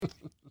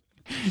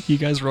You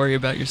guys worry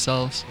about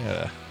yourselves.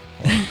 Yeah.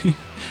 I'm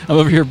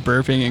over here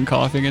burping and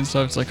coughing and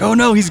stuff. It's like, oh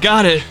no, he's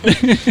got it.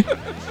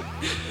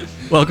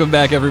 Welcome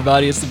back,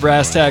 everybody. It's the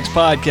Brass Tacks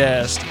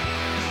Podcast,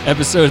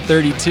 episode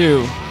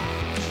 32,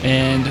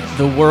 and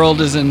the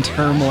world is in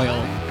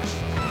turmoil.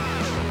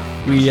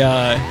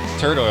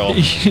 Turd oil.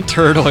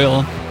 Turd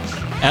oil.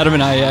 Adam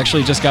and I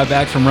actually just got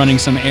back from running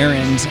some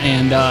errands,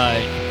 and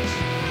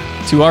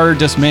to our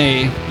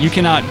dismay, you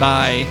cannot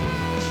buy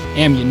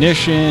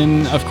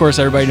ammunition. Of course,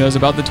 everybody knows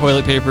about the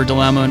toilet paper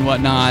dilemma and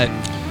whatnot.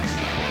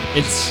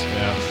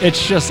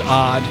 It's just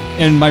odd.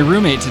 And my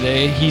roommate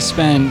today, he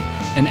spent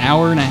an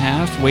hour and a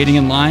half waiting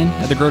in line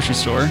at the grocery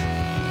store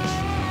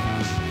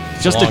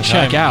just to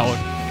check out.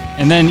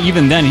 And then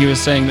even then, he was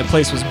saying the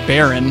place was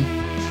barren.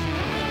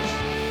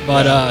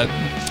 But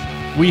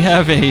we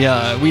have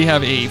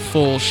a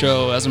full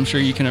show, as I'm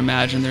sure you can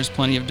imagine. There's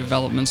plenty of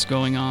developments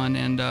going on,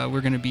 and we're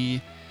going to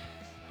be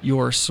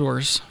your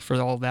source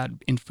for all that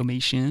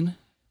information.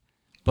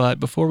 But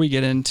before we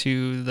get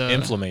into the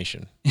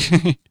inflammation,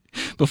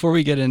 before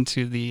we get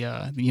into the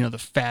the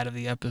fat of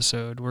the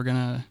episode,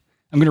 I'm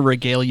gonna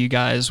regale you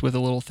guys with a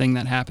little thing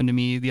that happened to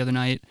me the other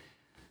night,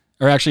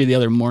 or actually the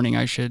other morning.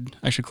 I should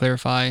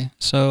clarify.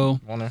 So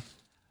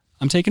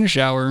I'm taking a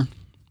shower,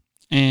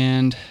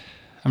 and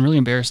I'm really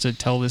embarrassed to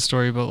tell this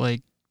story, but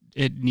like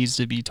it needs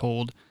to be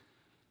told.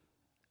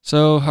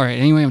 So all right.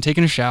 Anyway, I'm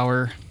taking a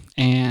shower,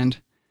 and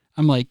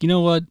I'm like, you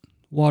know what?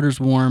 Water's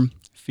warm,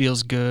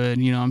 feels good.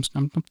 You know,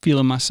 I'm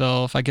feeling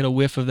myself. I get a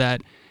whiff of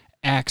that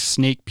Axe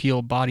snake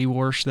peel body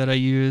wash that I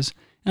use,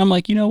 and I'm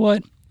like, you know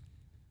what?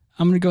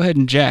 I'm gonna go ahead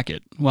and jack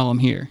it while I'm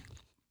here.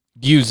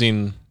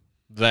 Using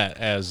that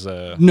as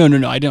a... No,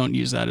 I don't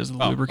use that as a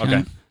lubricant.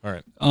 Okay, all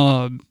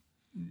right.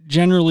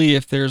 Generally,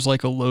 if there's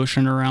like a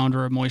lotion around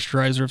or a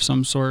moisturizer of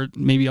some sort,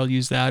 maybe I'll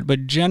use that.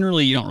 But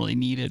generally, you don't really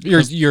need it.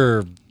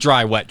 You're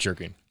dry wet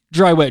jerking.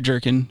 Dry wet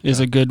jerking is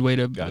a good way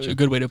to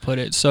put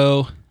it.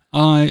 So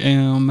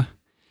I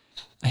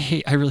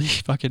really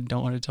fucking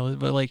don't want to tell it,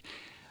 but like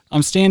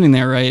I'm standing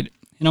there, right,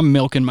 and I'm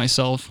milking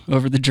myself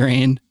over the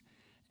drain,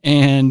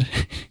 and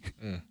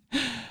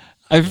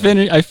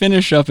I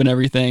finish up and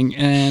everything,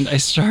 and I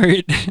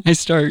start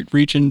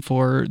reaching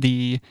for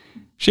the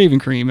shaving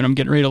cream, and I'm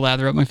getting ready to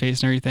lather up my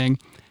face and everything.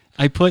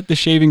 I put the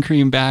shaving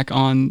cream back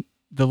on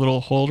the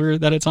little holder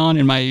that it's on,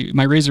 and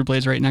my razor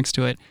blade's right next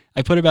to it.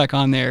 I put it back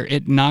on there.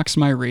 It knocks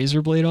my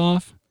razor blade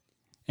off.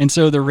 And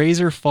so the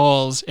razor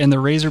falls, and the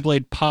razor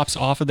blade pops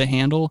off of the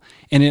handle,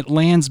 and it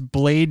lands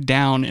blade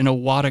down in a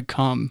wad of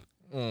cum.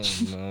 Oh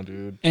no,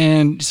 dude!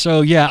 And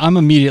so yeah,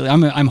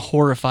 I'm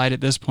horrified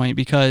at this point,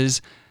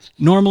 because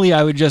normally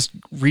I would just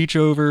reach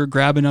over,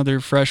 grab another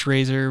fresh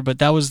razor, but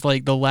that was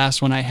like the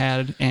last one I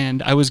had,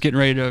 and I was getting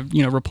ready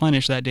to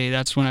replenish that day.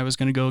 That's when I was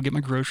going to go get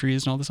my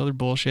groceries and all this other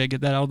bullshit,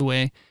 get that out of the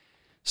way.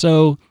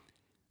 So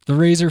the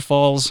razor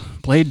falls,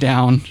 blade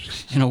down,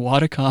 in a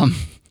wad of cum.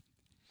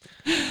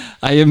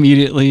 I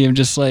immediately am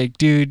just like,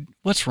 dude,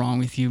 what's wrong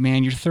with you,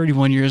 man? You're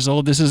 31 years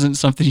old. This isn't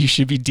something you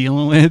should be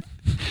dealing with.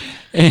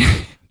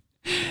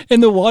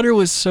 And the water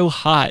was so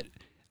hot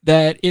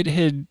that it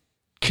had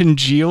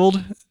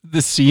congealed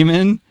the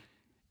semen,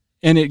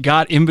 and it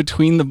got in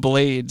between the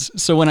blades.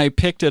 So when I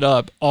picked it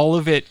up, all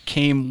of it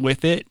came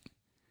with it.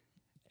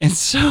 And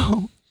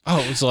so... Oh,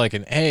 it was like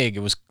an egg. It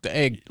was the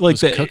egg like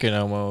was cooking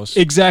almost.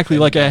 Exactly,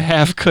 like a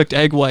half-cooked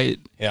egg white.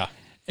 Yeah.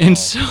 And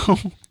so...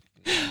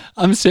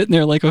 I'm sitting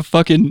there like a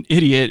fucking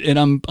idiot, and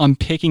I'm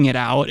picking it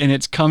out, and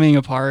it's coming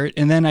apart.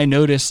 And then I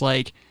notice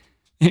I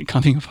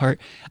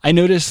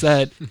noticed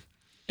that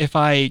if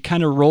I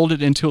kind of rolled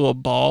it into a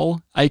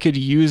ball, I could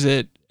use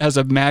it as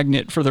a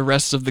magnet for the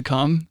rest of the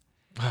cum.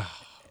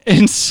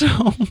 And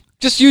so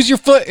just use your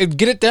foot and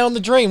get it down the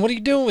drain. What are you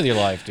doing with your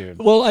life, dude?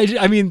 Well,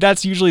 I mean,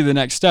 that's usually the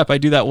next step. I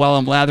do that while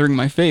I'm lathering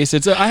my face.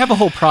 I have a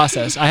whole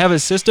process. I have a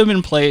system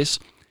in place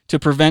to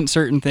prevent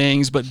certain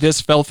things, but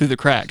this fell through the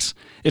cracks.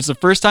 It's the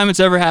first time it's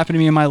ever happened to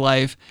me in my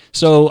life.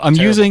 So I'm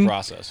using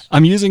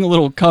a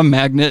little cum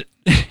magnet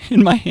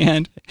in my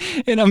hand,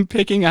 and I'm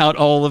picking out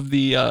all of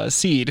the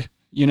seed,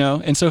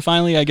 And so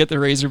finally I get the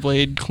razor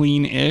blade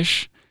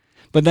clean-ish,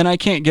 but then I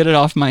can't get it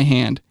off my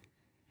hand.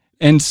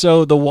 And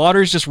so the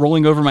water's just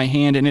rolling over my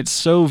hand, and it's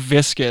so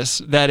viscous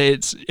that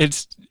it's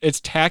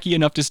tacky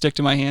enough to stick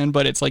to my hand,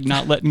 but it's like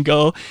not letting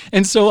go.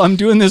 And so I'm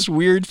doing this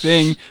weird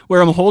thing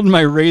where I'm holding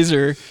my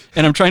razor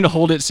and I'm trying to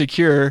hold it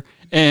secure,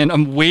 and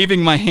I'm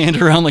waving my hand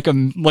around like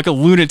a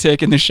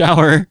lunatic in the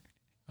shower.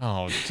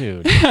 Oh,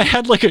 dude. I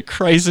had like a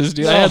crisis,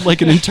 dude. I had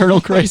like an internal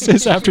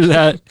crisis after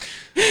that.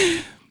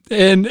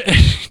 And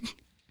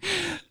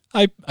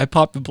I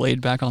popped the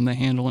blade back on the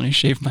handle, and I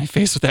shaved my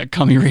face with that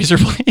cummy razor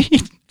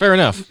blade. Fair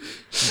enough.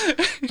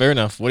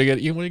 What are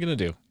you going to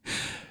do?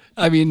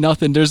 I mean,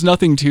 nothing. There's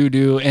nothing to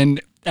do.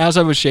 And as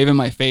I was shaving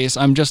my face,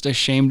 I'm just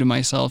ashamed of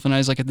myself. And I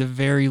was like, at the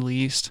very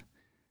least,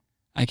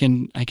 I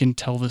can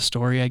tell the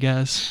story, I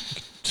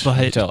guess.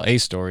 But tell a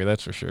story,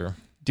 that's for sure.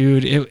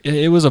 Dude,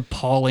 it was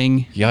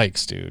appalling.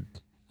 Yikes, dude.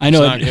 I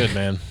know. It's not good,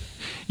 man.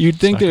 You'd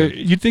think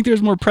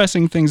there's more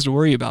pressing things to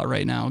worry about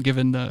right now,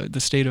 given the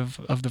state of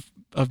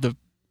the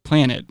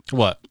planet.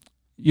 What?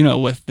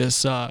 with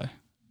this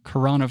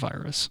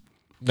coronavirus.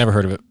 Never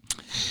heard of it.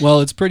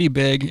 Well, it's pretty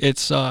big.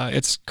 It's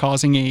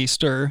causing a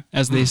stir,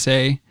 as they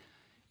say,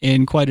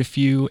 in quite a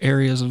few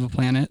areas of the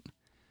planet.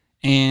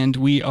 And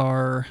we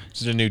are...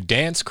 Is it a new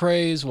dance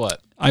craze?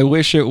 What? I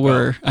wish it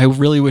were. I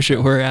really wish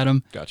it were,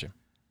 Adam. Gotcha.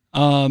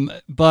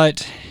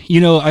 But,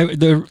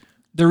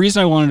 the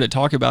reason I wanted to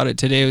talk about it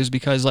today was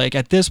because, like,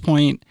 at this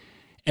point,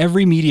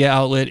 every media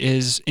outlet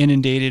is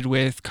inundated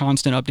with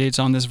constant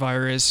updates on this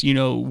virus.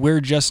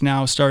 We're just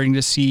now starting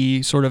to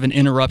see sort of an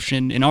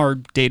interruption in our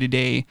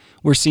day-to-day.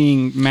 We're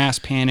seeing mass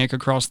panic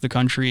across the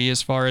country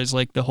as far as,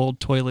 like, the whole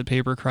toilet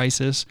paper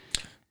crisis.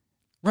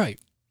 Right.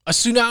 A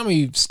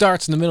tsunami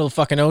starts in the middle of the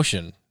fucking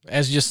ocean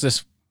as just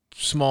this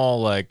small,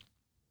 like,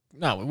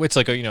 no, it's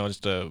like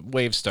just a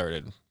wave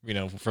started,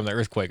 from the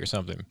earthquake or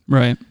something.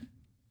 Right.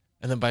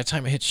 And then by the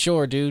time it hits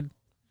shore, dude,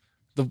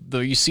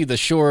 you see the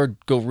shore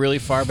go really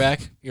far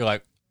back. You're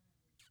like,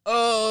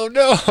 oh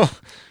no,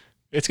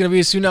 it's gonna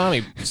be a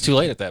tsunami. It's too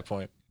late at that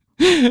point.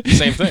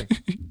 Same thing.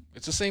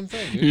 It's the same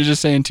thing, dude. You're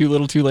just saying too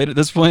little, too late at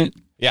this point.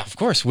 Yeah, of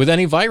course. With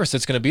any virus,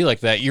 it's gonna be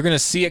like that. You're gonna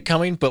see it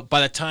coming, but by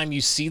the time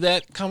you see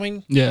that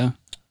coming, yeah,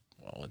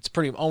 well, it's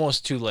pretty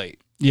almost too late.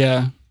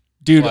 Yeah,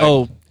 dude.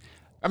 Like,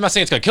 I'm not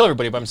saying it's gonna kill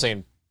everybody, but I'm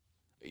saying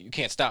you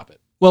can't stop it.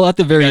 Well, at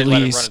the very least,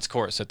 let it run its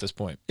course at this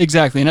point.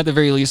 Exactly, and at the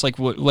very least,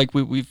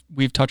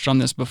 we've touched on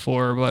this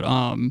before, but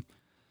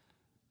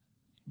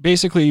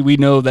basically we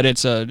know that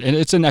it's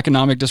an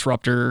economic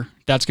disruptor.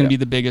 That's going to be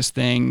the biggest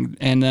thing,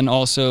 and then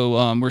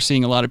also we're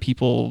seeing a lot of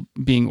people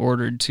being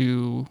ordered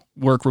to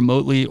work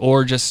remotely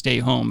or just stay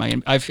home.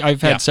 I've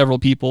had several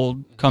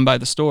people come by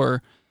the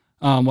store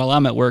while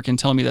I'm at work and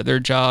tell me that their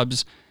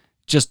jobs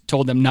just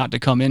told them not to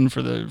come in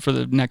for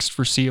the next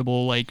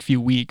foreseeable few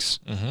weeks.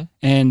 Mm-hmm.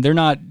 And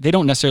they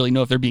don't necessarily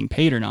know if they're being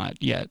paid or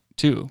not yet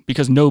too,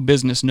 because no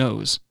business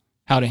knows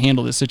how to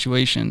handle this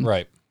situation.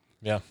 Right.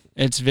 Yeah.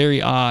 It's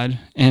very odd.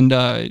 And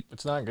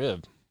it's not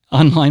good.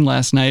 Online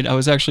last night, I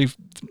was actually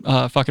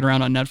fucking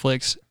around on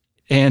Netflix,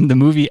 and the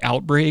movie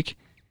Outbreak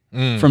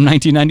from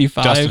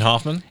 1995. Dustin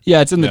Hoffman?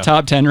 Yeah, it's in the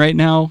top 10 right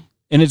now.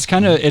 And it's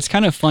kind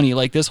of funny.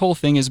 Like, this whole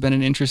thing has been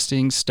an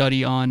interesting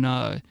study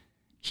on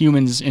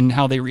humans and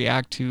how they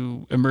react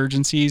to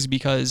emergencies,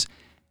 because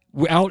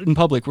we're out in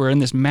public, we're in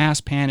this mass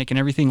panic and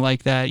everything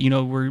like that.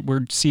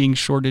 We're seeing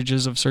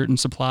shortages of certain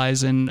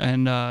supplies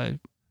and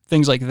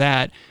things like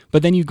that.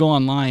 But then you go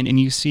online and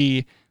you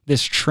see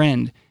this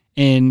trend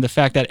in the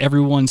fact that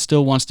everyone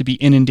still wants to be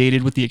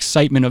inundated with the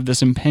excitement of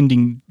this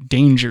impending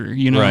danger,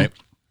 Right.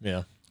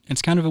 Yeah.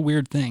 It's kind of a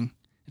weird thing.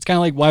 It's kind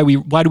of like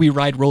why do we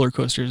ride roller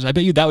coasters? I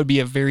bet you that would be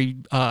a very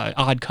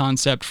odd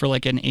concept for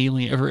like an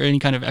alien or any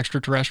kind of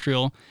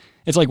extraterrestrial.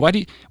 It's like, why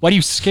do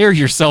you scare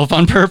yourself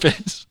on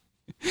purpose?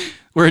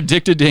 We're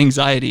addicted to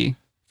anxiety.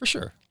 For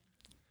sure.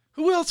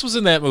 Who else was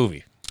in that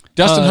movie?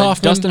 Dustin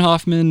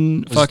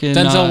Hoffman, was fucking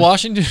Denzel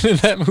Washington in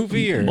that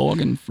movie, or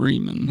Morgan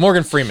Freeman.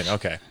 Morgan Freeman,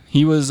 okay.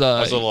 He was.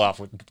 I was a little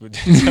off with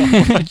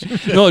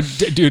Denzel. No,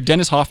 dude,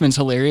 Dennis Hoffman's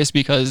hilarious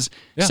because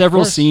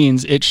several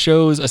scenes it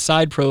shows a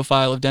side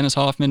profile of Dennis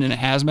Hoffman in a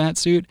hazmat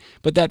suit,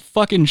 but that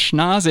fucking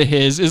schnoz of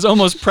his is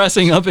almost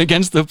pressing up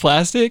against the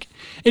plastic,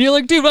 and you're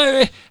like,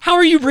 dude, how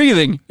are you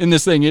breathing in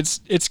this thing?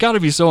 It's got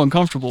to be so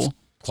uncomfortable.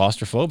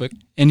 Claustrophobic.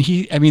 And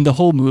the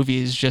whole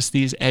movie is just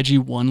these edgy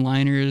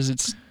one-liners.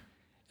 It's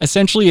a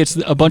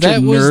bunch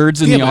of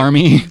nerds in the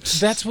army.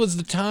 That was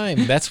the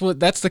time. That's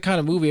the kind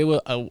of movie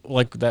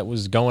that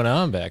was going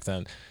on back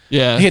then.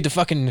 Yeah. He had the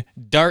fucking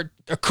dart.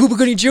 Cuba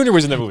Gooding Jr.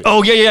 was in the movie.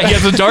 Oh, yeah. He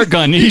has a dart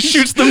gun. He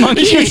shoots the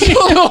monkey.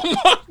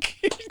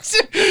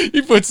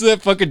 He puts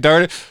that fucking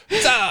dart.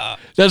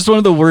 That's one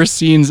of the worst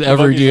scenes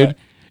ever, dude. Like,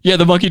 yeah,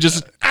 the monkey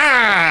just...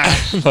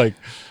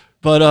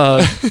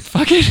 But,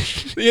 fucking...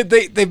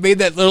 They made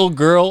that little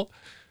girl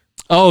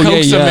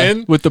coax him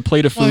in. With the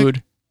plate of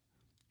food.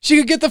 She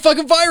could get the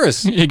fucking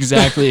virus.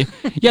 Exactly.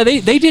 Yeah,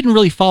 they didn't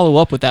really follow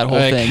up with that whole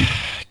thing.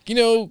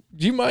 Do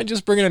you mind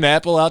just bringing an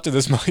apple out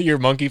to your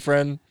monkey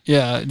friend?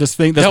 Yeah, this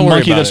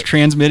monkey that's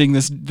transmitting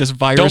this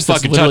virus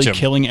that's literally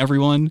killing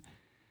everyone.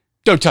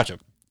 Don't touch him.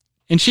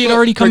 And she had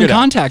already come in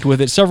contact with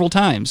it several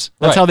times.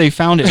 That's how they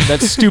found it.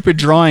 That stupid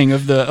drawing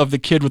of the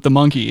kid with the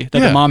monkey that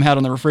the mom had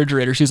on the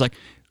refrigerator. She's like,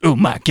 oh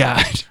my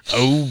God.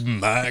 Oh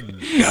my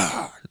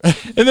God.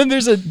 And then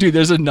there's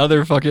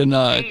another fucking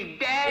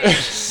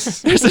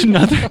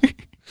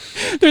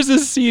there's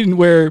this scene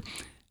where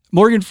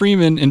Morgan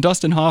Freeman and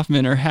Dustin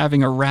Hoffman are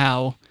having a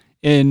row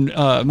in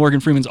Morgan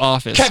Freeman's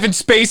office. Kevin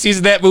Spacey's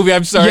in that movie.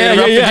 I'm sorry.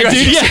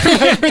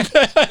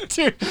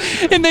 Dude.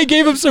 And they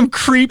gave him some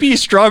creepy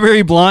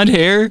strawberry blonde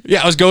hair.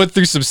 Yeah, I was going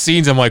through some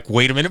scenes. I'm like,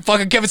 wait a minute,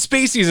 fucking Kevin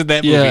Spacey's in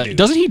that movie. Dude.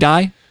 Doesn't he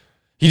die?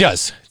 He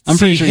does. I'm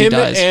pretty sure he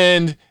dies.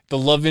 And the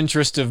love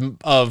interest of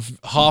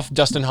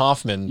Dustin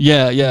Hoffman.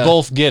 Yeah.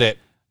 Both get it.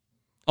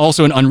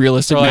 Also an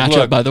unrealistic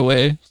matchup, by the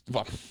way.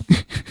 Well,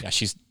 yeah,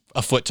 she's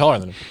a foot taller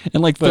than him.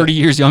 And 30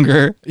 years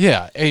younger.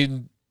 Yeah,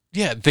 and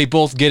they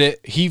both get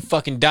it. He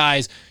fucking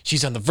dies.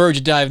 She's on the verge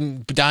of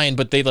dying,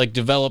 but they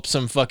develop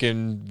some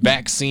fucking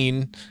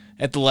vaccine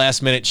at the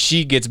last minute.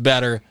 She gets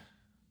better.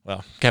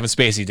 Well, Kevin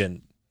Spacey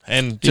didn't.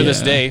 And to this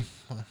Yeah. day,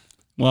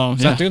 Well,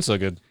 it's yeah. not doing so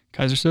good.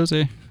 Kaiser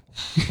Soze.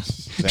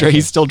 Exactly.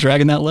 He's still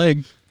dragging that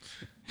leg.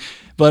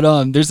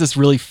 But there's this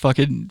really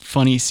fucking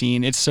funny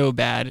scene. It's so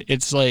bad.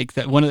 It's like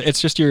that one.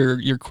 It's just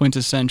your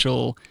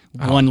quintessential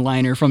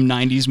one-liner from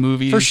 '90s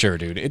movies. For sure,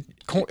 dude.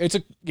 It's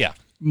a yeah.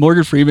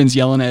 Morgan Freeman's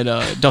yelling at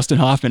Dustin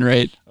Hoffman,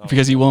 right?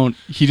 Because he won't.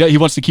 He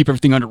wants to keep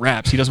everything under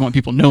wraps. He doesn't want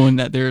people knowing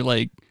that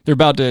they're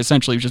about to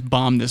essentially just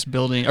bomb this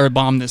building or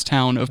bomb this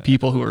town of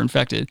people who are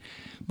infected.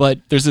 But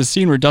there's this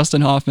scene where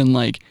Dustin Hoffman,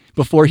 like,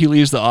 before he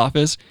leaves the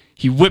office,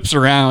 he whips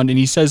around and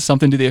he says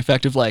something to the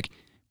effect of like,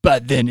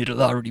 "But then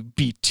it'll already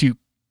be too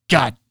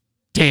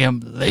goddamn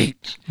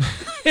late."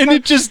 And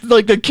it just,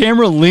 like, the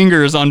camera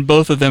lingers on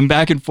both of them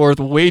back and forth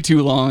way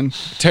too long.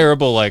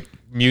 Terrible like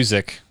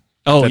music.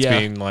 Oh, that's yeah.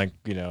 being like,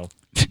 you know.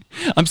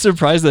 I'm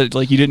surprised that,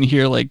 like, you didn't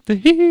hear, like, the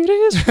heat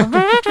is...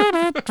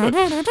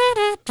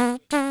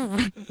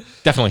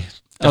 Definitely.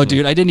 Oh,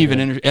 dude, I didn't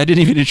even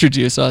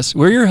introduce us.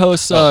 We're your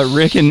hosts,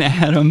 Rick and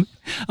Adam.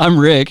 I'm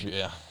Rick.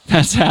 Yeah.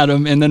 That's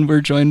Adam, and then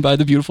we're joined by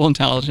the beautiful,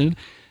 intelligent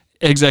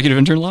executive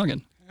intern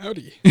Logan.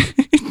 Howdy.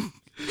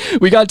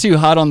 We got too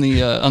hot on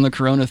the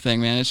Corona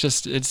thing, man.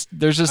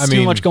 There's just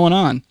too much going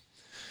on.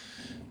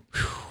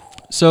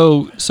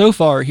 So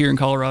far here in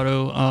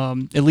Colorado,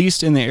 at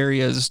least in the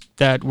areas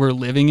that we're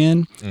living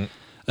in,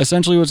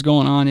 essentially what's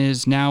going on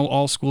is now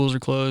all schools are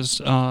closed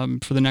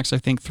for the next, I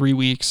think, 3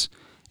 weeks,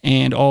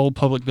 and all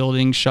public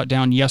buildings shut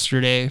down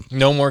yesterday.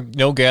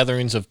 No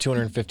gatherings of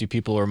 250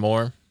 people or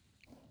more.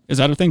 Is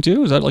that a thing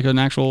too? Is that like an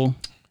actual?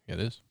 It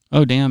is.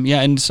 Oh, damn.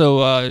 Yeah. And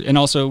so, and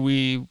also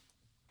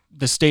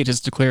the state has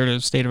declared a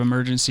state of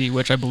emergency,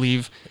 which I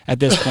believe at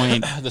this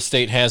point, The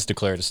state has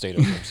declared a state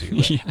of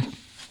emergency. Right?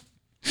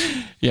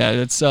 yeah,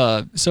 it's,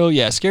 so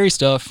yeah, scary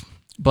stuff.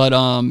 But,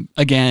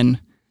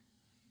 again,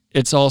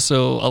 it's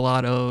also a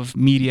lot of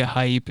media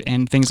hype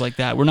and things like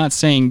that. We're not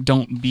saying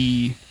don't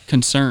be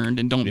concerned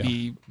and don't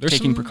be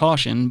taking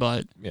precaution,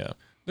 but Yeah.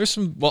 There's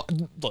some, well,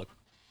 look,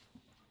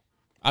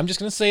 I'm just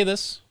going to say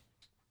this.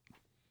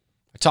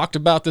 I talked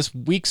about this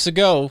weeks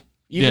ago.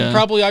 Even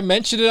probably I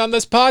mentioned it on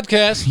this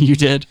podcast you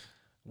did.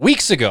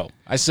 weeks ago.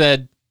 I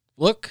said,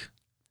 look,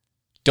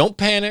 don't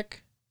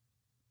panic.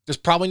 There's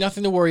probably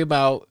nothing to worry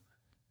about,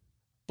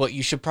 but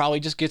you should probably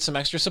just get some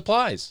extra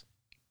supplies.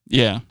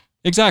 Yeah,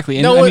 exactly.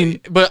 And No, I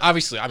mean, but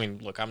obviously,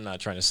 look, I'm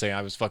not trying to say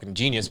I was fucking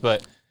genius,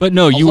 but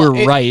no, you were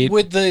right.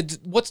 With I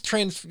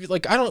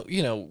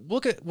don't,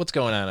 look at what's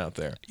going on out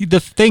there. The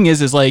thing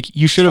is like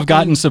you should have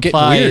gotten getting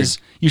supplies.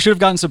 You should have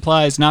gotten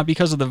supplies not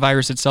because of the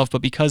virus itself,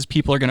 but because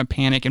people are going to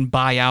panic and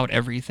buy out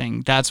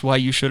everything. That's why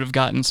you should have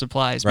gotten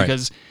supplies, Right.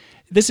 because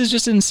this is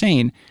just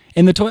insane.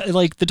 And the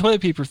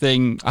toilet paper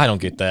thing, I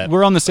don't get that.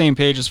 we're on the same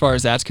page as far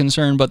as that's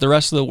concerned, but the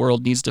rest of the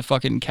world needs to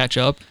fucking catch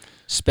up.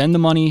 Spend the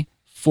money,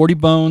 40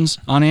 bones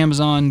on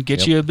Amazon,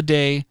 get you a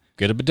bidet,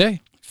 Get a bidet.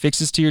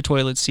 fixes to your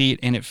toilet seat,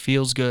 and it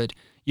feels good.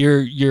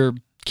 You're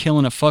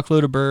killing a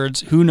fuckload of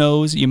birds. Who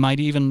knows? You might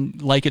even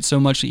like it so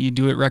much that you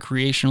do it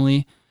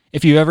recreationally.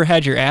 If you ever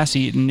had your ass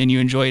eaten and you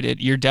enjoyed it,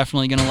 you're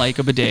definitely gonna like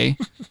a bidet.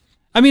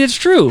 I mean, it's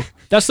true.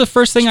 That's the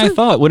first thing I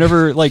thought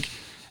whenever, like,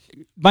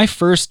 my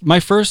first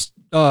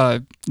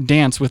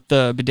dance with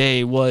the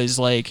bidet was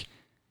like,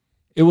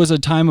 it was a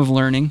time of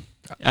learning.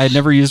 I had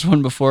never used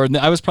one before.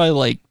 I was probably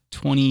like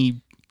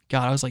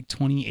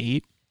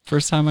 28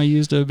 first time I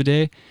used a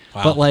bidet.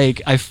 Wow. But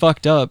like, I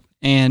fucked up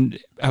and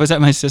I was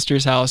at my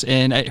sister's house,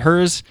 and at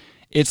hers,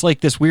 it's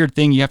like this weird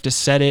thing. You have to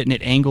set it and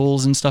it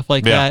angles and stuff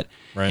like that.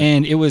 Right.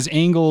 And it was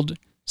angled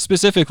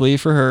specifically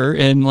for her.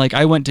 And like,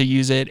 I went to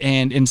use it,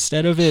 and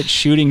instead of it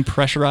shooting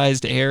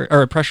pressurized air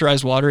or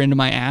pressurized water into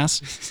my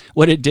ass,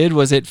 what it did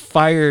was it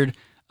fired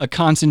a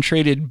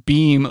concentrated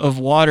beam of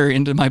water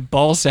into my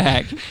ball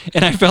sack,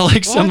 and I felt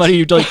like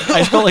somebody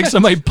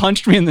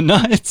punched me in the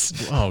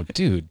nuts. Oh,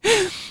 dude.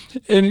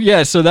 And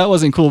yeah, so that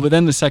wasn't cool. But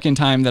then the second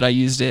time that I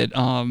used it,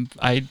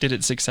 I did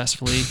it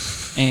successfully,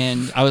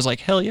 and I was like,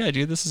 hell yeah,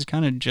 dude, this is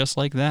kind of just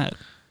like that.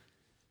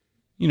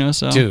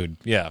 So Dude,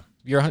 yeah.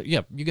 You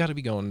got to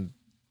be going.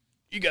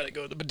 You got to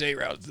go the bidet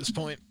route at this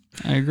point.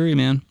 I agree,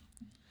 man.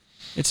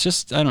 It's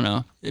just, I don't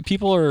know.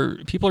 People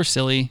are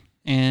silly,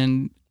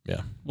 and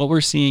Yeah. what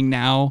we're seeing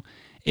now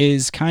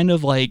is kind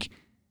of like,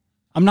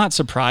 I'm not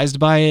surprised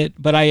by it,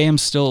 but I am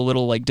still a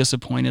little like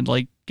disappointed.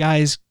 Like,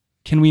 guys,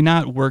 can we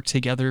not work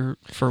together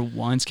for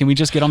once? Can we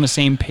just get on the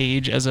same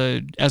page as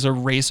a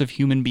race of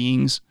human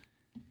beings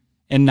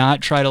and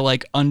not try to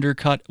like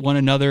undercut one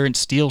another and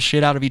steal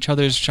shit out of each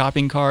other's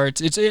shopping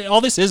carts? All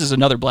this is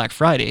another Black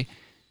Friday.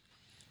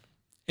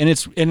 And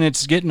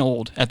it's getting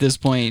old at this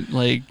point.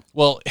 Like,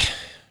 Well,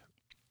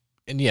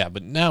 and yeah,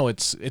 but now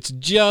it's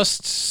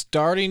just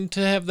starting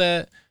to have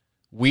that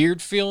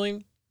weird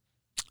feeling.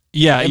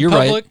 yeah, In you're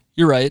public? right.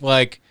 You're right.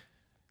 Like,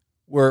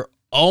 we're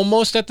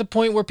almost at the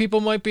point where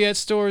people might be at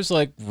stores.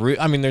 Like,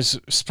 there's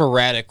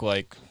sporadic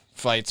like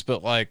fights,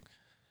 but like,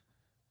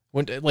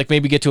 when like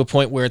maybe get to a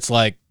point where it's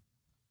like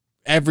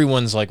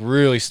everyone's like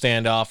really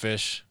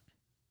standoffish.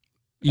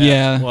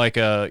 Yeah. At, like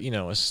a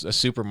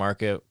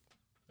supermarket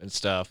and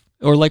stuff.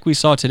 Or like we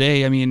saw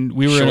today, I mean,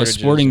 we were in a Shortages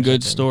sporting or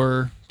goods something.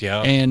 store,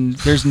 Yeah. and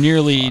there's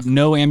nearly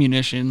no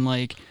ammunition.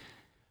 Like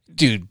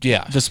Dude,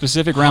 yeah. the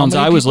specific rounds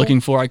many I was people?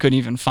 looking for, I couldn't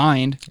even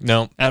find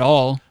No. at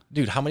all.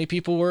 Dude, how many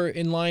people were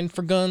in line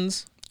for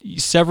guns?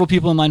 Several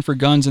people in line for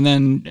guns, and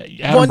then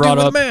Adam One dude brought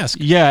with a up mask.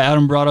 Yeah,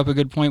 Adam brought up a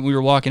good point. We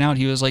were walking out.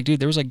 He was like, "Dude,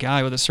 there was a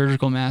guy with a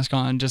surgical mask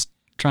on, just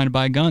trying to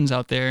buy guns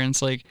out there." And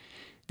it's like,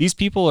 these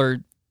people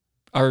are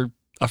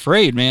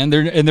afraid, man.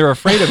 They're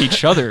afraid of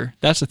each other.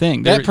 That's the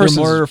thing. They're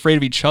more afraid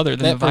of each other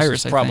than the That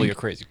person's virus. probably I a think.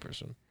 crazy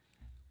person.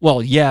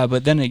 Well, yeah,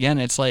 but then again,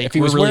 it's like If he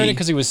we're was really, wearing it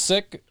because he was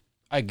sick,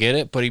 I get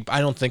it, but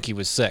I don't think he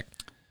was sick.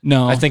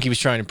 no, I think he was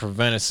trying to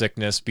prevent a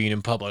sickness being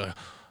in public.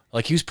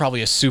 Like, he was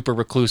probably a super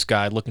recluse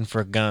guy looking for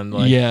a gun.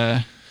 Like,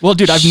 yeah. Well,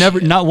 dude,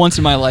 not once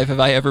in my life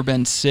have I ever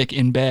been sick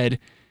in bed,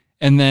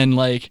 and then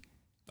like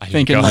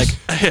thinking like,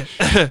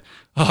 oh,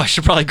 I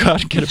should probably go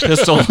out and get a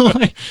pistol,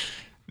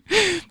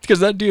 because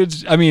that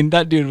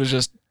dude was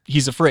just,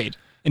 he's afraid,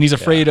 and he's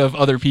afraid of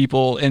other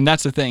people, and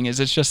that's the thing, is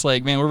it's just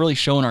like, man, we're really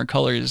showing our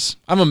colors.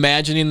 I'm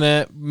imagining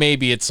that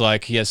maybe it's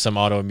like he has some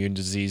autoimmune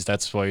disease.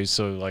 That's why he's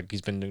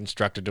been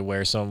instructed to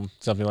wear something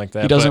like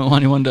that. He doesn't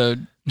want anyone to.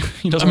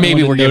 He doesn't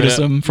Maybe want we're anyone to giving notice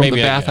it- him from the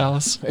maybe I-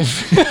 bathhouse.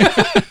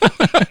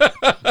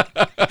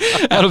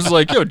 Adam's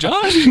like, "Yo,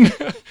 Josh."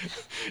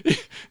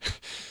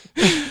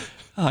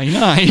 Oh, you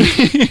know,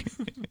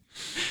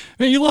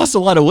 man, you lost a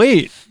lot of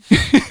weight.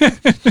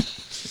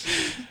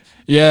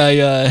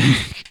 Yeah,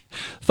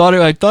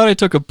 I thought I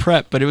took a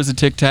prep, but it was a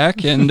Tic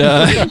Tac, and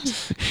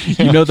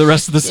you know the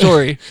rest of the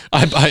story.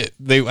 I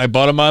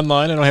bought them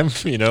online. I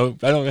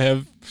don't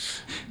have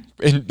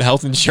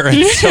health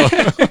insurance. So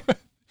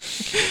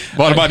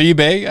bought them on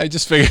eBay. I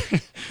just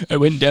figured. I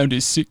went down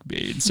to sick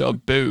bay and saw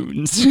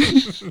bones.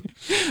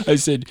 I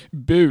said,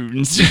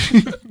 "Bones."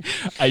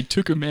 I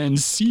took a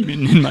man's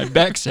semen in my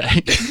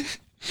backside,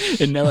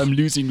 and now I'm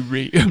losing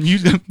weight. I'm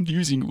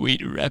losing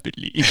weight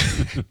rapidly.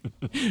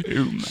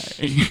 Oh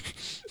my!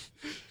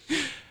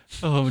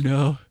 Oh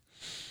no!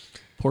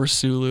 Poor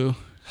Sulu.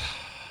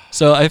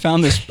 So I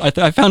found this.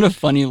 I found a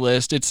funny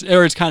list. It's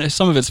kind of,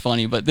 some of it's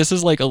funny, but this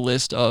is like a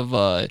list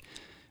of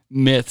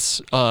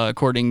myths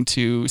according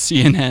to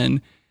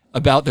CNN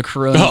about the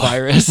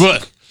coronavirus.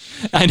 What?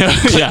 I know.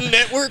 Yeah.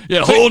 Network.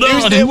 Yeah, Click hold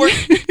News on. Network.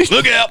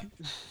 Look out!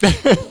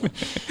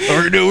 I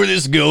already know where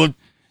this is going.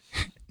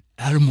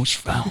 Adam was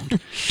found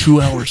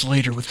 2 hours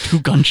later with 2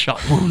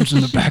 gunshot wounds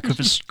in the back of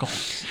his skull.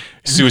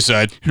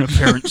 Suicide. An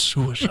apparent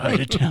suicide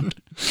attempt.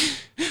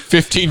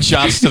 15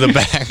 shots to the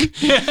back.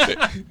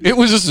 It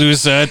was a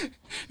suicide. It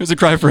was a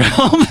cry for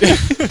help.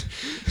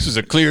 This is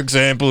a clear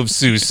example of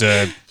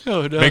suicide.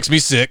 Oh no! Makes me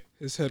sick.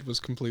 His head was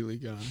completely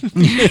gone.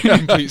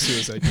 Complete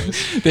suicide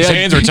case. His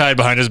hands were tied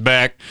behind his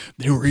back.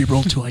 They were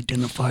able to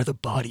identify the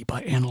body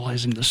by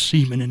analyzing the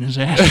semen in his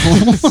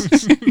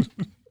asshole.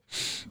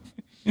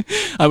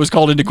 I was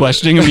called into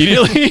questioning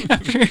immediately.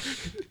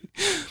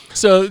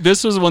 So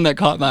this was one that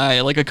caught my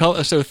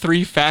eye. So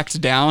 3 facts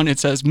down, it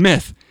says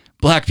myth: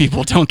 black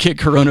people don't get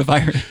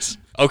coronavirus.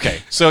 Okay,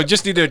 so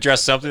just need to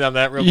address something on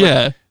that real quick.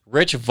 Yeah.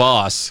 Rich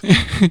Voss.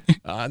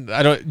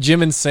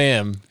 Jim and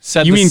Sam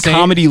said You the mean same-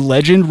 comedy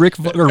legend Rich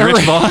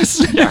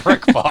Voss? Yeah,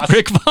 Rick Voss.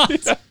 Rick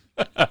Voss.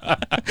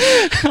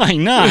 I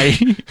know.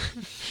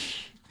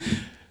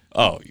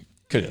 Oh, you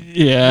could have.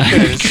 Yeah.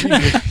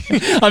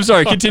 I'm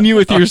sorry. Continue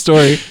with your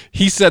story.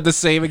 He said the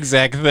same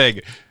exact thing.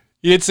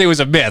 He didn't say it was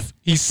a myth.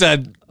 He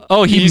said,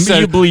 Oh, you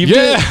believed it?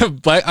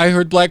 Yeah, I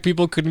heard black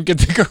people couldn't get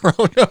the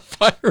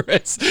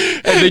coronavirus.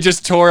 And they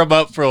just tore him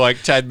up for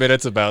like 10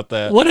 minutes about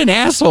that. What an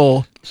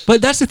asshole.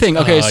 But that's the thing.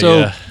 Okay,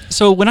 Yeah.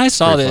 so when I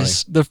saw Pretty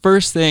this, the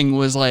first thing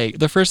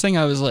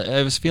I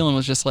was feeling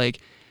was just like,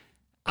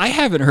 I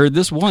haven't heard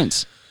this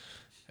once.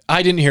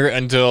 I didn't hear it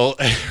until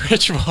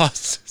Rich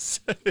Voss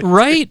said it.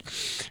 Right?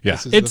 Yeah.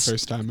 This is It's- the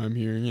first time I'm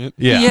hearing it.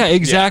 Yeah,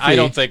 exactly. I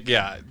don't think,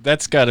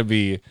 that's got to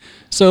be.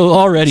 So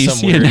already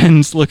Some weird-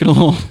 CNN's looking a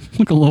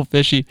little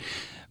fishy.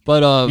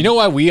 But You know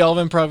why we all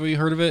haven't probably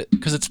heard of it?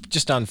 Because it's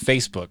just on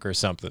Facebook or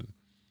something.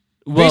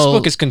 well,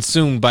 Facebook is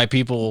consumed by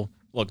people.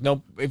 Look,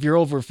 no, if you're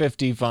over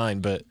 50,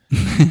 fine. But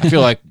I feel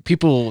like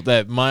people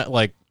that might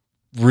like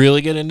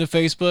really get into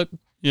Facebook,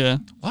 yeah.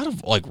 a lot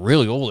of like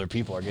really older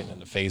people are getting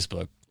into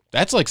Facebook.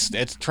 That's like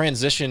it's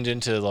transitioned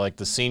into like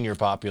the senior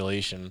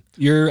population.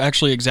 You're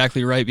actually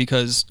exactly right,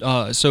 because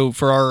so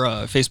for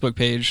our Facebook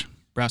page,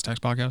 Brass Tacks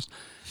Podcast,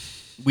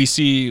 we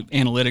see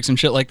analytics and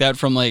shit like that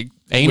from like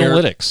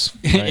Analytics.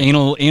 Right?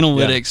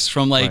 analytics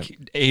from like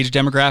age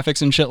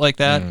demographics and shit like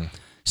that.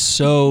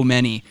 So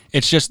many.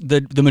 It's just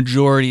the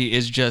majority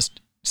is just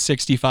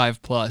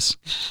 65 plus.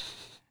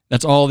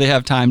 That's all they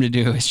have time to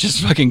do. It's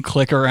just fucking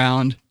click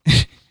around.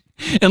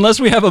 Unless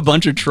we have a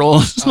bunch of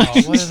trolls,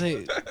 like What are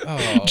they?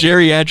 Oh.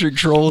 geriatric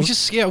trolls.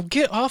 Just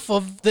get off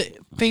of the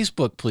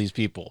Facebook, please,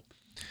 people.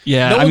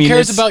 Yeah, No I one mean,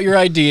 cares it's- about your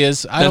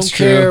ideas. I don't That's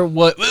true. care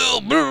what.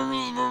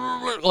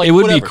 Like, it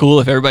would whatever. be cool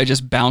if everybody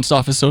just bounced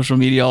off of social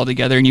media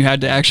altogether, and you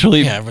had to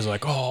actually. Yeah, everyone's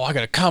like, "Oh, I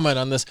got to comment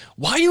on this."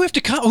 Why do you have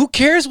to comment? Who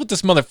cares what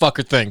this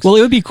motherfucker thinks? Well,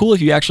 it would be cool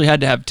if you actually had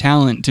to have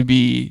talent to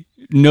be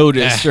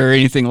noticed or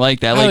anything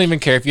like that. I Like, don't even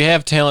care if you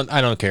have talent.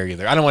 I don't care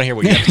either. I don't want to hear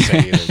what you have to say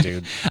either,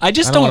 dude. I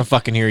just I don't want don't. to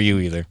fucking hear you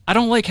either. I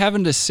don't like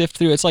having to sift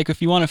through. It's like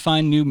if you want to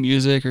find new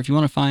music or if you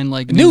want to find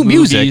like New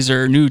music? movies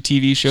or new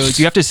TV shows,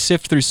 you have to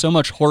sift through so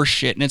much horse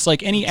shit. And it's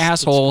like any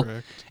asshole.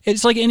 correct.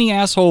 It's like any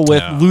asshole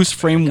with No, loose man,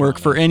 framework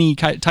come for any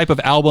type of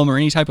album or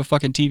any type of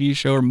fucking TV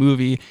show or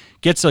movie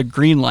gets a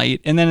green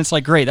light. And then it's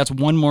like, great, that's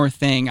one more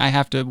thing I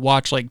have to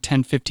watch like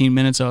 10, 15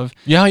 minutes of.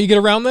 You know how you get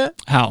around that?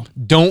 How?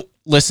 Don't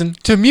listen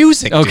to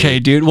music. Okay,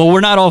 dude. Well,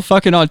 we're not all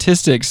fucking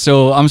autistic,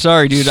 so I'm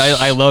sorry, dude.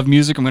 I love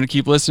music. I'm going to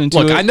keep listening to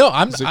Look, it. I know.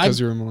 I'm Is it because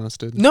you were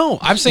molested? no.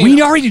 I'm saying.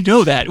 We already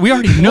know that. We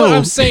already know. What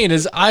I'm saying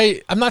is, I'm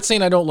not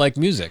saying I don't like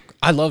music.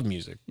 I love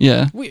music.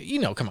 Yeah.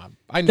 Come on.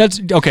 I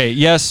That's okay.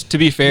 Yes, to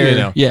be fair, You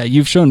know. yeah,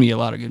 you've shown me a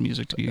lot of good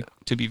music.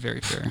 To be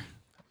very fair,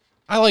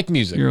 I like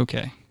music, you're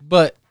okay.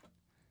 but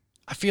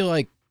I feel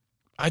like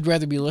I'd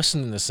rather be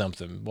listening to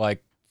something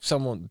like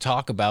someone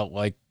talk about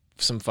like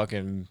some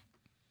fucking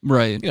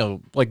Right.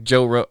 like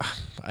Joe Rogan.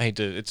 I hate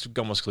to. It's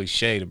almost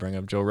cliche to bring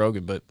up Joe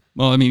Rogan, but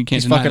Well, I mean, you can't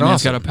He's deny fucking it.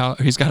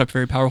 awesome. He's got a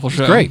very powerful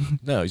show. great.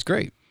 No, he's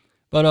great.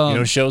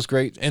 But Show's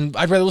great, and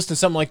I'd rather listen to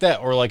something like that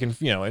or like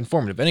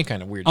informative, any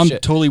kind of weird I'm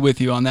shit. totally with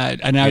you on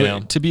that. And You know?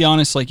 to be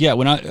honest, like, yeah,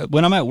 when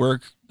I'm at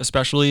work,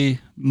 especially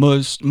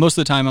most of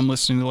the time, I'm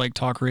listening to like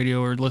talk radio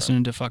or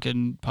listening to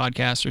fucking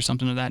podcasts or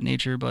something of that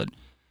nature. But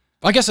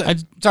I guess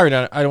sorry,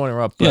 I don't want to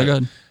interrupt. But, yeah, go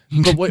ahead.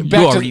 But what, You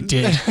back already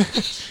did.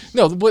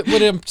 No, what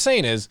I'm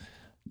saying is,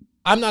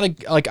 I'm not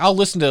I'll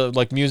listen to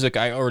like music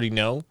I already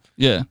know.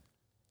 Yeah,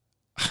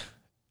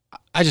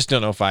 I just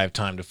don't know if I have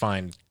time to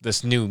find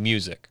this new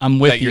music I'm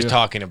with that you. you're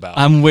talking about.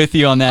 I'm with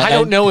you on that. I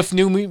don't know if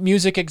new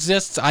music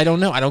exists. I don't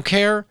know. I don't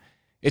care.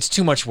 It's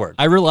too much work.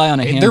 I rely on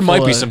a handful. There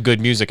might be of- some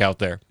good music out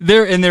there.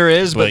 There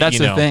is, but But, that's you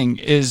the know, thing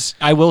is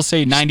I will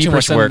say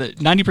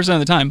 90% of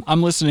the time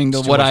I'm listening to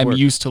It's too what much I'm work.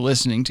 used to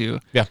listening to.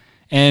 Yeah.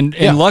 And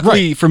Yeah,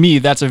 luckily for me,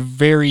 that's a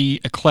very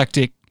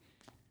eclectic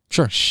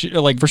Sure.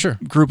 like For sure.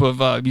 group of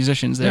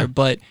musicians there. Yeah.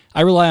 But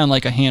I rely on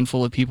like a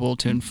handful of people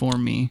to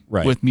inform me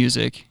Right. with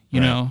music, you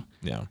Right. know.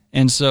 Yeah.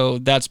 And so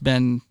that's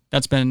been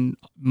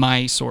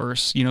my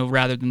source, you know,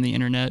 rather than the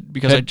internet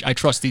because I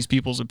trust these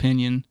people's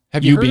opinion.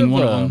 Have you heard being of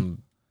one of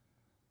them.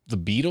 the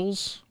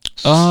Beatles?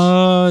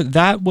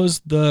 That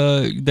was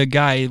the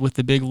guy with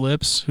the big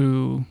lips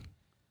who.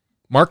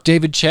 Mark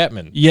David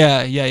Chapman.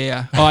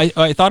 Yeah. Oh,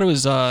 I thought it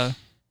was. I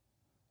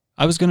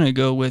was gonna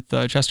go with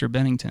Chester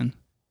Bennington.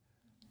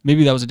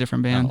 Maybe that was a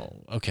different band.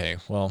 Oh, okay.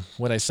 Well,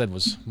 what I said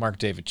was Mark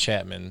David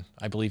Chapman.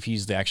 I believe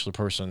he's the actual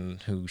person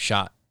who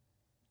shot.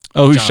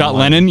 Oh, who John shot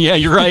Lennon. Lennon? Yeah,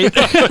 you're right.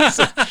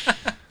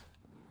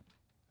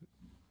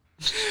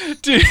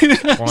 Dude,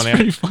 that's Come on,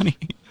 pretty funny.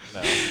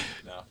 No.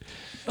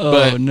 Oh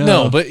But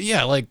no. but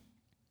yeah, like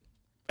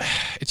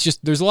it's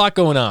just there's a lot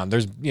going on.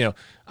 There's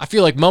I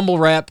feel like mumble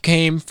rap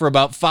came for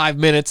about 5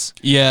 minutes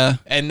yeah.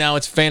 and now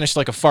it's vanished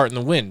like a fart in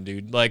the wind,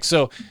 dude. Like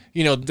so,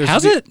 there's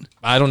Has it?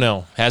 I don't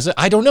know. Has it?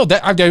 I don't know.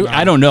 That I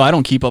don't know. I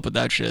don't keep up with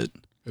that shit.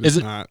 It Is is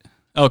it- not.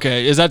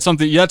 Okay, is that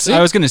something? That's.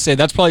 I was gonna say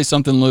that's probably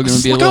something Logan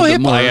would be a Look how little bit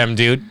hip more. I am,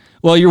 dude.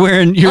 Well, you're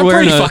wearing I'm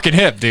wearing pretty a, fucking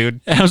hip,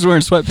 dude. I was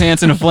wearing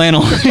sweatpants and a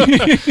flannel.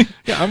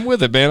 Yeah, I'm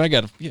with it, man. I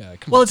got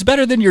come Well, it's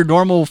better than your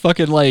normal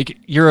fucking like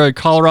you're a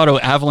Colorado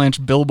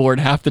Avalanche billboard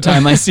half the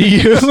time I see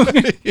you.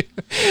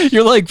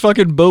 You're like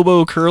fucking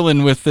Bobo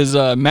Curlin with his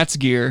Mets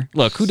gear.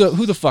 Look, who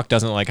the fuck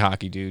doesn't like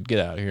hockey, dude? Get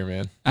out of here,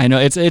 man. I know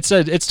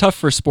it's tough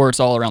for sports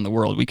all around the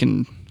world. We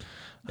can.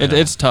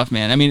 It's tough,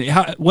 man. I mean,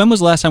 when was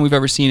the last time we've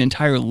ever seen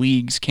entire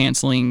leagues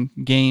canceling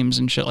games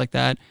and shit like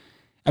that?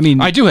 I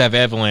mean, I do have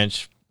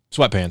Avalanche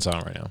sweatpants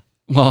on right now.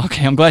 well,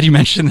 okay, I'm glad you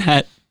mentioned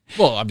that.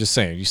 Well, I'm just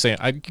saying.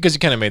 Because you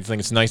kind of made the thing.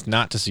 It's nice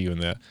not to see you in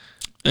that.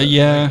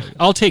 Yeah,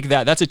 I'll take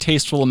that. That's a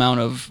tasteful amount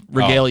of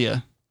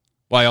regalia.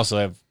 Well, I also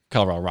have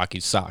Colorado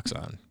Rockies socks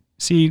on.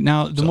 See,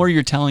 now the more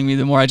you're telling me,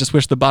 the more I just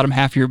wish the bottom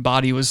half of your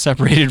body was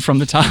separated from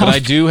the top. But I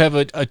do have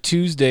a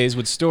Tuesdays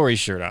with Stories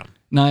shirt on.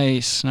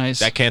 Nice.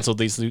 That canceled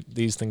these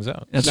things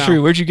out. That's No.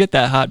 true. Where'd you get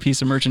that hot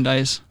piece of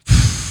merchandise?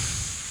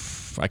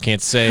 I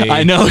can't say.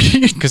 I know.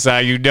 Because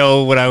you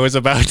know what I was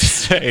about to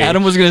say.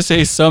 Adam was gonna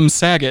say some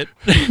Saget.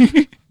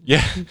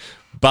 Yeah.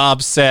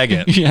 Bob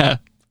Saget. Yeah.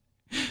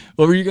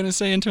 What were you gonna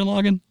say, intern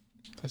Logan?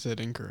 I said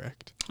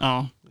incorrect.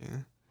 Oh, Yeah.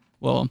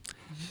 well.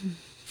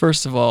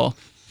 First of all,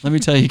 let me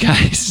tell you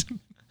guys.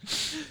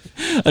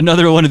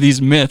 Another one of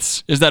these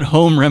myths is that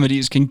home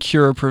remedies can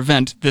cure or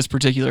prevent this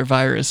particular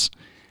virus.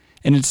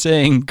 And it's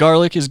saying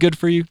garlic is good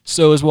for you,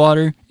 so is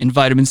water, and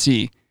vitamin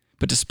C.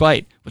 But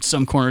despite what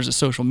some corners of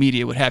social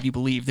media would have you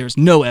believe, there's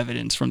no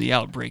evidence from the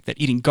outbreak that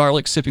eating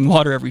garlic, sipping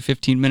water every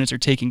 15 minutes, or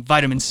taking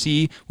vitamin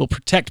C will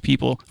protect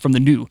people from the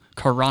new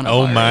coronavirus.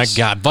 Oh my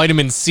God.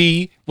 Vitamin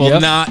C will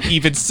Yep. not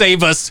even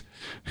save us.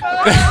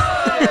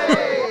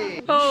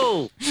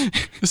 Oh,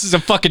 This is a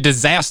fucking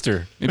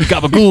disaster. Maybe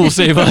gabagool will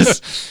save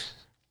us.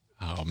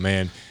 Oh,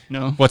 man.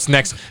 No. What's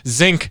next?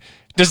 Zinc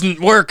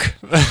doesn't work.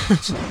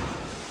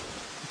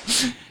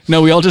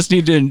 No, we all just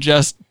need to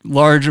ingest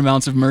large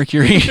amounts of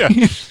mercury.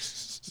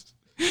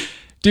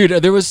 Dude,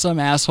 there was some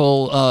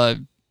asshole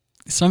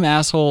some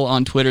asshole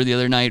on Twitter the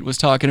other night was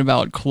talking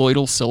about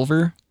colloidal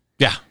silver.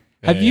 Yeah.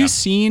 Have you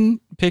seen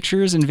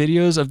pictures and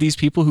videos of these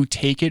people who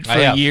take it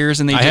for years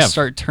and they just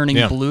start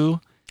turning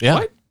blue? Yeah.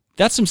 What?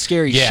 That's some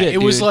scary shit.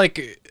 It was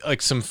like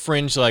some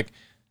fringe, like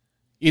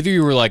either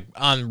you were like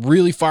on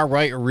really far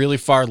right or really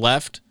far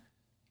left.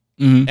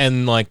 Mm-hmm.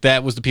 And like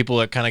that was the people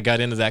that kind of got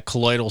into that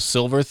colloidal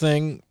silver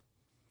thing,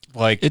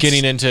 like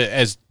getting into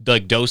as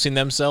like dosing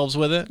themselves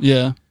with it.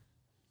 Yeah.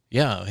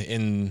 Yeah.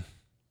 And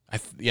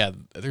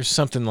there's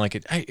something like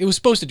it. It was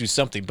supposed to do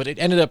something, but it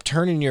ended up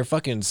turning your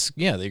fucking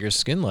your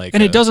skin like.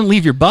 And it doesn't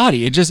leave your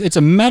body. It's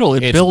a metal.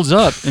 It builds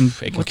up and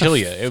it can kill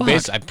you.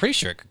 I'm pretty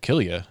sure it could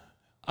kill you.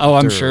 Oh,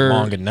 I'm sure.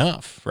 Long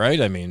enough, right?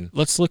 I mean,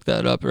 let's look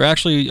that up. Or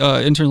actually,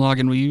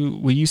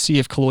 Interlogin, will you see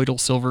if colloidal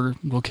silver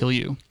will kill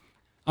you?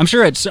 I'm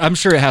sure it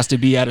has to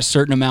be at a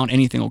certain amount.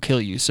 Anything will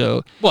kill you.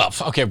 So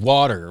okay,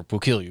 water will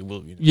kill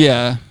you.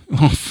 Yeah.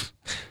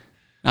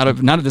 Not at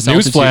this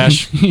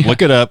Newsflash.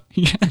 Look it up.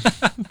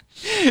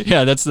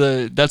 Yeah, that's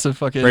a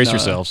fucking brace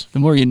yourselves. The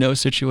more you know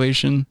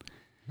situation.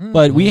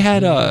 But we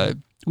had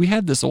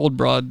this old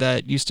broad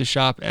that used to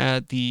shop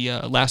at the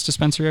last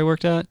dispensary I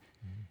worked at,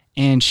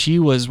 and she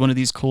was one of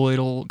these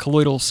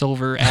colloidal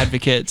silver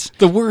advocates.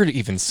 The word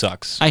even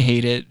sucks. I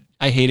hate it.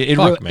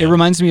 It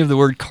reminds me of the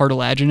word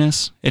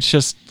cartilaginous. It's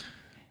just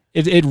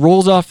it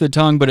rolls off the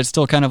tongue, but it's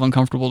still kind of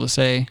uncomfortable to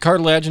say.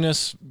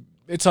 Cartilaginous.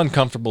 It's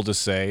uncomfortable to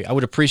say. I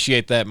would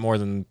appreciate that more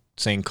than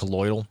saying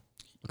colloidal.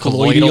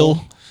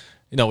 Colloidal?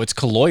 No, it's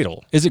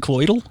colloidal. Is it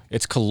colloidal?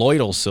 It's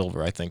colloidal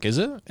silver, I think.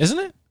 Isn't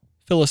it?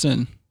 Fill us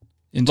in.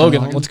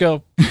 Logan, let's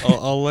go.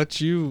 I'll let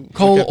you.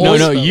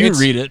 You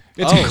read it.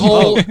 It's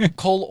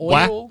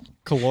colloidal.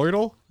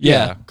 Colloidal?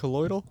 Yeah.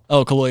 Colloidal?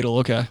 Oh, colloidal.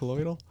 Okay.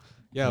 Colloidal?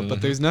 Yeah,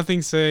 but there's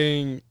nothing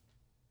saying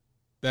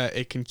that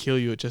it can kill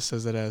you. It just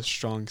says it has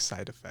strong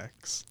side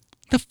effects.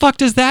 The fuck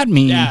does that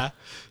mean? Yeah.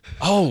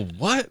 Oh,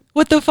 what?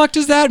 What the fuck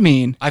does that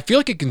mean? I feel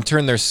like it can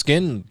turn their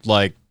skin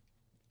like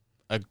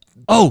a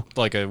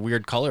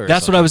weird color.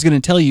 That's what I was going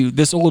to tell you.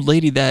 This old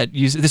lady that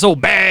used this old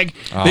bag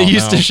that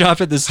used to shop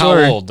at the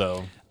store. How old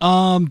though?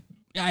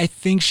 I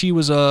think she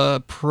was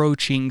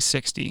approaching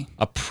 60.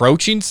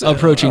 Approaching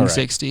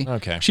 60.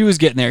 Okay. She was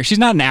getting there. She's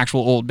not an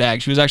actual old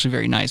bag. She was actually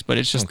very nice, but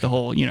it's just the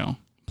whole,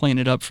 playing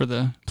it up for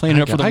the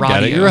radio. I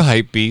got it. You're a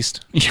hype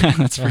beast. Yeah,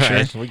 that's for sure.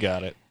 Right, we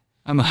got it.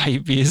 I'm a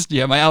hype beast.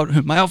 Yeah, my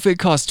outfit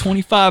cost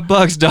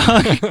 $25,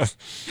 dog,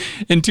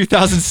 in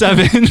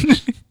 2007.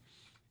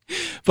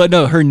 But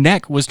no, her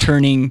neck was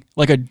turning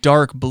like a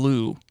dark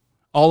blue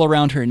all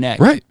around her neck.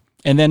 Right.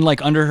 And then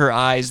like under her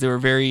eyes, they were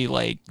very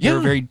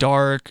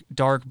dark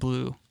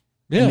blue.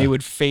 Yeah. And they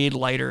would fade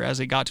lighter as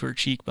it got to her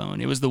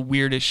cheekbone. It was the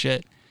weirdest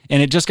shit.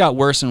 And it just got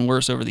worse and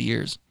worse over the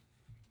years.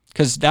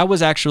 Because that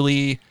was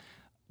actually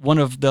one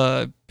of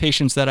the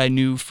patients that I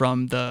knew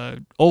from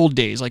the old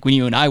days, like when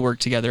you and I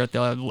worked together at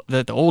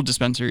the old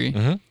dispensary.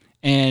 Mm-hmm.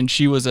 And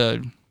she was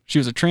a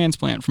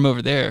transplant from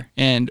over there.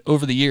 And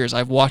over the years,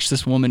 I've watched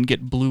this woman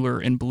get bluer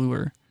and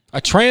bluer.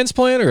 A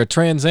transplant or a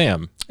Trans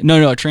Am?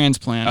 No, a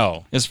transplant.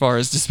 Oh. As far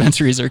as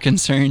dispensaries are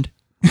concerned.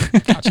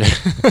 Gotcha.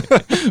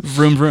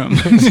 Vroom, vroom.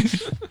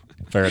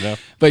 Fair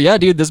enough. But yeah,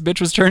 dude, this bitch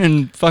was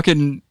turning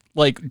fucking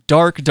like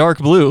dark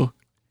blue.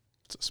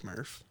 It's a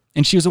Smurf.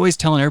 And she was always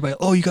telling everybody,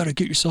 oh, you got to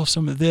get yourself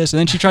some of this. And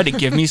then she tried to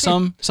give me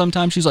some.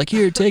 Sometimes she's like,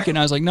 here, take it. And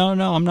I was like, no,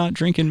 I'm not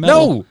drinking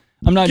metal. No.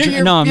 I'm not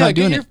doing it.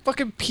 Get your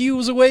fucking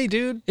pews away,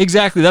 dude.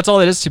 Exactly. That's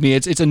all it is to me.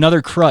 It's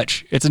another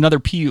crutch. It's another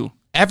pew.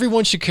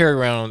 Everyone should carry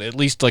around at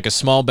least like a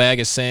small bag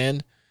of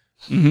sand.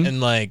 Mm-hmm.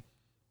 And like,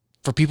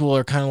 for people who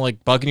are kind of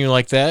like bugging you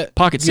like that.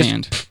 Pocket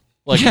sand.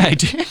 Like, yeah, I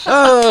do.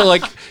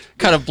 Like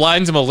kind of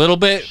blinds them a little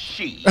bit.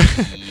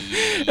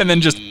 And then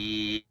just.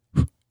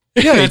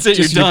 Yeah, that's it.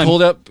 You're done. You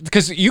pulled up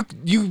because you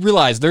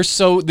realize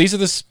these are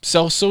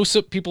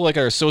the people like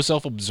are so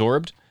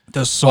self-absorbed.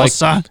 The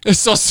salsa.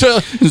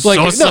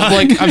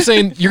 Like I'm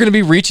saying, you're gonna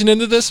be reaching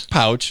into this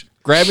pouch,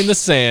 grabbing the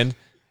sand,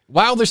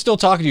 while they're still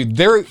talking to you.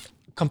 They're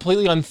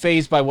completely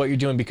unfazed by what you're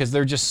doing because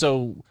they're just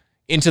so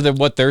into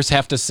what theirs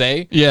have to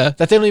say. Yeah,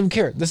 that they don't even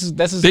care. This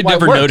is they why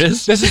never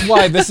notice. This is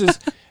why this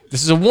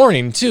is a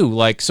warning too.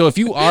 Like, so if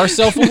you are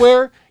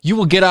self-aware, you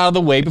will get out of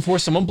the way before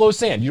someone blows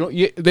sand.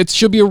 That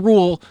should be a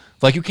rule.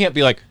 Like, you can't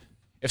be like,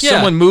 if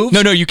someone moves.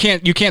 No, you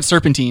can't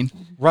serpentine.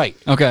 Right.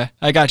 Okay,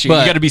 I got you.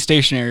 But, you got to be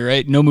stationary,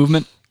 right? No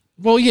movement.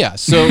 Well, yeah.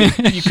 So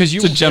because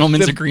it's a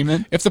gentleman's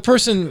agreement. If the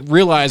person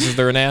realizes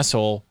they're an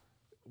asshole,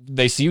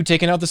 they see you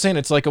taking out the sand.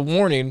 It's like a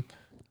warning.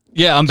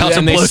 Yeah, I'm about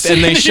to blow sand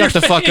and they shut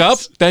the face. fuck up.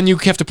 Then you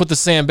have to put the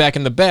sand back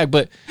in the bag.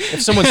 But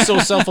if someone's so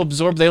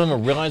self-absorbed, they don't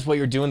even realize what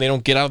you're doing. They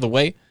don't get out of the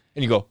way,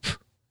 and you go.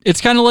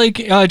 It's kind of like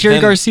Jerry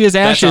Garcia's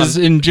ashes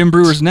in Jim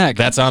Brewer's neck.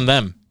 That's on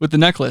them with the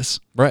necklace.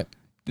 Right.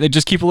 They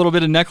just keep a little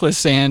bit of necklace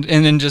sand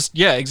and then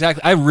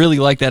exactly. I really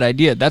like that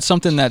idea. That's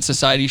something that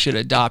society should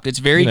adopt. It's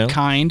very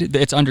kind.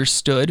 It's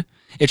understood.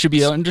 It should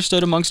be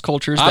understood amongst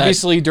cultures.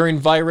 Obviously, during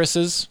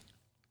viruses,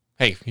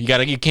 hey,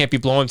 you can't be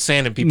blowing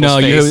sand in people's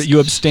face. No,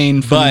 you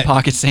abstain from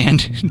pocket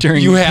sand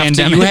during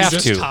pandemic. You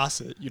just toss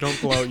it. You don't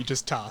blow. You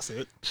just toss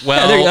it.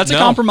 Well, that's a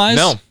compromise.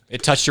 No,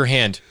 It touched your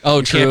hand. Oh,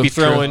 you can't be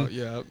true. throwing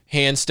Yeah.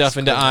 hand stuff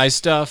into eye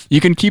stuff. You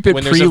can keep it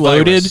When there's a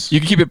preloaded. virus. You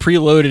can keep it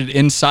preloaded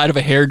inside of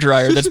a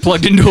hairdryer that's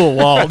plugged into a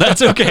wall.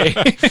 That's okay.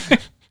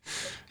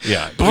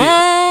 Yeah.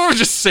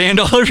 Just sand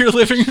all over your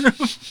living room.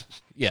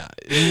 Yeah.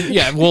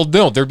 Yeah. Well,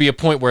 no, there'd be a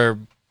point where,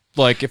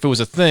 like, if it was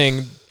a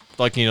thing,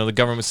 like, you know, the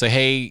government would say,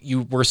 hey,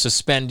 we're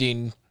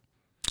suspending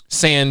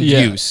sand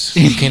Yeah. use.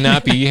 You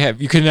cannot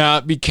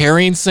be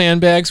carrying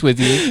sandbags with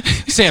you.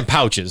 Sand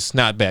pouches,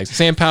 not bags.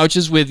 Sand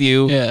pouches with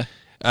you. Yeah.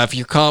 If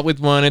you're caught with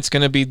one, it's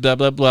gonna be blah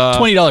blah blah.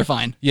 $20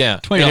 fine. Yeah.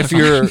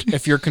 $20 And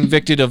if you're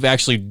convicted of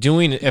actually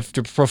doing it,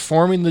 after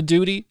performing the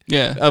duty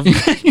Yeah. of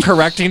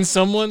correcting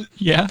someone,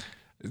 Yeah.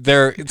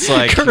 it's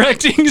like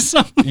Correcting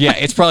something. yeah,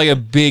 it's probably a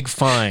big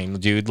fine,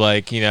 dude.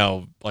 Like, you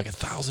know, like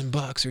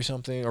 $1,000 or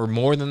something, or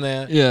more than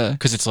that. Yeah.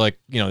 Because it's like,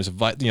 you know,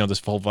 there's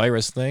this whole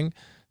virus thing.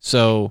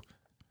 So,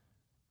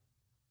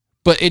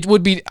 but it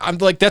would be. I'm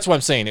like, that's what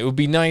I'm saying. It would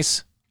be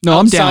nice. No,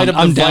 I'm outside down. of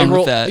the I'm down viral-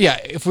 with that. Yeah,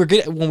 if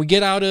when we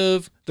get out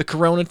of the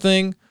corona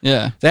thing,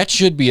 Yeah. that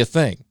should be a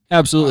thing.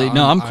 Absolutely.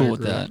 No, I'm I cool with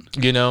agree.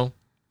 that. You know,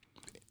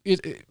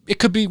 it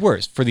could be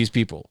worse for these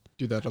people.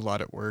 Do that a lot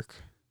at work.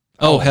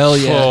 Oh, hell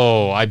yeah.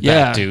 Oh, I bet,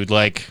 Yeah. dude.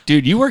 Like,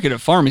 Dude, you work at a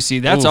pharmacy.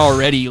 That's Oof.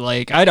 already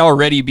like, I'd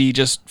already be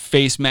just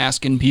face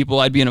masking people.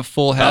 I'd be in a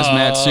full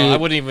hazmat suit. I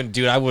wouldn't even,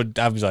 dude. I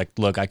was like,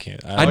 look, I can't.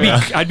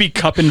 I'd be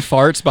cupping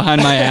farts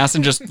behind my ass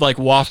and just like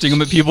wafting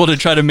them at people to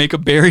try to make a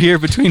barrier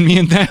between me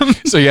and them.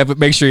 So you have to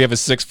make sure you have a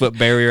 6-foot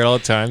barrier at all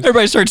times.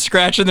 Everybody starts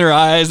scratching their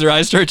eyes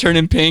start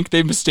turning pink.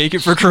 They mistake it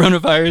for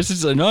coronavirus.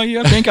 It's like, no, you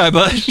have pink eye,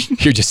 bud.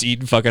 You're just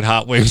eating fucking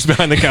hot wings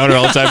behind the counter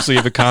all the time, so you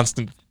have a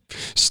constant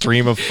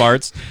stream of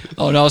farts.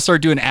 Oh no, I'll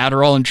start doing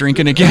Adderall and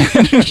drinking again.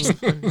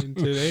 And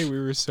today we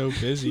were so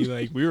busy,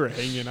 like we were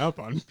hanging up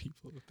on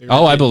people. They were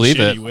Oh, I getting believe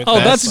shitty it. with Oh,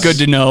 that, that's but- good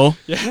to know.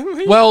 Yeah.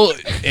 like- Well,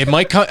 it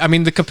might come. I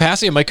mean, the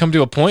capacity might come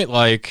to a point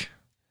like,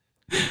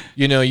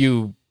 you know,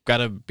 you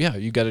gotta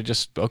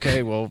just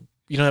okay. Well,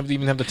 you don't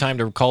even have the time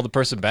to call the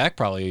person back.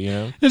 Probably, you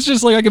know. It's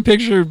just like I can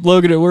picture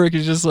Logan at work.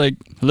 He's just like,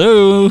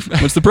 "Hello,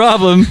 what's the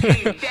problem?"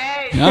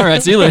 All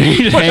right, see you later.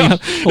 You just hang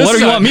up. Well, what do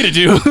you want me to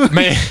do?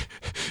 Man,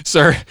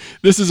 sir,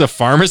 this is a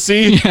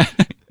pharmacy.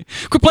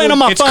 Quit playing on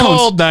my It's phone.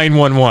 called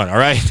 911. All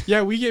right.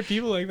 Yeah, we get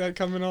people like that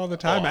coming all the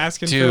time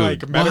asking dude, for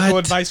like medical what?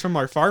 advice from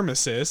our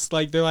pharmacist.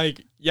 Like they're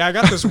like, "Yeah, I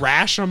got this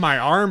rash on my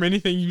arm.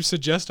 Anything you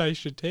suggest I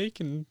should take?"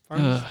 And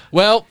pharmacist,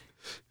 Well,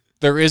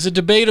 there is a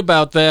debate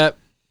about that.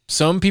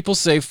 Some people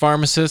say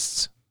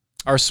pharmacists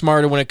are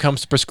smarter when it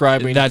comes to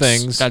prescribing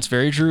things. That's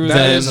very true. That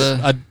That is is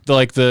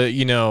like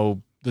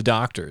the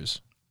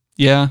doctors.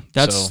 yeah.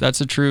 So-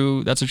 That's a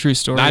true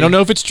story. I don't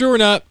know if it's true or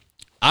not.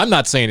 I'm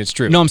not saying it's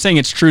true. No, I'm saying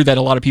it's true that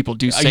a lot of people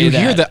do say you that.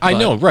 hear that? I but-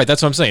 know, right?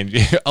 That's what I'm saying.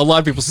 A lot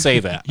of people say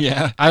that.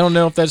 Yeah. I don't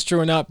know if that's true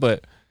or not,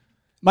 but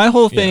My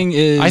whole thing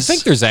is, I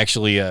think there's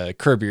actually a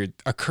curb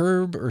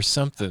or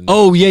something.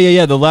 Oh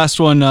yeah. The last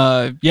one,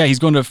 he's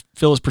going to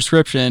fill his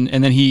prescription,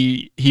 and then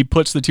he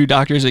puts the two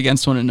doctors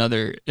against one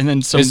another, and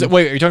then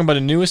wait, are you talking about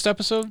a newest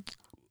episode,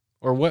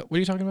 or what? What are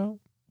you talking about?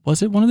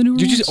 was it one of the new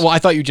Did you ones? just? Well, I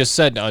thought you just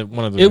said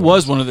one of the. It new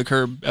was ones. one of the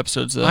Curb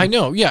episodes. Though. I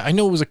know. Yeah, I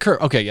know it was a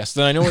curb. Okay, yes.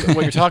 Then I know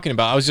what you're talking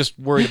about. I was just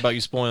worried about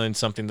you spoiling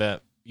something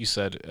that you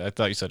said. I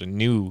thought you said a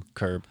new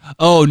curb.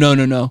 Oh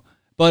no.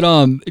 But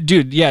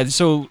dude, yeah.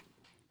 So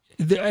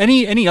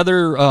any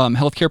other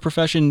healthcare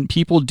profession,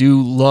 people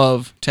do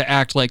love to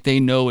act like they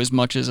know as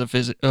much as a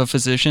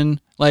physician.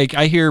 Like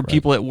I hear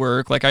people at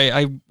work, like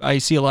I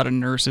see a lot of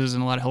nurses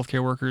and a lot of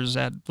healthcare workers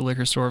at the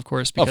liquor store, of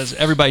course, because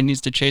everybody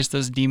needs to chase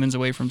those demons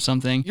away from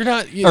something You're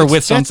not or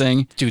with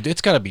something. dude.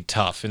 It's got to be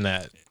tough in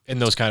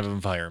those kind of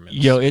environments.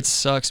 Yo, it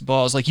sucks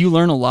balls. Like you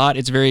learn a lot.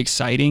 It's very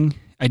exciting.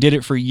 I did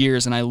it for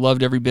years and I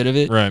loved every bit of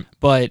it. Right.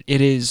 But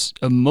it is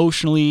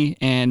emotionally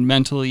and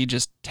mentally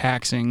just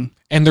taxing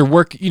And their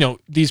work,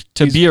 these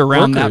to these be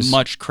around workers, that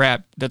much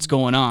crap that's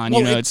going on.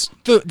 Well, You know, it's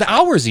the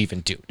hours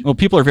even, dude. well,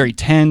 people are very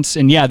tense,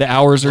 and yeah, the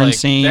hours are Like,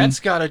 insane. That's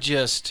gotta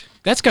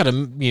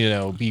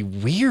be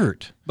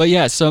weird. But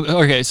yeah, so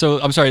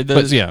I'm sorry.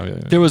 But yeah.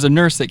 There was a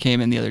nurse that came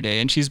in the other day,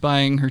 and she's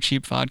buying her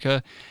cheap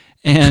vodka,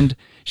 and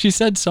she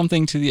said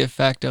something to the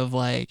effect of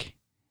like,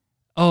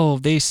 "Oh,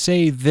 they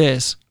say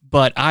this,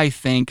 but I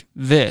think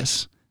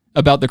this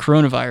about the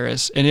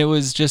coronavirus," and it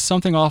was just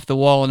something off the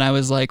wall, and I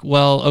was like,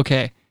 "Well,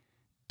 okay,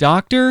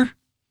 doctor,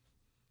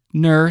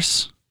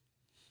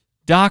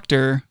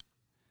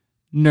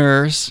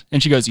 nurse,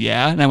 and she goes,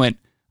 "Yeah," and I went,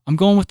 "I'm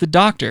going with the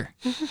doctor."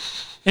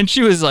 And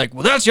she was like,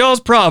 "Well, that's y'all's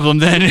problem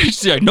then." And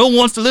she's like, "No one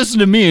wants to listen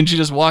to me." And she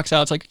just walks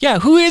out. It's like, yeah,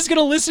 who is going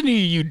to listen to you,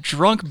 you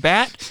drunk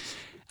bat?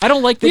 I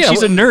don't like that Yeah,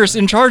 she's a nurse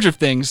in charge of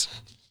things.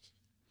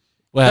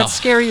 Well, That's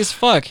scary as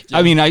fuck.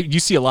 I mean, you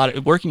see a lot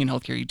of, working in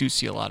healthcare, you do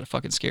see a lot of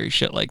fucking scary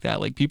shit like that.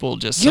 Like people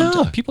just,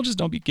 people just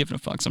don't be giving a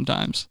fuck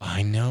sometimes.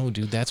 I know,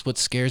 dude. That's what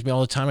scares me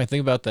all the time. I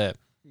think about that.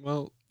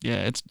 well,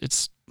 Yeah,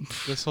 it's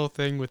this whole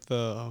thing with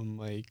the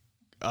like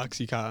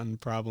Oxycontin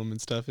problem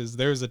and stuff is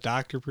there's a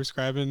doctor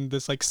prescribing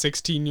this like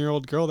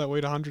 16-year-old girl that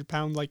weighed 100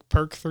 pound like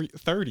perk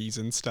 30s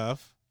and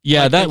stuff.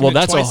 Yeah, Like, making it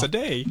that's twice a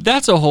day.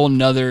 That's a whole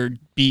nother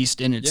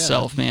beast in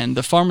itself, man.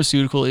 The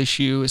pharmaceutical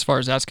issue, as far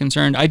as that's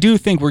concerned, I do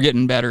think we're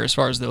getting better as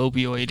far as the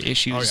opioid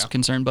issue is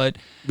concerned. But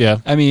Yeah.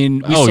 I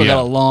mean, we still got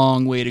a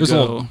long way to There's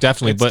go.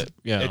 definitely, It's- but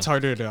yeah. It's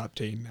harder to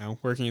obtain now.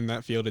 Working in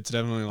that field, it's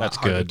definitely a lot That's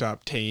harder good. to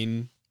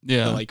obtain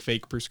Yeah. the, like,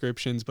 fake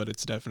prescriptions, but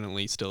it's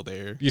definitely still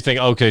there. You think,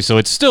 okay, so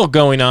it's still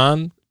going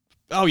on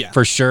Oh yeah,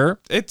 for sure?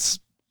 it's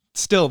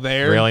still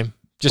there. Really?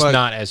 Just but-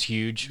 not as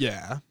huge?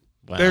 Yeah.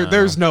 Wow.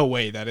 There's no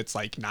way that it's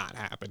like not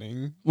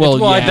happening. well,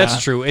 yeah.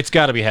 that's true. It's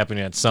got to be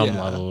happening at some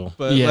Yeah, level.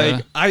 But Yeah.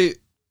 like I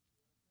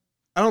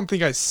don't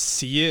think I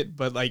see it,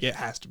 but like it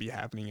has to be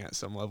happening at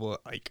some level.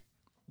 Like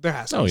there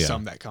has to Oh, be yeah.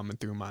 some that coming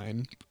through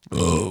mine.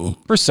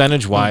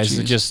 Percentage wise,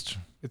 Oh, it jeez. just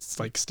It's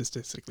like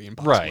statistically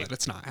impossible Right. that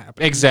it's not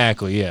happening.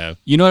 exactly, yeah.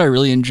 You know what I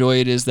really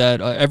enjoyed is that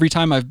every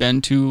time I've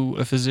been to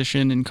a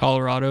physician in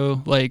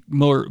Colorado, like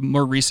more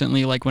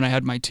recently, like when I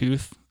had my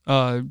tooth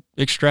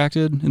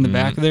extracted in the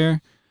back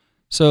there.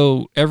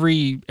 So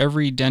every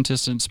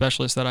dentist and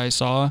specialist that I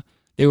saw,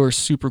 they were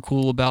super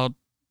cool about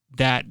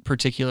that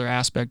particular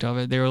aspect of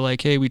it. They were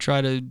like, "Hey, we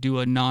try to do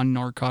a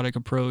non-narcotic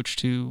approach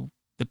to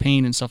the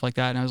pain and stuff like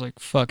that." And I was like,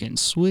 "Fucking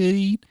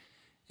sweet."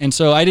 And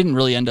so I didn't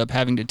really end up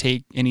having to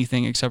take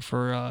anything except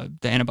for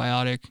the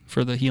antibiotic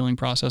for the healing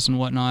process and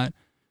whatnot.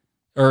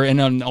 And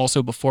then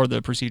also before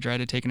the procedure, I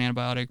had to take an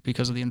antibiotic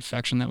because of the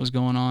infection that was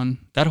going on.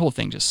 That whole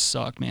thing just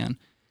sucked, man.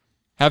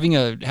 Having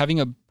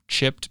a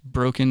chipped,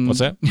 broken. What's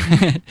that?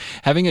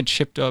 Having a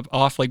chipped up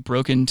off like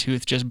broken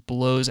tooth just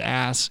blows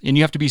ass, and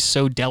you have to be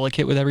so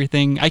delicate with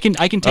everything. I can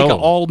take Oh.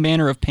 all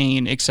manner of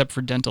pain except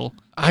for dental.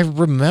 I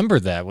remember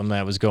that when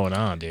that was going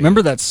on, dude.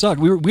 Remember that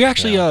sucked. We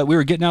actually we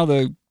were getting out of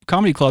the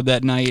comedy club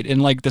that night,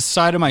 and like the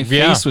side of my face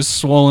Yeah. was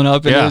swollen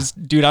up, and Yeah. it was,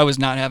 dude, I was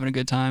not having a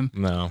good time.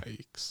 No.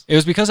 Yikes. It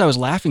was because I was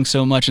laughing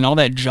so much, and all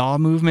that jaw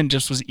movement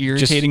just was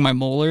irritating my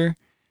molar.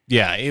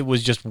 Yeah, it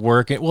was just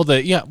working. Well,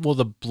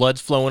 the blood's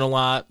flowing a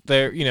lot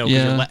there, you know.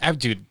 'Cause Yeah.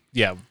 dude,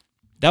 yeah.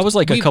 That was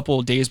like a We- couple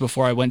of days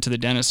before I went to the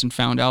dentist and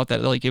found out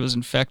that like it was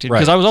infected Right.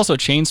 because I was also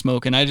chain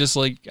smoking. I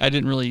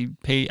didn't really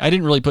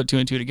put two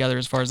and two together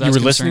as far as that's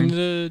You were concerned.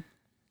 listening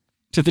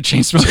To the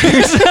chain smokers.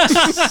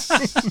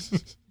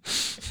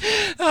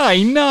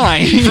 Aye,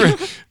 nine.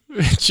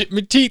 to chip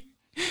my teeth.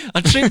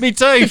 I chip me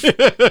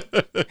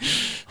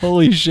teeth.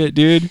 Holy shit,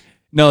 dude.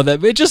 No,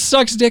 that it just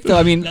sucks dick though.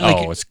 I mean, like,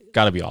 Oh, it's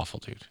got to be awful,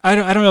 dude. I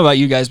don't know about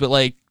you guys, but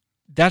like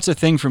that's a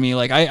thing for me.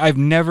 Like I've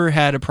never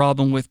had a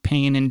problem with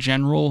pain in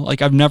general.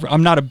 Like I'm not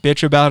a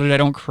bitch about it. I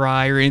don't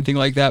cry or anything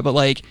like that. But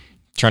like,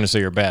 Trying to say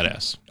you're a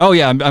badass. oh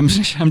yeah, I'm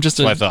just That's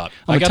what I thought.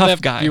 I'm I a got tough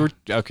that. guy. You were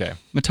okay.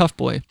 I'm a tough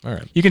boy. All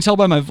right. You can tell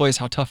by my voice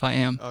how tough I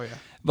am. Oh yeah.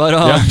 But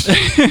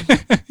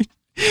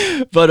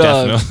but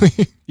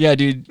Definitely. yeah,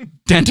 dude,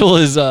 dental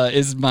is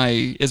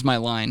my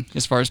line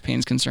as far as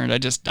pain's concerned. I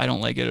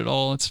don't like it at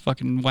all. It's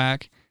fucking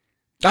whack.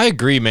 I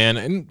agree, man.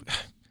 And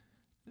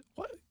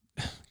what?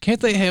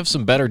 Can't they have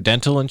some better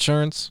dental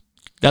insurance?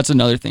 That's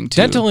another thing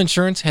too. Dental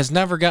insurance has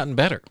never gotten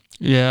better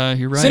Yeah,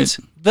 you're right. since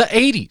the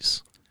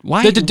 80s.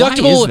 why The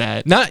deductible, why is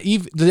that? not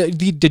even the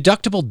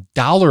deductible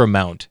dollar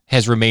amount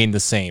has remained the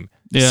same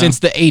Yeah. since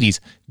the 80s.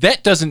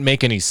 That doesn't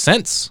make any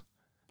sense.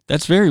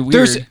 That's very weird.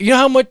 There's, you know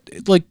how much,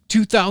 like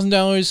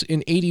 $2,000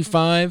 in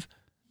 85?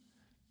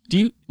 Do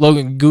you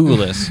Logan, Google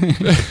this.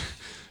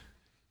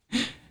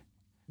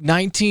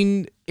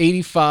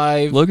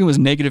 1985. Logan was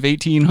negative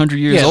 1,800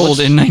 years Yeah, old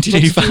let's- in let's do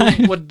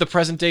 1985. what the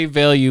present day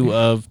value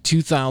of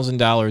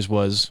 $2,000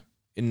 was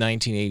in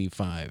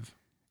 1985.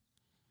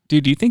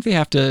 Dude, do you think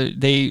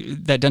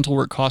that dental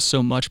work costs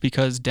so much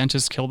because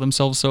dentists kill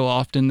themselves so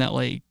often that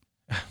like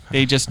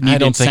they just need I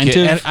don't think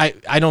incentive?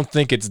 I don't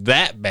think it's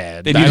that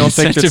bad. They need I don't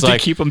think incentive it's to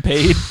like keep them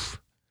paid.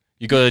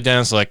 you go to the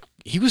dentist like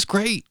he was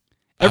great.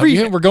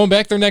 Every- we're going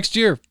back there next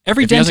year.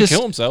 Every If he doesn't dentist,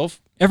 kill himself,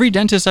 every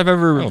dentist I've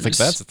ever, I don't think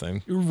that's a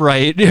thing.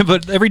 right.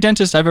 But every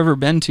dentist I've ever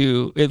been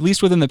to, at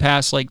least within the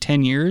past like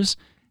 10 years,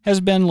 has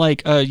been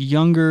like a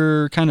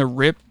younger kind of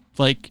ripped,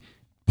 like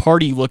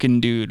party looking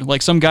dude,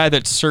 like some guy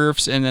that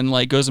surfs and then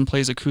like goes and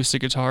plays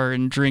acoustic guitar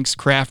and drinks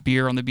craft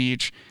beer on the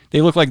beach. They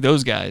look like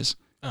those guys.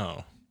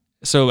 Oh.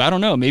 So I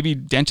don't know. Maybe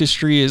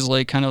dentistry is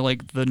like kind of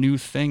like the new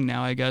thing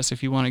now. I guess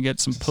if you want to get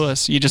some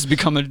puss, you just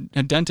become a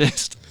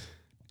dentist.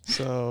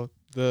 So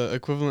the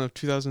equivalent of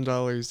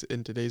 $2,000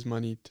 in today's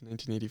money to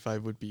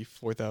 1985 would be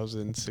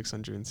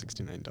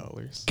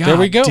 $4,669. There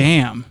we go.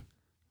 Damn.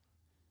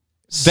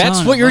 That's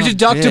Son what your of a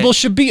deductible bitch.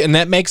 should be, and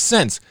that makes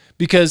sense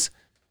because,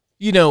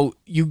 you know,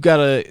 you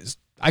gotta.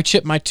 I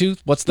chipped my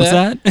tooth. What's What's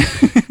that?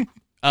 that?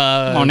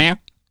 Come on now.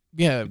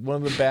 Yeah,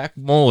 one of the back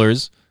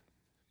molars.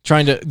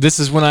 This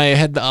is when I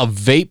had a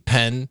vape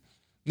pen,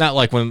 not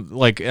like and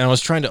I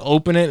was trying to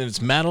open it and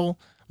it's metal.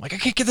 I'm like, I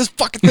can't get this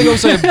fucking thing open,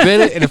 so I bit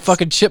it and it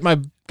fucking chipped my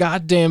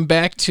goddamn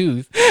back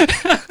tooth.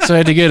 So I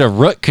had to get a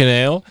root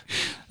canal.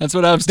 That's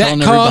what I was That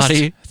telling cost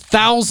everybody.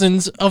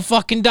 thousands of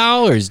fucking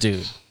dollars,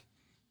 dude.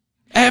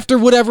 After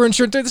whatever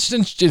insurance,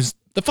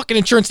 the fucking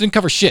insurance didn't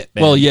cover shit,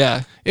 man. Well,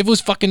 yeah, It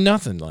was fucking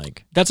nothing,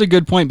 like. that's a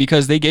good point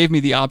because they gave me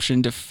the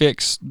option to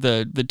fix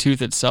the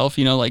tooth itself,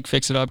 you know, like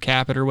fix it up,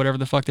 cap it, or whatever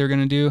the fuck they were going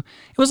to do.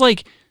 It was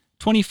like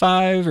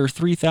 25 or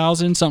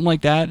 3,000, something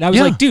like that. And I was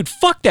Yeah. like, dude,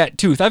 fuck that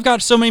tooth. I've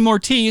got so many more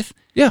teeth.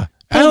 Yeah.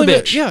 Hell of a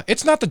bitch. Yeah,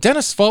 it's not the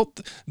dentist's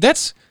fault.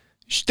 That's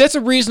a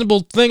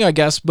reasonable thing, I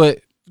guess, but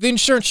the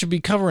insurance should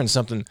be covering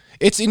something.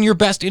 It's in your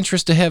best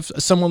interest to have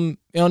someone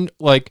in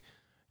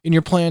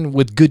your plan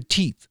with good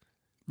teeth.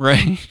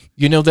 Right.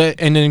 You know that,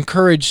 and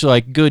encourage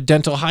like good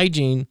dental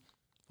hygiene.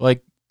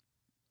 Like,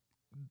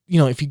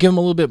 if you give them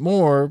a little bit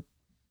more,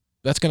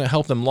 that's going to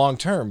help them long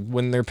term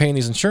when they're paying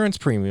these insurance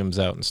premiums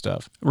out and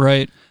stuff.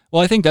 Right.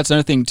 Well, I think that's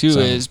another thing too, So-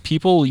 is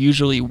people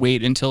usually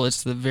wait until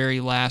it's the very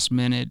last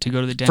minute to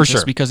go to the dentist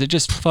sure. because it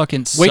just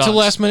fucking sucks. Wait till the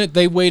last minute.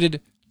 They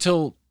waited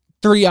till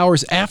 3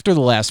 hours after the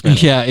last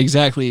minute. Yeah,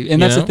 exactly. And You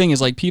that's know? the thing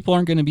is like people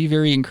aren't going to be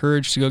very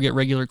encouraged to go get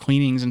regular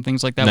cleanings and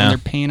things like that Nah. when they're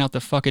paying out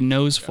the fucking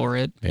nose for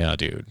it. Yeah,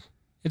 dude.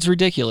 It's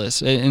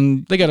ridiculous.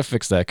 And They got to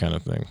fix that kind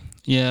of thing.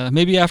 yeah,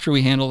 maybe after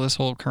we handle this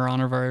whole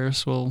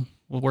coronavirus, we'll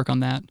work on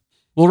that.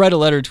 We'll write a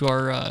letter to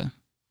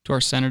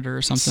our senator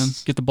or something.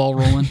 Get the ball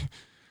rolling.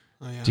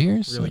 Oh, yeah. Dear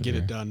Really get Senator.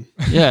 it done.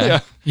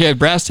 Yeah.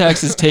 Brass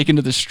tacks is taken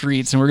to the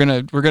streets, and we're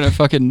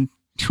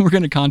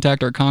gonna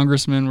contact our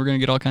congressman. We're gonna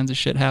get all kinds of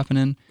shit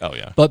happening. Oh,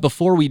 yeah. But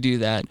before we do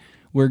that,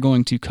 we're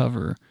going to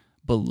cover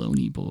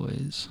Baloney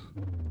Boys.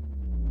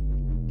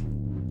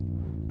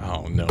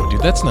 Oh, no,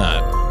 dude. That's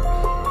not.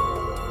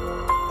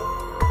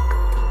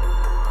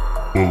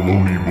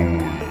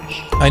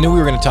 I knew we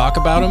were going to talk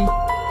about him,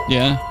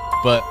 Yeah.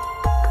 but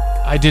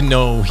I didn't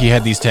know he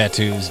had these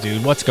tattoos,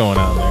 dude. What's going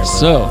on there? Bro?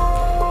 So,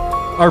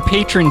 our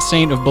patron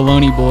saint of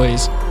Baloney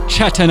Boys,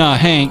 Chetana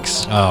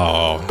Hanks,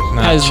 Oh,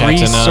 not has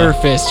Chetana.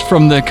 resurfaced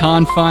from the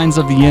confines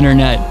of the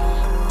internet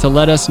to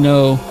let us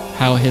know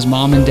how his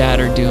mom and dad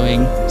are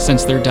doing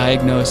since their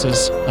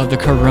diagnosis of the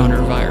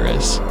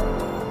coronavirus.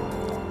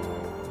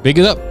 Big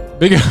it up.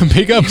 Big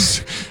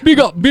ups. Big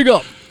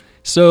up.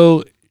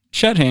 So,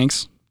 Chet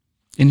Hanks,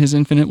 in his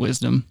infinite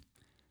wisdom,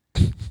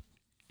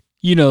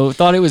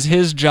 thought it was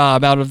his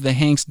job out of the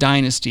Hanks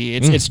dynasty.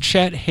 It's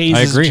Chet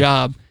Hayes' agree.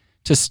 job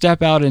to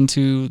step out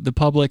into the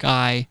public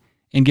eye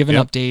and give an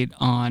Yep. update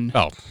on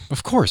Oh,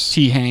 of course.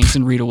 T. Hanks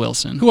and Rita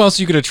Wilson. Who else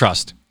you could have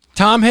trust?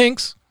 Tom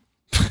Hanks?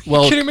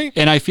 Well, kidding me?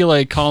 And I feel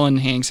like Colin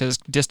Hanks has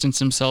distanced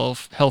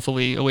himself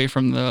healthily away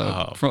from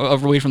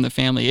away from the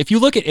family. If you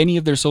look at any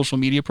of their social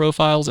media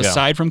profiles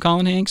aside from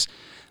Colin Hanks,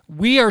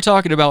 we are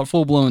talking about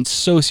full-blown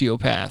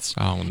sociopaths.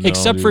 Oh, no,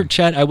 Except for dude.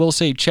 Chet, I will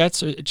say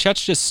Chet's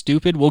just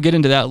stupid. We'll get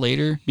into that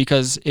later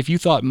because if you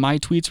thought my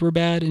tweets were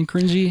bad and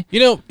cringy,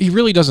 He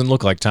really doesn't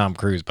look like Tom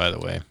Cruise, by the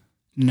way.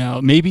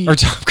 no, maybe Or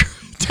Tom Cruise.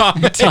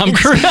 Tom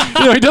Cruise.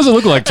 He doesn't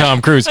look like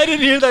Tom Cruise. I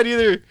didn't hear that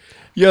either.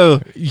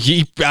 Yo,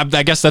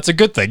 I guess that's a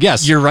good thing.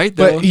 Yes, You're right,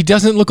 though. But he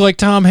doesn't look like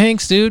Tom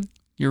Hanks, dude.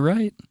 You're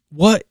right.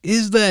 What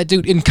is that,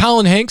 dude? And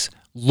Colin Hanks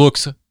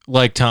looks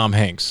like Tom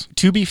Hanks.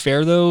 To be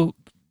fair, though,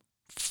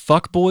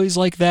 fuck boys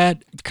like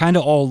that kind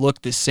of all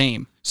look the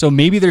same. So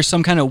maybe there's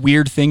some kind of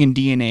weird thing in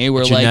DNA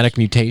where Genetic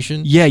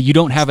mutation. yeah, you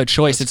don't have a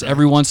choice. It's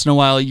every once in a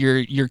while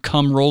your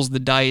cum rolls the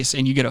dice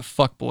and you get a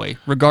fuck boy.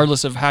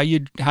 Regardless of how you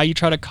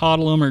try to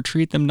coddle them or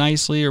treat them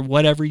nicely or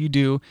whatever you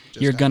do,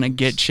 you're gonna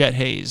get Chet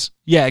Hayes.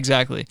 Yeah,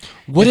 exactly.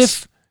 What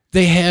It's- if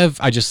they have?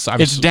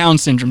 it's Down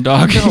syndrome,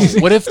 dog? No,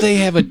 what if they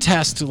have a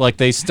test, like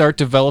they start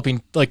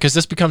developing, like, because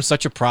this becomes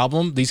such a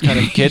problem, these kind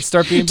of kids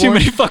start being Too born.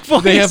 many fuck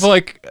boys. They have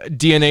like a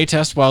DNA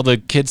test while the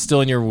kid's still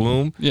in your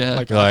womb. yeah.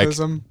 Like Like-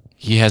 autism.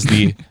 He has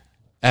the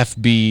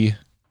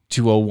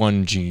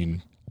FB201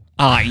 gene.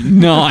 I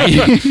know.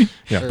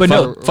 Yeah. But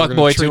no, We're fuck gonna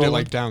boy treat it 201.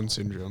 like Down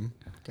syndrome.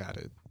 Got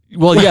it.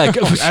 well, yeah.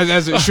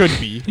 As it should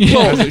be. Yeah.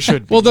 As it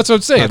should be. Well, that's what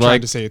I'm saying. Not trying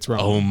Like, to say it's wrong.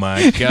 oh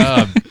my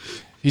god,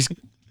 he's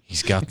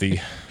got the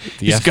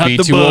He's got the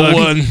bug.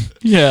 FB201.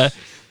 yeah.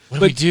 What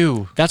do we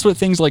do? That's what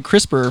things like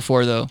CRISPR are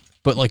for, though.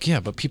 But like, yeah,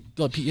 but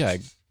people, yeah,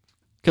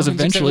 Because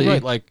Colin's exactly eventually,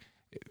 right. Like,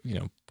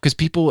 because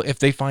people, if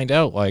they find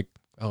out, like,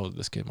 oh,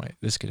 this kid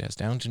has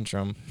Down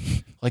syndrome,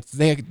 like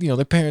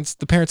the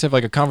parents have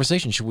like a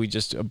conversation. Should we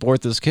just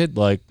abort this kid?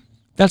 Like,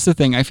 that's the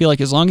thing. I feel like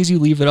as long as you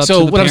leave it up So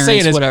to the what I'm parents,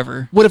 saying is-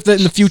 whatever. what if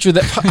in the future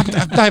that I'm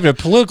not having a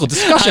political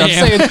discussion? I I'm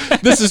am. saying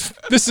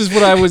this is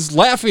what I was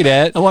laughing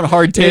at. I want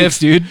hard takes,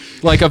 dude.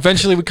 Like,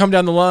 eventually we come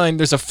down the line,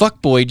 there's a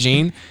fuckboy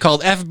gene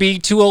called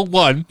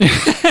FB201,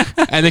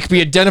 and it can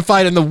be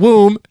identified in the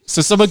womb,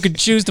 so someone could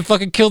choose to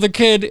fucking kill the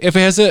kid if it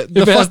has the If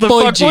it has the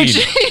fuckboy fuckboy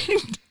gene.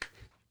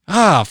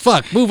 Ah,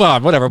 fuck. Move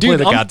on. Whatever. Play Dude,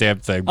 the I'm- goddamn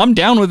thing. I'm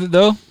down with it,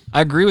 though.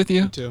 I agree with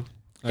you. Me too.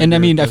 And I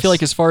agree mean, with I feel this.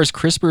 like as far as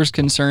CRISPR is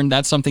concerned,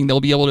 that's something they'll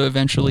be able to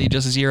eventually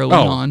just zero in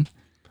Oh. on.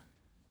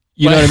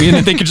 You know what I mean?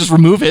 And they could just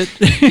remove it.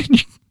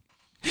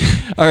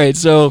 All right.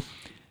 So,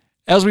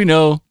 as we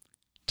know,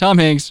 Tom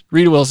Hanks,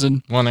 Rita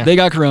Wilson, Well, now- they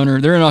got corona.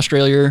 They're in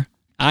Australia.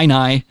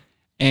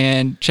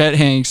 And Chet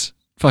Hanks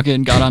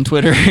fucking got on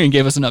Twitter and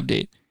gave us an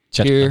update.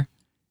 Chet-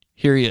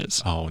 Here he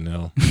is. Oh,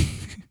 no. Is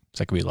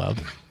that going to be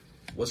loud?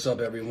 What's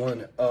up,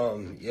 everyone?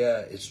 Yeah,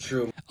 it's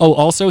true. Oh,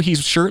 also,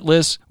 he's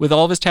shirtless with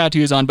all of his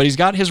tattoos on, but he's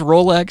got his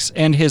Rolex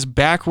and his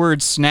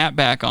backwards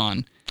snapback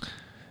on.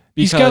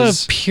 He's got a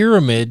Because-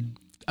 pyramid.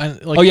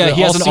 Like oh, yeah, the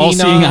he has an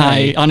all-seeing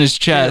eye on his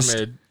chest.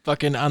 Pyramid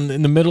fucking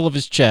in the middle of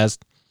his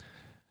chest.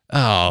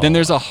 Oh. Then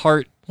there's a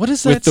heart what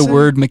is with that the say?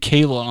 word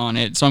Michaela on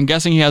it. So I'm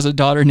guessing he has a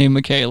daughter named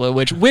Michaela,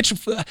 which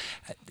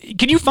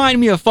can you find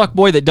me a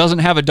fuckboy that doesn't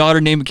have a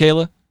daughter named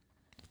Michaela?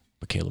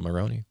 Michaela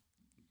Maroney.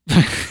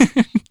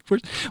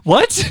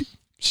 What?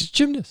 She's a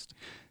gymnast.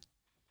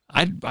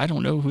 I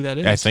don't know who that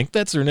is. I think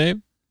that's her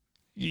name.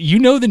 You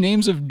know the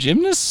names of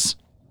gymnasts?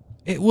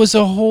 It was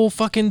a whole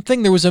fucking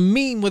thing. There was a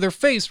meme with her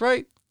face,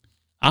 right?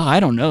 I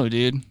don't know,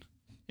 dude.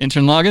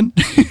 Intern login?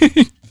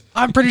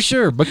 I'm pretty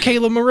sure.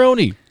 Michaela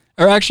Maroney.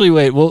 Or actually,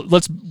 wait. We'll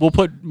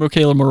put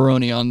Michaela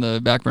Maroney on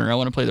the back burner. I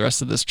want to play the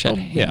rest of this Chet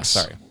Hanks. Yeah,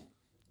 sorry.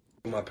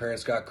 My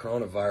parents got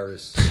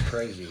coronavirus.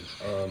 Crazy.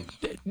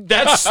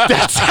 That's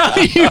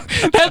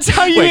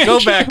how you. Wait, go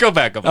answer.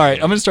 back. All right,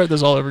 I'm gonna start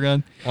this all over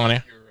again. On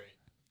it.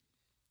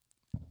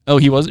 Oh,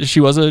 she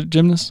was a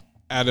gymnast.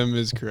 Adam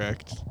is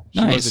correct.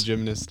 She Nice. was a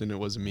gymnast and it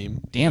was a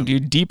meme. Damn,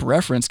 dude, deep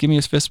reference. Give me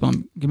his fist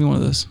bump. Give me one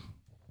of those.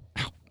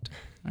 Ow. All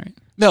right.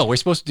 No, we're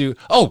supposed to do.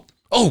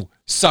 Oh,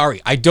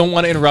 sorry. I don't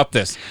want to interrupt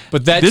this,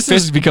 but This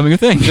is becoming a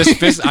thing.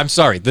 I'm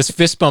sorry. This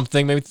fist bump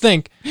thing made me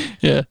think.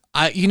 Yeah.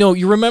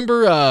 You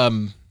remember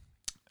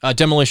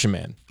Demolition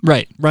Man,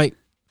 Right. right?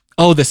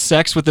 Oh, the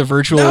sex with the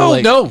virtual. No.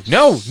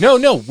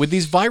 like, With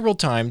these viral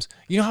times,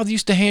 you know how they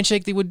used to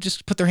handshake? They would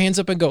just put their hands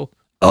up and go.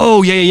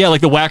 Oh yeah.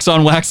 Like the wax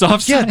on, wax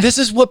off. Yeah, this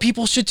is what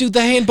people should do. The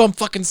hand bump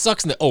fucking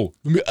sucks. And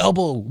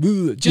elbow.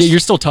 Just, Yeah, you're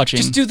still touching.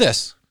 Just do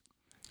this.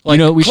 You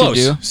know what we should Close.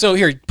 do? So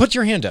here, put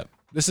your hand up.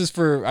 This is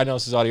for. I know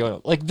this is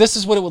audio. Like this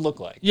is what it would look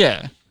like.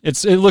 Yeah.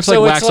 It looks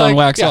So like it's wax on,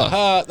 wax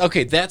off.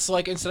 Okay, that's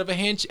like instead of a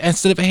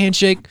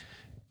handshake,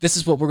 this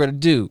is what we're gonna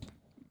do.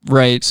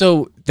 Right.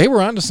 So they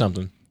were onto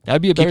something.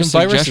 That'd be a better Keeping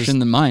viruses- suggestion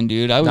than mine,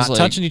 dude. I was Not like,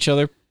 touching each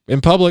other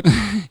in public.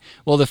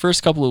 well, the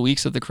first couple of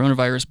weeks that the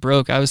coronavirus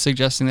broke, I was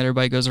suggesting that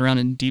everybody goes around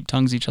and deep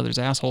tongues each other's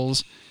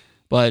assholes,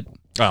 but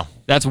Oh,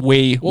 that's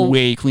way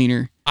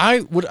cleaner.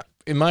 I would,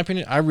 in my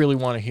opinion, I really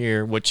want to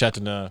hear what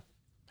Chetna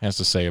has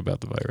to say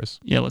about the virus.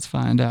 Yeah, let's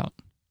find out.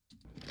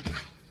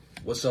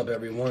 What's up,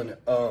 everyone?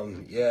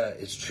 Yeah,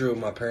 it's true.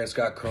 My parents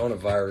got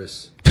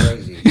coronavirus.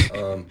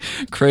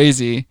 Crazy.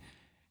 Crazy.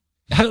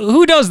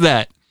 Who does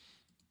that?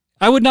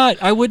 I wouldn't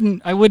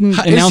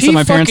announce that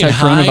my parents had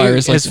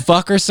coronavirus. As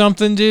fuck or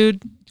something,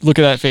 dude. Look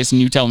at that face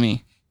and you tell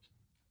me.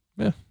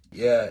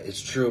 Yeah, it's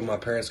true. My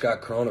parents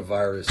got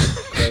coronavirus.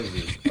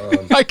 Crazy.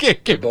 I can't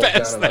We're get both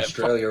past down in that.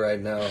 Australia right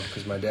now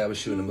because my dad was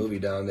shooting a movie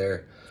down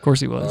there. Of course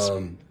he was.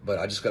 But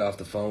I just got off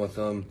the phone with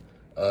them.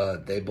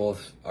 They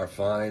both are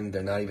fine.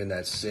 They're not even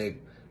that sick.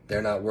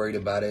 They're not worried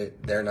about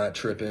it. They're not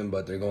tripping,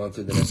 but they're going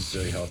through the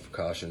necessary health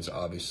precautions,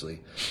 obviously.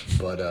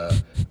 But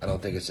I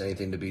don't think it's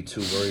anything to be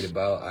too worried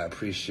about. I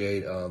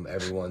appreciate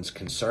everyone's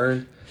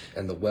concern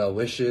and the well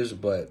wishes,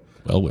 but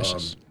Well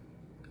wishes.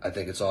 I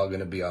think it's all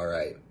going to be all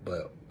right.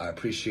 But I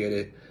appreciate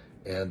it,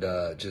 and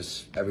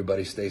just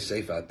everybody stay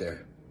safe out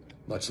there.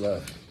 Much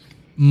love.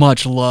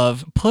 Much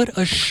love. Put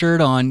a shirt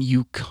on,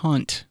 you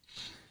cunt.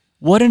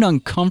 What an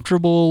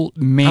uncomfortable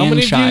man How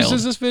many child. views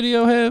does this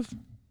video have?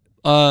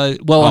 Well,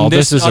 Oh, on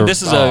this this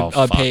is is a- a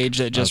fuck. page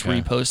that just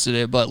Okay. reposted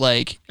it, but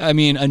like, I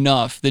mean,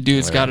 enough. The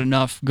dude's got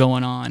enough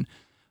going on.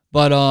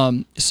 But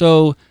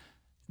so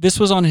this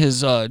was on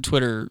his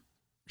Twitter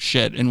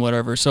shit and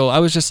whatever. So I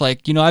was just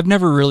like, I've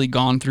never really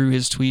gone through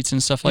his tweets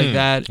and stuff like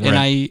that, and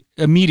I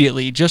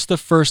immediately, just the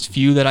first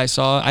few that I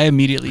saw, I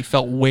immediately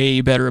felt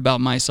way better about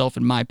myself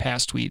and my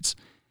past tweets.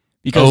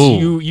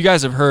 Because you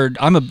guys have heard,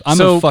 I'm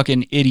a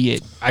fucking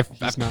idiot.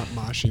 He's not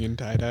moshing in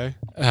tie-dye.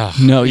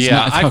 No, he's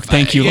not. Oh,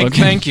 thank you, Logan.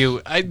 Thank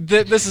you.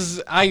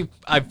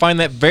 I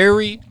find that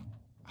very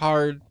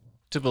hard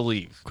to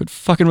believe. Quit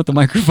fucking with the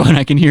microphone.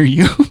 I can hear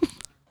you.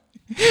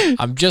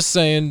 I'm just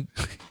saying,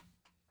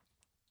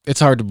 it's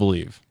hard to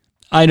believe.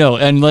 I know.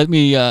 And let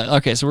me,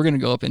 okay, so we're going to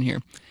go up in here.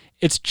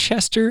 It's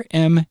Chester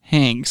M.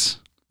 Hanks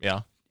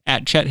Yeah,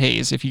 at Chet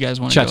Hayes, if you guys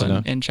want to go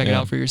Chetna. and check it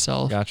Yeah. out for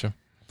yourself. gotcha.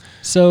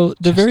 So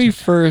the very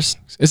first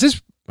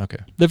Okay?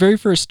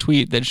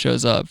 tweet that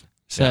shows up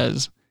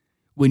says,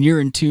 when you're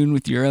in tune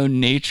with your own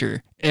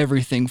nature,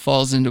 everything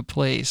falls into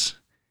place.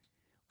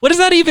 What does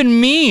that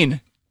even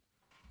mean?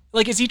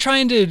 Like, is he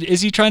trying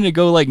to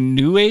go like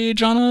new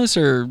age on us,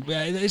 or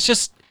it's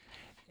just,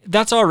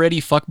 that's already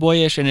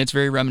fuckboyish, and it's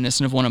very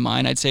reminiscent of one of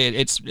mine. I'd say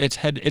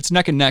it's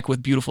neck and neck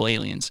with Beautiful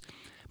Aliens.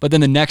 But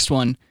then the next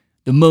one,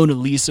 the Mona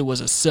Lisa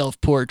was a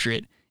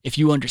self-portrait. If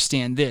you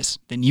understand this,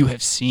 then you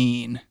have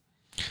seen.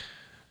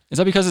 Is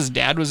that because his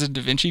dad was a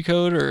Da Vinci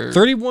Code, or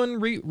 31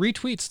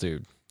 retweets,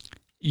 dude.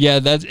 Yeah,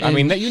 that's. I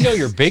mean,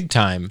 you're big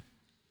time.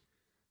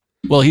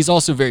 Well, he's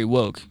also very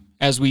woke,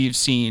 as we've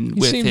seen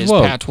with seems his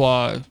woke.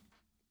 patois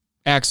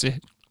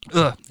accent.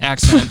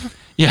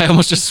 Yeah, I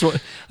almost just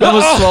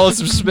swallowed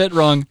some spit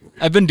wrong.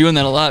 I've been doing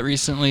that a lot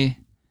recently.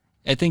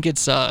 I think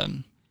it's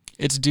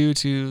due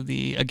to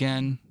the,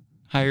 again,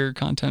 higher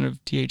content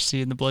of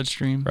THC in the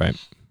bloodstream.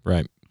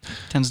 Right.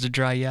 Tends to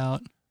dry you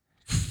out.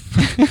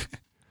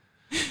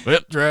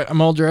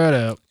 I'm all dried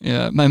out.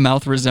 Yeah, my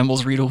mouth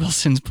resembles Rita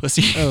Wilson's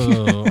pussy.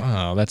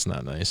 Oh, that's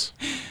not nice.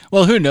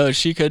 Well, who knows?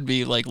 She could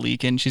be like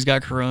leaking. She's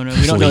got corona.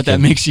 We don't know what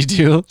that makes you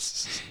do.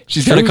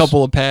 She's got a Truth.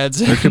 couple of pads.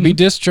 There could be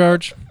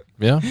discharge.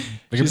 Yeah,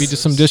 there could be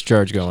just some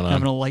discharge going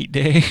having on. a light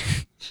day.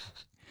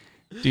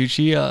 Dude,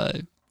 she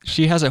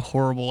has a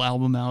horrible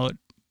album out.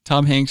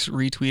 Tom Hanks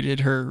retweeted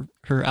her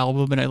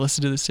album, and I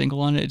listened to the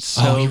single on it. It's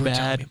so you were bad.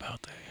 telling me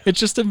about that. It's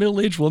just a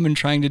middle-aged woman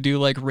trying to do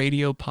like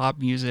radio pop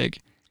music,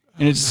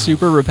 and it's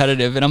super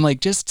repetitive. And I'm like,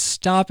 just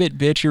stop it,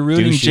 bitch! You're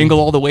ruining Douchey. Jingle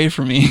All the Way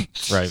for me.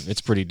 Right,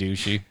 it's pretty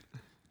douchey.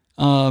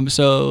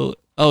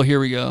 Here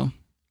we go.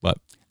 What?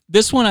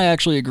 This one I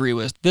actually agree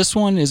with. This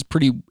one is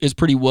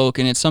pretty woke,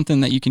 and it's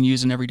something that you can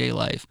use in everyday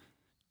life.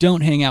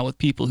 Don't hang out with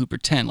people who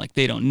pretend like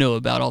they don't know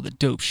about all the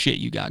dope shit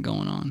you got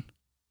going on.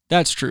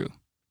 That's true.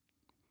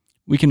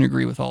 We can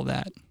agree with all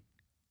that.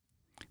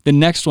 The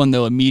next one,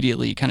 though,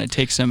 immediately kind of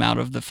takes him out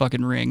of the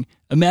fucking ring.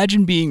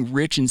 Imagine being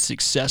rich and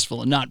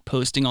successful and not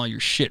posting all your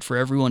shit for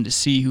everyone to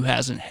see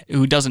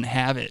who doesn't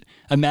have it.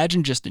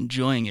 Imagine just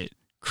enjoying it.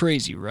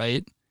 Crazy,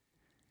 right?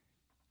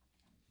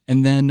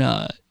 And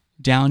then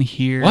down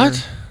here.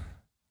 What?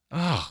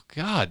 Oh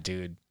God,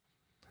 dude.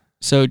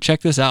 So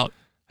check this out.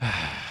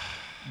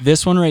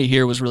 This one right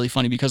here was really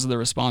funny because of the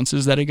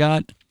responses that it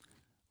got.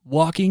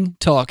 Walking,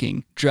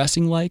 talking,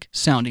 dressing like,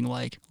 sounding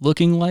like,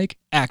 looking like,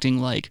 acting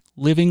like,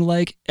 living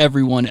like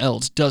everyone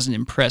else doesn't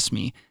impress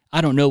me. I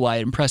don't know why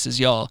it impresses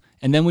y'all.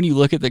 And then when you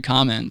look at the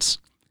comments,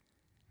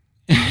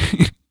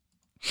 it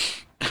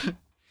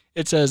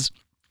says,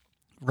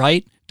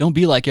 right? Don't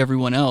be like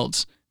everyone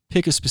else.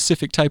 Pick a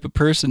specific type of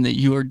person that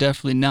you are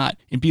definitely not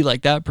and be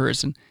like that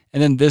person.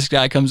 And then this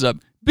guy comes up,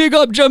 big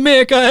up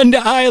Jamaica and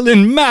the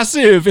island,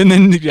 massive. And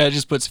then the guy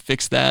just puts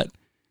fix that.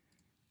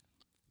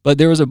 But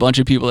there was a bunch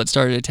of people that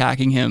started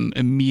attacking him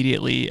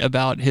immediately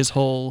about his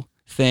whole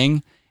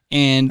thing.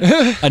 And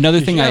another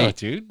thing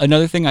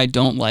another thing I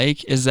don't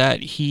like is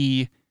that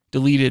he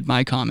deleted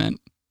my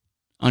comment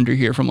under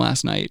here from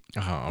last night.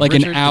 Oh, Like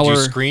Richard, an hour. Did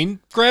you screen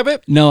grab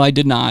it? No, I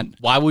did not.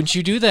 Why wouldn't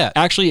you do that?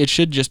 Actually, it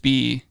should just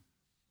be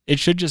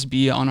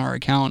on our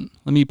account.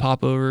 Let me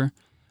pop over.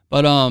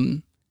 But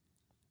an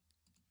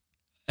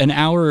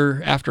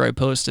hour after I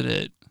posted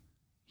it,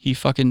 he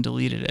fucking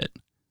deleted it.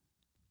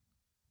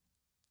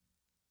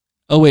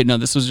 Oh, wait, no,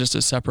 this was just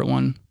a separate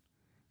one.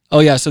 Oh,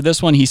 yeah, so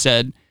this one he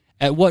said,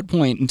 at what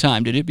point in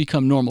time did it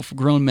become normal for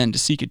grown men to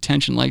seek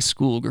attention like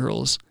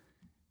schoolgirls?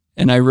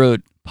 And I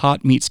wrote,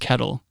 pot meets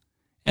kettle.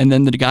 And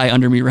then the guy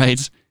under me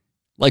writes,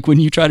 like when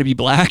you try to be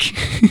black?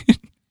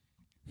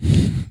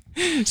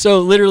 So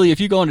literally, if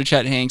you go onto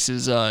Chet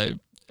Hanks's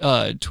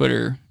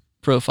Twitter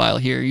profile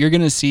here, you're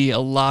going to see a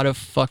lot of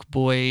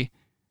fuckboy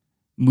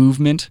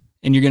movement.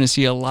 And you're going to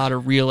see a lot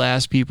of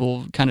real-ass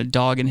people kind of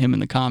dogging him in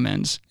the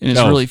comments. And it's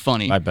really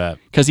funny. I bet.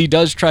 Because he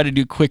does try to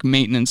do quick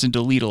maintenance and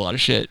delete a lot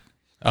of shit.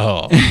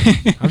 Oh.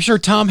 I'm sure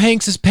Tom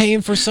Hanks is paying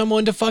for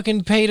someone to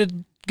fucking pay to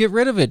get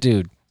rid of it,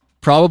 dude.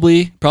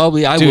 Probably.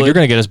 I Dude, would. you're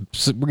going to get us...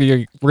 We're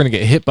going to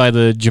get hit by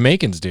the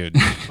Jamaicans, dude.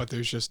 But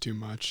there's just too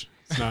much.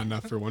 It's not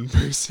enough for one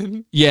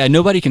person. Yeah,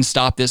 nobody can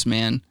stop this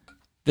man.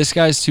 This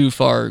guy's too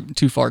far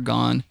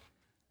gone.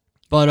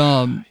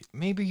 But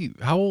Maybe...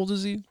 How old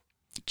is he?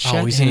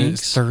 Chet he's in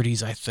his Hanks.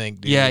 30s, I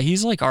think, dude. Yeah,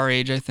 he's like our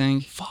age, I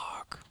think.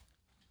 Fuck.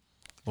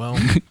 Well...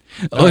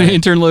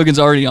 Intern Logan's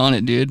already on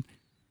it, dude.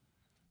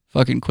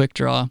 Fucking quick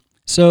draw.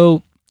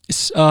 So,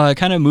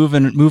 kind of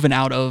moving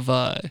out of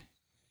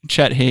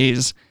Chet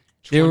Hayes.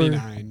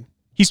 29.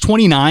 He's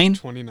 29?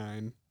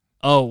 29.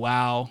 Oh,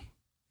 wow.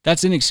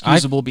 That's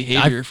inexcusable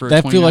behavior for a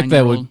 29-year-old. I feel like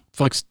that would...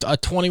 Like, a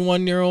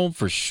 21-year-old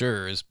for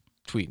sure is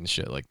tweeting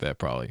shit like that,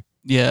 probably.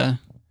 Yeah.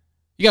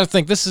 You got to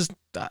think, this is...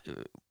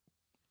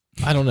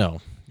 I don't know.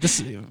 This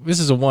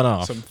is a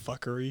one-off. Some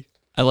fuckery.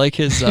 I like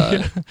his...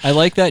 I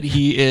like that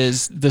he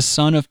is the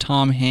son of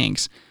Tom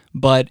Hanks,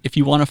 but if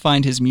you want to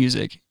find his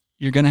music,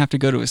 you're going to have to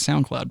go to his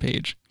SoundCloud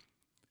page.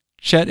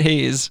 Chet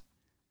Hayes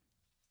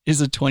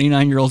is a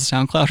 29-year-old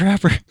SoundCloud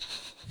rapper.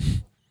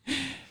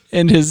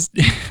 And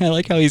I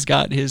like how he's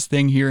got his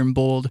thing here in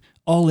bold.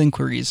 All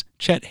inquiries,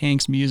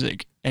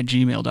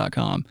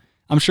 chethanksmusic@gmail.com.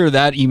 I'm sure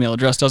that email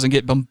address doesn't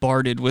get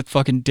bombarded with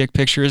fucking dick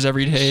pictures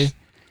every day.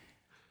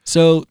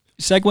 So,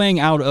 segueing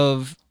out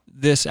of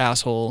this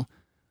asshole,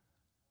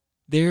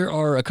 there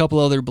are a couple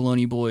other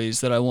baloney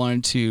boys that I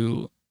wanted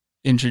to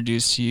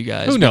introduce to you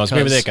guys. Who knows?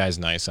 Maybe because- that guy's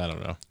nice. I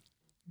don't know.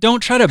 Don't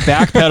try to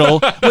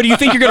backpedal. What, do you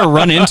think you're going to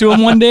run into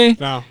him one day?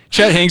 No.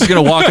 Chet Hanks is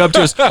going to walk up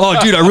to us.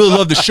 Oh, dude, I really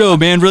love the show,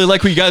 man. Really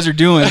like what you guys are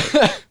doing.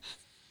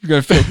 You're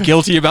going to feel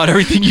guilty about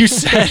everything you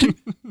said.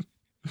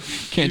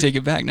 Can't take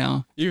it back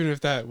now. Even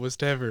if that was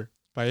to ever,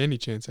 by any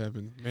chance,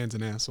 happen, man's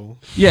an asshole.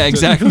 Yeah,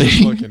 exactly.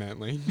 Just looking at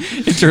me.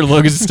 Intern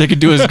Logan's sticking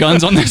to his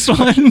guns on this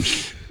one.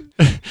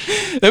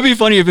 That'd be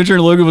funny if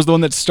Intern Logan was the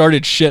one that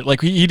started shit.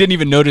 Like, he didn't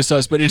even notice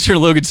us, but Intern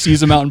Logan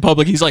sees him out in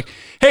public. He's like,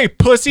 hey,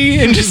 pussy,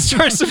 and just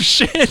starts some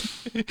shit.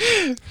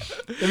 That'd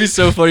be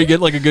so funny to get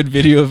like a good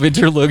video of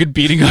Intern Logan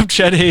beating up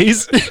Chet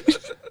Hayes.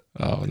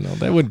 Oh, no.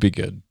 That would be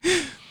good.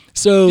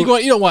 So You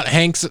don't want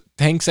Hanks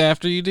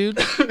after you, dude?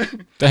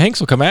 The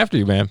Hanks will come after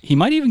you, man. he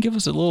might even give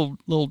us a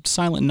little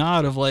silent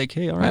nod of like,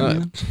 hey, all right,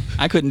 man.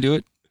 I couldn't do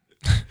it.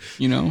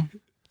 You know,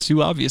 it's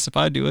too obvious if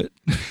I do it.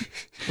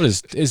 What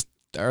is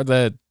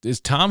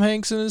Tom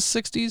Hanks in his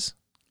 60s?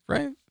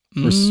 Right?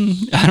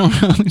 I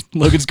don't know.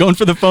 Logan's going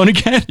for the phone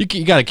again.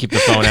 You got to keep the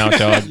phone out,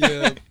 dog.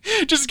 Yeah.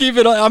 Just keep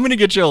it on. I'm gonna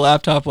get you a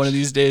laptop one of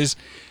these days.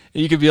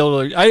 You could be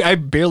able to. I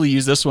barely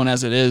use this one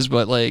as it is,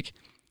 but like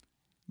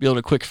be able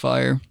to quick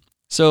fire.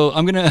 So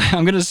I'm gonna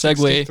segue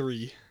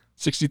 63.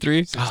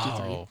 63. Oh,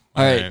 All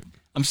right.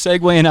 I'm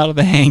segueing out of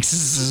the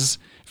Hanks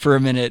for a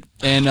minute,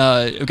 and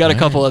I've got a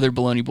couple other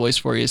baloney boys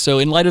for you. So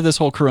in light of this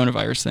whole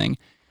coronavirus thing,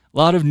 a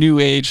lot of new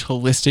age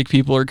holistic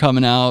people are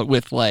coming out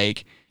with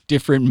like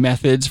different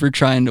methods for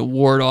trying to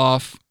ward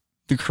off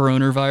the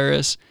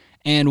coronavirus.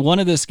 And one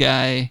of these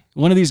guys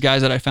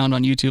that I found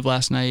on YouTube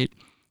last night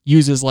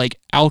uses like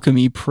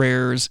alchemy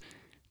prayers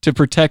to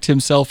protect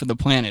himself and the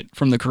planet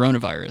from the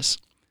coronavirus.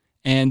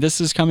 And this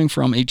is coming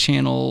from a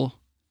channel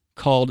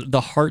called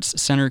the Hearts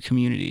Center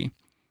Community.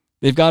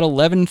 They've got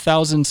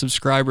 11,000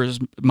 subscribers,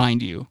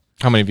 mind you.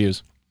 How many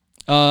views?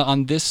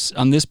 On this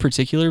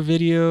particular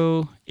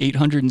video,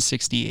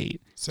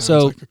 868. Sounds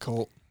So like a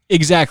cult.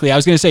 exactly, I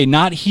was going to say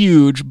not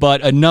huge,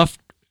 but enough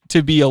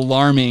to be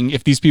alarming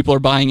if these people are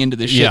buying into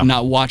this shit Yeah. and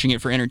not watching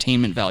it for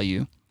entertainment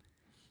value.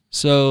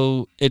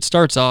 So it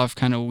starts off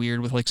kind of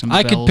weird with like some.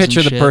 I could bells picture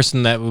and the shit.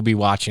 person that would be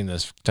watching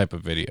this type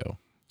of video.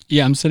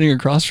 Yeah, I'm sitting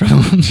across from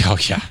them. Oh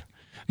yeah.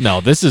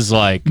 No, this is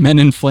like Men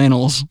in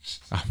flannels.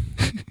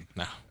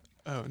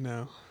 Oh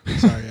no.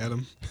 Sorry,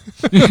 Adam.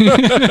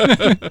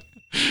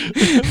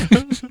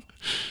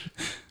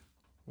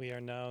 We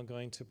are now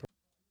going to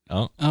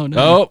oh Oh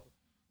no!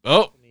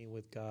 oh me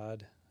with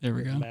God, There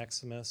we with go.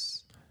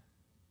 Maximus,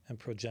 and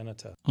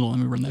Progenitor. Hold on,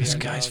 let me run This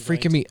that. We are guy's now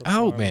freaking going me to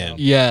perform out, man. an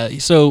Yeah,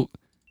 so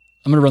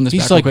I'm gonna run this.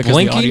 he's back real like quick as the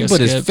blinking, audio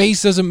but his skip.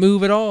 face doesn't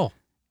move at all.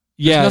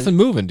 Yeah, There's nothing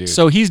moving, dude.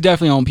 So he's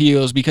definitely on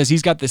POs because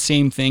he's got the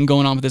same thing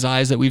going on with his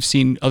eyes that we've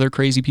seen other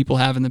crazy people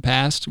have in the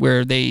past,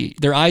 where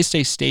their eyes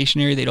stay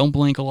stationary, they don't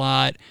blink a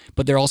lot,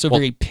 but they're also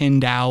very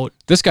pinned out.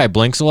 This guy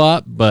blinks a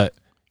lot, but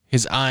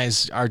his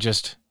eyes are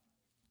just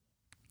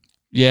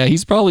Yeah,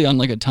 he's probably on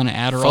like a ton of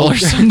Adderall or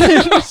something.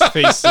 His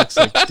face looks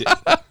like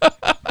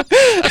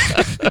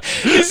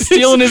He's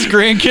stealing his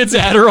grandkids'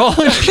 Adderall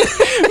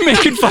and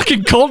making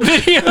fucking cult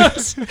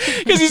videos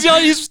because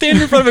he's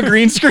standing in front of a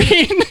green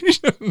screen.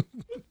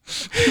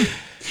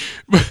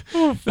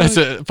 that's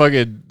a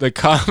fucking the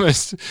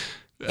comments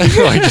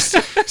like just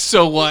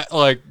so what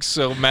like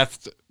so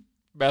meth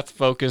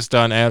focused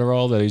on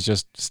Adderall that he's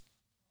just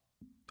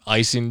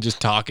icing, just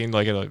talking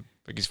like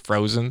he's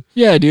frozen.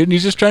 Yeah, dude, and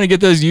he's just trying to get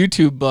those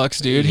YouTube bucks,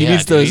 dude. He Yeah,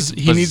 needs dude, those.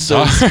 he's He needs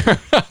those.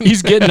 bizarre.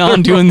 He's getting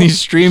on doing these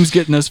streams,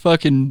 getting us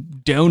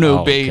fucking dono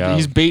Oh, bait. God.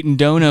 He's baiting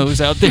donos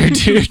out there,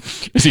 dude.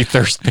 Is he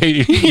thirst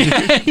baiting?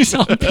 Yeah, he's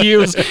on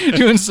pews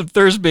doing some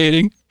thirst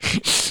baiting.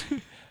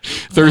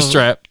 Thirst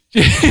trap.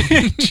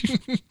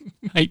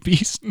 Hype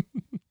beast.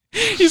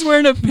 He's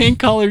wearing a pink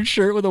collared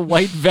shirt with a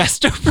white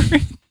vest over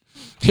it.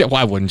 Yeah,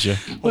 why wouldn't you?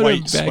 What white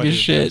a bag sweater of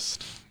shit.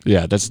 vest.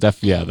 Yeah, that's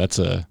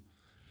a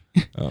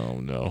oh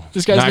no.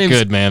 This guy's not name's-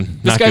 good, man.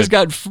 This Not guy's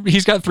good.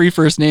 he's got 3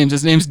 first names.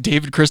 His name's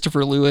David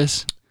Christopher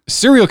Lewis.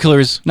 Serial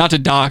killers, Not to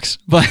dox,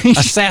 but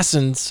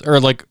assassins, or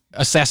like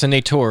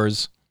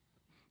assassinators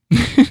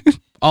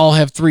all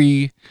have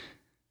 3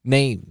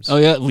 names. oh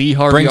yeah, Lee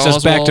Harvey Brings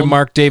us back to Oswald.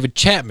 Mark David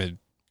Chapman.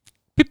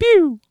 Pew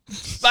pew.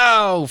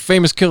 Oh,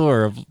 famous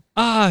killer of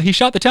He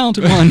shot the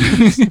talented one.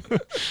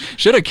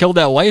 Should have killed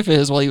that wife of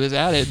his while he was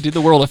at it. Did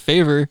the world a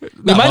favor.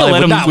 We might have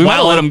let him. not We might have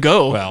while- let him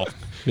go. well,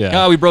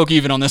 yeah. We broke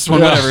even on this one.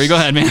 Yeah. Whatever. Go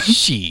ahead, man.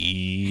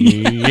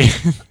 She.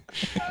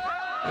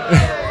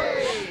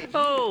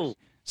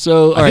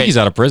 So, all I think right. he's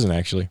out of prison,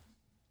 actually.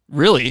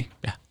 Really?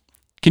 Yeah.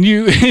 Can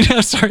you?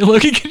 I'm sorry,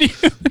 Logan. Can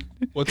you?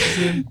 What's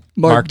his name?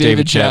 Mark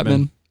David David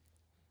Chapman.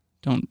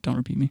 Don't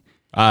repeat me.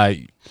 Uh,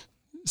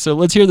 So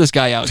let's hear this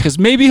guy out because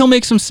maybe he'll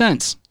make some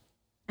sense.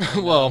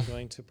 well, I'm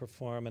going to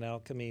perform an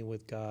alchemy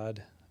with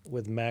God,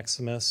 with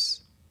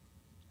Maximus,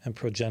 and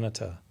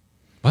Progenitor.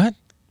 what?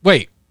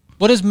 Wait,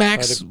 what is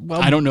Max?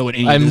 I don't know what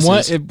any of I'm this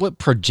what? is. What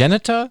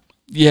Progenitor?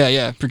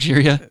 Yeah,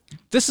 Progeria.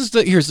 This is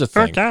the. Here's the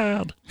thing.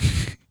 God.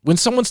 When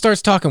someone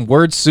starts talking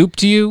word soup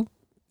to you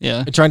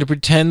Yeah. and trying to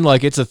pretend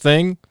like it's a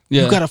thing,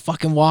 Yeah. you gotta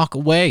fucking walk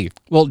away.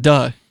 Well,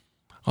 duh.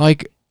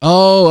 Like,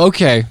 oh,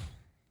 okay.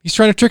 He's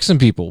trying to trick some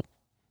people.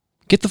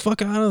 Get the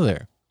fuck out of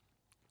there.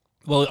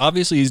 Well,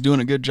 obviously he's doing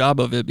a good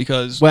job of it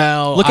because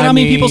Well, look at I how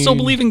many people still mean,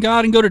 believe in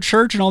God and go to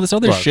church and all this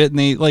other Right. shit. And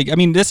they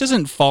this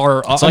isn't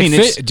far off. It's I like mean,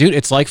 it's, dude,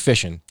 it's like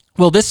fishing.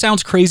 well, this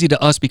sounds crazy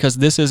to us because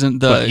this isn't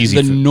But easy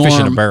the fish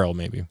in a norm. barrel,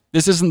 maybe.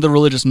 This isn't the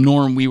religious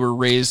norm we were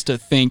raised to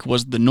think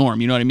was the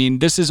norm. You know what I mean?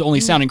 This is only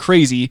sounding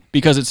crazy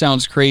because it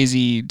sounds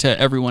crazy to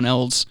everyone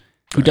else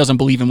who doesn't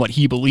believe in what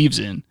he believes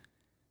in.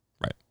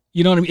 Right.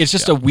 You know what I mean? It's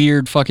just a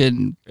weird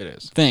fucking It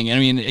is. thing. I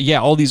mean,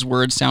 yeah, all these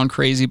words sound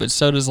crazy, but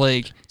so does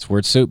like, It's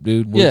word soup,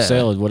 dude. Word Yeah.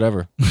 salad,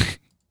 whatever.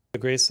 The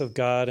grace of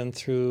God and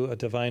through a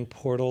divine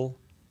portal,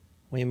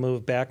 we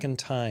move back in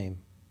time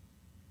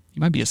you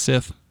might be a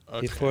Sith.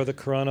 Okay. before the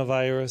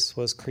coronavirus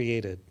was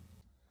created.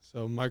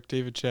 So Mark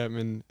David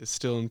Chapman is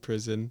still in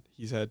prison.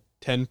 He's had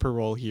 10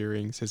 parole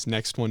hearings. His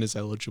next one is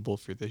eligible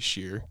for this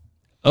year.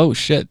 Oh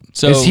shit!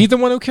 So Is he the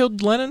one who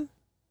killed Lennon?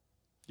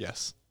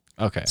 Yes.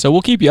 Okay. So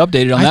we'll keep you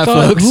updated on I that,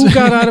 thought, folks. who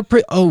got out of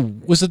prison? Oh,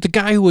 was it the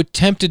guy who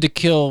attempted to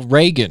kill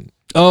Reagan?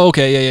 Oh,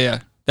 okay, yeah.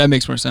 That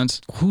makes more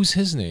sense. Who's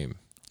his name?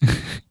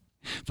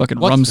 Fucking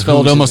What's-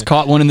 Rumsfeld who's almost his-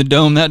 caught one in the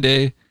dome that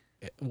day.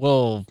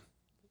 Well,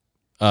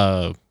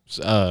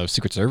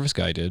 Secret Service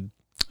guy did.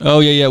 Oh,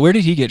 yeah. Where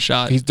did he get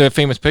shot? He's the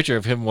famous picture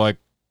of him like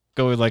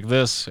going like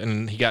this,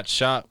 and he got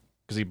shot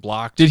because he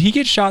blocked. Did he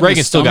get shot? in the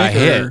Reagan still got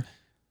stomach, hit. or-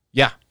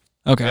 Yeah.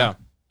 Okay. Yeah.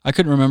 I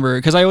couldn't remember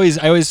because I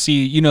always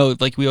see, you know,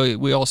 like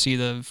we've all seen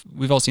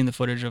the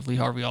footage of Lee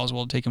Harvey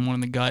Oswald taking one in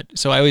the gut.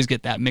 So I always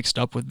get that mixed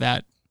up with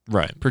that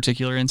Right.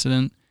 particular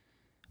incident.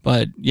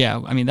 But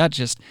yeah, I mean,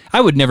 I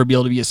would never be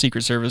able to be a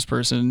Secret Service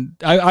person.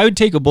 I would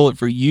take a bullet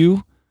for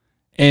you,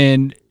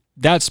 and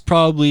that's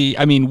probably,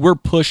 I mean, we're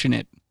pushing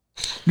it.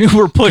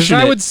 We're pushing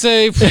I it. would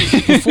say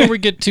before we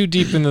get too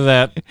deep into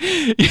that,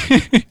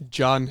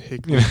 John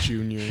Higley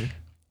Jr.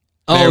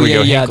 Oh, there we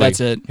go, yeah, Hinckley. that's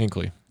it.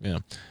 Hinckley. Yeah.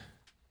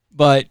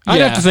 But I'd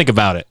yeah. have to think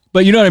about it.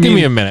 But you know what I Give mean?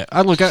 me a minute.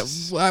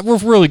 We're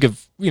really good.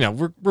 You know,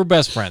 we're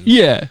best friends.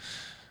 Yeah.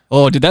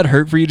 Oh, did that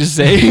hurt for you to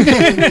say?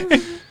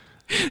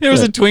 There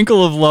was a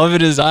twinkle of love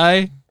in his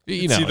eye.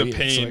 You know, See the it's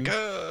pain,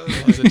 like,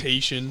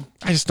 hesitation.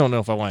 I just don't know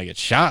if I want to get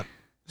shot.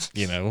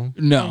 You know, I don't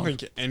No,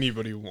 think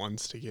anybody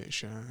wants to get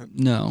shot.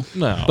 no.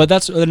 no. But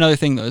that's another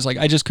thing, though. Is like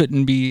I just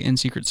couldn't be in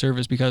Secret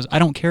Service because I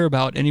don't care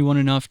about anyone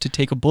enough to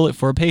take a bullet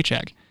for a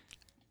paycheck.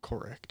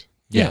 Correct.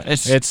 Yeah,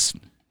 it's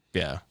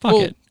yeah. Fuck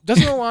it.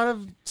 Doesn't a lot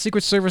of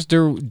Secret Service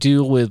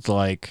deal with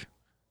like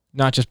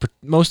not just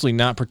mostly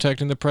not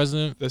protecting the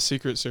president? The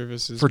Secret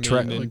Service's For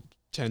main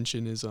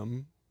intention is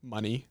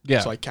money. Yeah,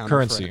 It's like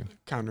currency.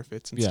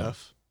 counterfeits and Yeah.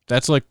 stuff.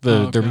 That's like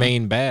Oh, their okay.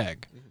 main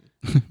bag.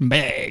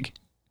 Bag.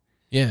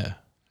 Yeah.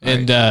 Right.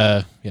 And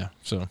yeah.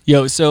 So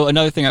Yo, so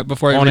another thing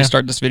before I On really ya.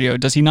 start this video,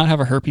 does he not have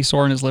a herpes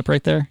sore on his lip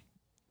right there?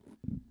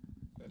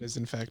 That is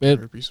in fact It-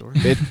 a herpes sore.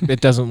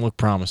 it doesn't look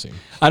promising.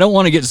 I don't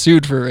want to get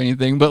sued for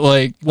anything, but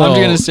like I'm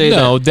gonna say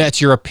no, that.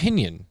 that's your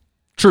opinion,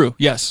 True.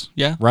 Yes.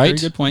 Yeah. right? Very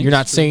good point. You're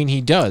not saying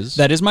he does.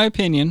 That is my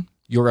opinion,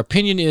 Your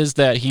opinion is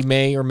that he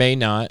may or may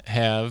not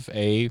have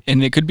a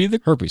and it could be the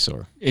herpes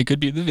sore.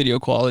 video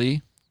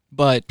quality,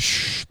 but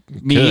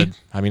me, Could.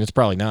 I mean, it's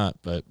probably not,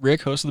 but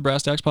Rick, host of the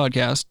Brass Tacks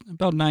podcast,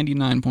 about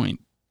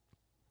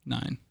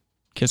 99.9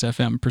 Kiss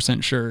FM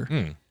 % sure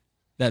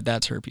that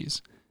that's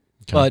herpes.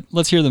 Okay. But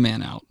let's hear the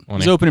man out. On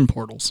He's it. opening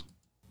portals.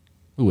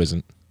 who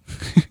isn't?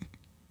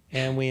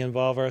 And we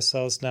involve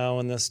ourselves now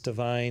in this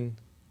divine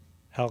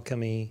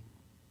alchemy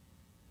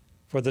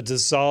for the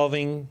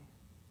dissolving,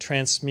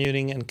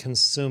 transmuting, and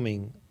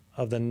consuming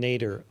of the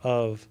nadir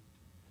of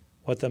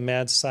what the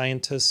mad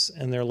scientists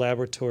in their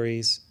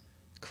laboratories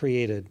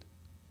created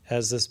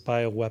as this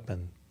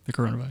bioweapon. The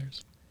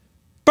coronavirus.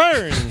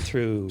 Burn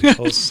through,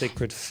 O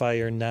sacred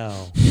fire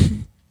now,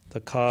 the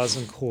cause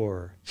and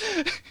core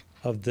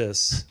of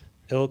this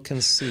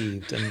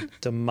ill-conceived and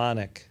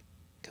demonic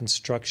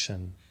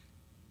construction.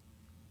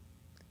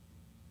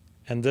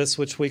 And this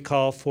which we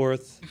call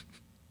forth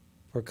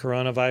for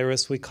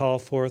coronavirus, we call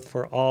forth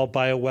for all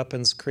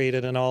bioweapons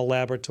created in all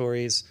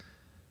laboratories,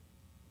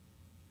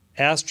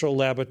 astral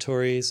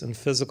laboratories and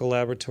physical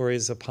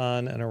laboratories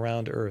upon and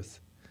around Earth.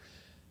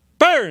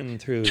 Burn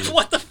through.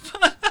 What the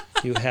fuck?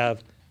 You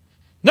have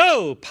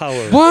no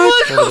power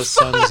What? over the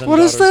sons and What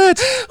is daughters.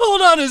 that?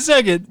 Hold on a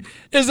second.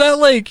 Is that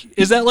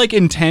like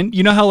intent?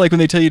 You know how like when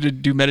they tell you to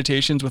do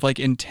meditations with like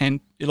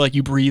intent, like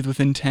you breathe with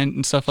intent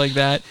and stuff like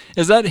that?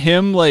 Is that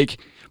him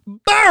like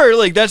bar?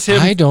 Like that's him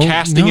I don't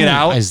casting know. it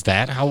out? Is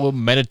that how a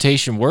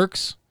meditation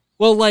works?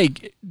 Well,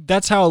 like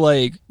that's how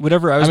like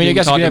whatever I was I mean, I being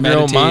guess you taught can to have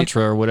your own meditate.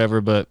 mantra or whatever,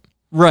 but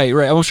Right.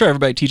 I'm sure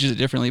everybody teaches it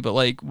differently, but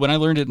like when I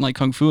learned it in like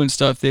Kung Fu and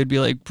stuff, they'd be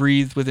like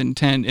breathe with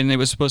intent, and it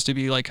was supposed to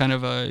be like kind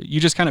of you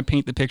just kind of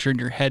paint the picture in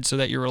your head so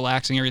that you're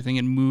relaxing everything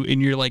and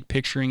and you're like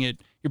picturing it.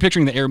 You're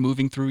picturing the air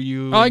moving through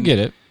you. oh, I and- get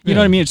it. You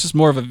know what I mean? It's just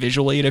more of a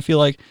visual aid, I feel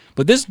like.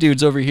 But this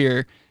dude's over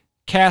here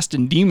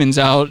casting demons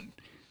out.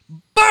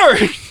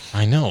 Burn!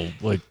 I know.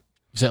 Like,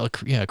 is that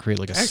like create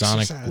like a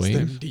sonic Exercise wave?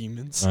 them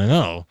demons. I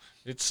know.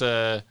 It's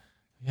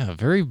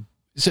very.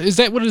 So is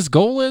that what his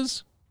goal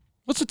is?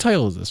 What's the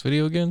title of this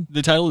video again?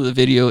 The title of the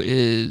video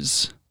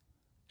is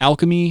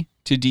Alchemy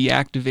to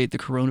Deactivate the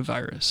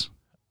Coronavirus.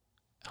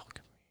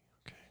 Alchemy.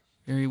 Okay.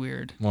 Very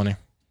weird. Money.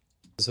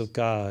 Of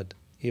God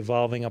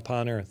evolving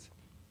upon earth.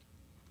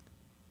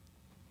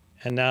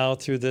 And now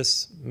through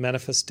this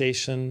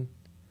manifestation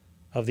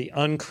of the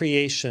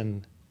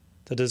uncreation,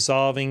 the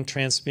dissolving,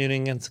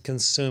 transmuting, and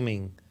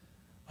consuming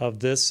of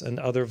this and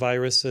other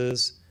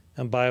viruses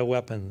and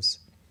bioweapons,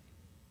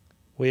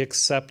 we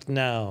accept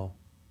now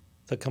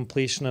the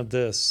completion of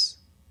this.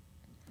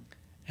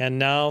 And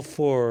now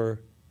for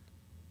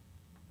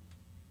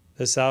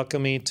this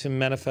alchemy to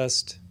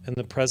manifest in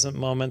the present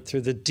moment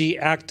through the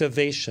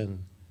deactivation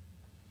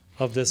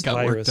of this Got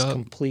worked virus up.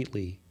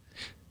 completely,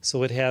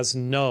 so it has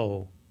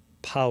no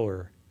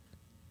power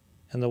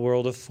in the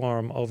world of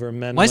form over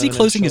men. Why is he women, and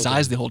closing his children,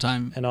 eyes the whole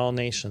time? and all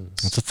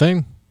nations? That's the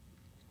thing.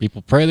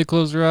 People pray, they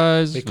close their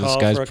eyes. We This call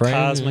guy's for a praying.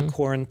 cosmic you know?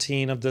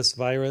 quarantine of this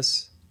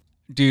virus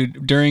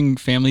Dude, during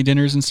family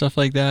dinners and stuff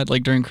like that,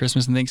 like during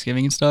Christmas and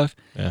Thanksgiving and stuff,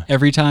 Yeah.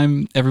 every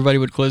time everybody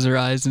would close their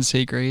eyes and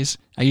say grace,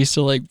 I used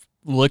to like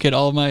look at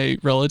all my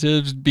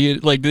relatives, be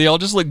it like they all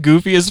just look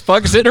goofy as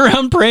fuck sitting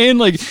around praying.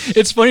 Like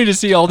it's funny to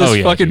see all this Oh,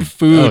 yeah, fucking dude.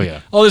 food. Oh, yeah.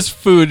 All this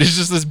food. It's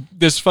just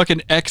this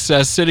fucking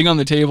excess sitting on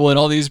the table, and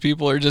all these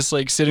people are just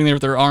like sitting there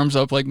with their arms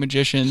up like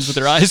magicians with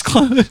their eyes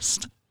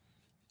closed.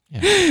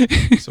 Some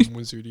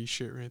wizardy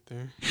shit right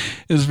there.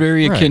 It's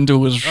very Right. akin to Oh,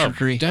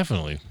 wizardry.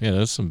 definitely. Yeah,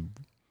 that's some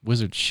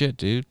wizard shit,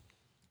 dude.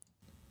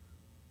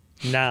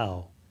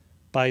 Now,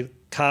 by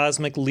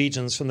cosmic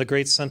legions from the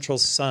great central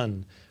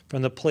sun,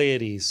 from the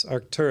Pleiades,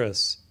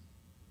 Arcturus,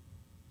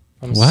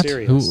 from What?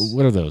 Sirius,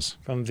 What are those?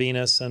 from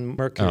Venus and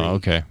Mercury, Oh,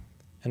 okay.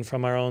 and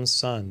from our own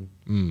sun.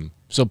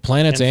 So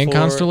planets and for the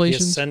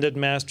constellations? ascended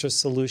master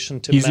solution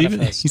to He's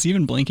manifest.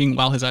 even blinking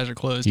while his eyes are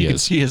closed. He You can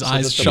is. see his so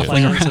eyes that the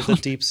shuffling plans of the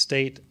around. deep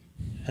state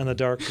and the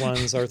dark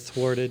ones are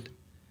thwarted.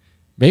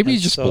 Maybe And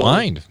he's just so-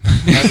 blind.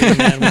 Every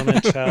man,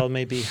 woman, child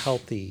may be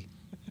healthy,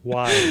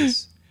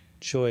 wise,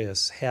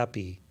 joyous,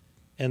 happy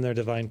in their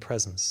divine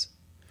presence.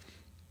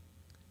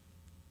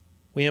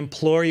 We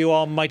implore you,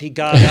 Almighty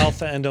God,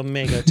 Alpha and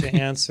Omega, to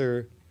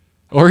answer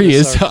Or he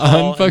this is our call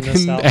on and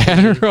this fucking alchemy.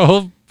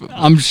 Adderall.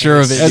 I'm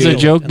sure of it. As a dude.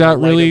 joke, in the not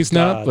light really, of he's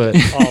not, God but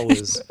that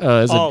always,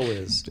 as a-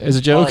 always, as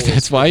a joke, always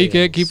that's why he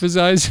can't keep prevails. his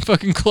eyes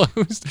fucking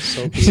closed.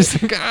 So be He's just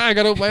it. like, I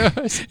gotta open my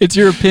eyes. It's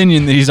your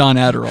opinion that he's on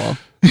Adderall.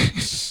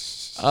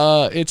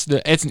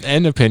 It's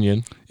an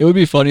opinion. It would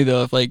be funny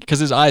though if like, because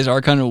his eyes are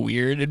kind of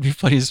weird. It'd be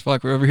funny as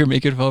fuck. We're over here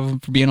making fun of him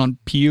for being on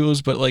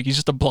POs, but like he's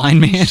just a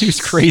blind man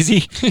who's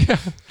crazy.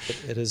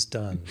 It is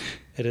done.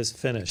 It is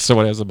finished.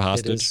 Someone has him It is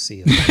hostage,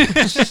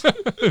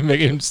 sealed.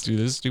 making him do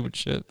this stupid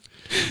shit.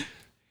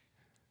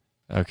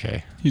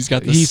 Okay. He's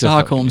got the He's a fucking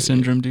Stockholm idiot.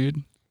 syndrome,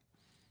 dude.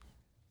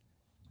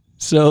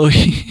 So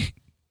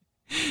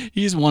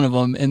he's one of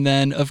them, and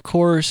then of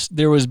course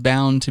there was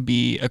bound to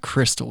be a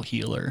crystal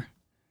healer.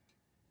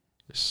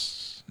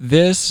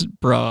 This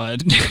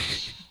broad.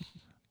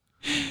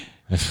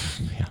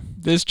 Yeah.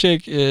 This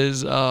chick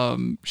is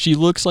she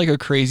looks like a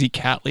crazy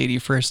cat lady,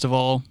 first of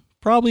all,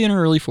 probably in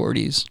her early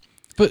 40s.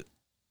 But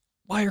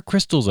why are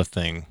crystals a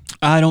thing?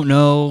 I don't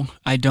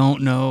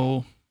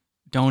know.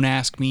 Don't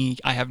ask me.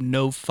 I have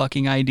no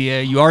fucking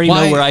idea. You already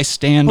Why- know where I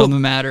stand Well, on the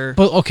matter.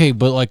 But okay,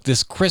 but like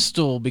this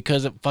crystal,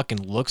 because it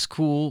fucking looks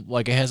cool,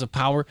 like it has a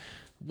power.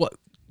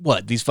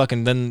 What? These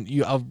fucking then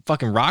you a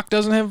fucking rock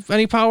doesn't have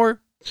any power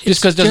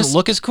just because it doesn't just-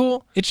 look as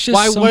cool. It's just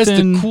Why does the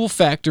something- cool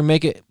factor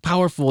make it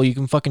powerful? You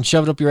can fucking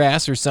shove it up your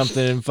ass or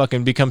something and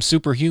fucking become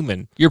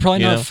superhuman. You're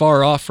probably you not know?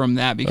 far off from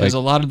that because Like-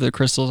 a lot of the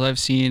crystals I've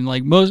seen,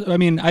 like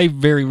I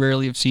very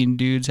rarely have seen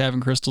dudes having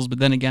crystals, but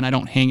then again, I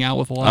don't hang out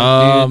with a lot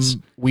of dudes.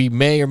 We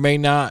may or may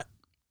not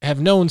have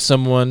known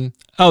someone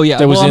Oh yeah,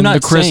 that was well, I'm in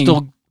not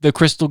saying the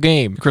crystal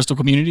game, crystal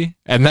community.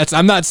 and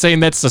I'm not saying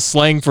that's the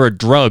slang for a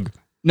drug.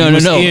 No, He no,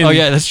 was no. in Oh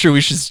yeah, that's true.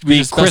 We should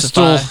the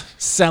crystal specify.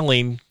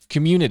 selling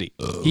community.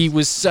 He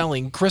was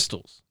selling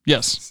crystals,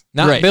 Yes,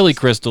 not right. Billy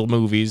Crystal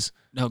movies.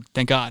 No,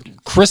 thank God.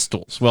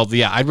 Crystals. Well,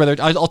 yeah,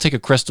 I'll take a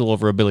crystal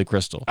over a Billy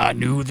Crystal. I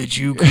knew that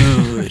you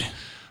could.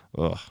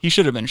 Ugh. He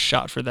should have been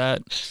shot for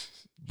that.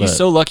 But- He's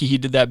so lucky he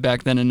did that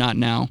back then and not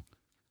now.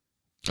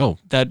 Oh,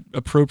 That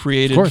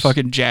appropriated Of course.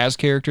 fucking jazz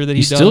character that he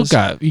he still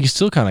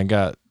does. kind of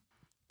got.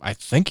 I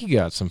think he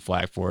got some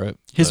flack for it.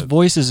 His but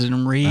voice is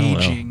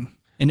enraging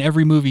in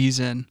every movie he's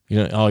in.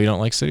 you don't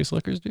like City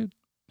Slickers, dude?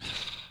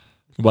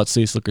 What about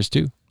City Slickers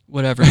 2?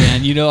 Whatever,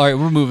 man. All right,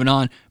 we're moving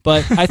on.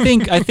 But I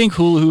think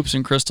hula hoops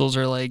and crystals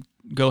are like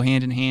go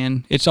hand in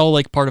hand. It's all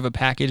like part of a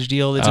package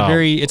deal. It's a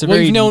very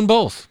We've known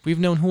both. We've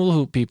known hula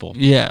hoop people.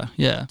 Yeah,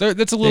 yeah.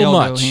 That's a They little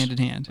all much. go hand in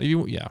hand.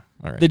 Yeah.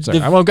 All right. The- Sorry.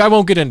 the- I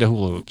won't get into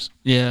hula hoops.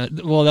 Yeah.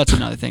 Well, that's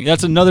another thing.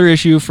 That's another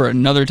issue for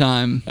another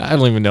time. I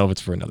don't even know if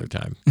it's for another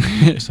time.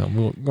 So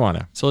we'll go on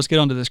now. So let's get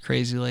on to this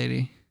crazy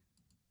lady.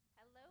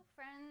 Hello,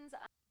 friends.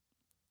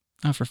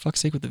 Oh, for fuck's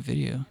sake with the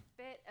video.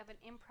 Bit of an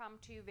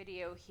impromptu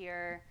video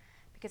here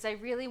because I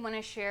really want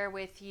to share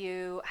with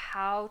you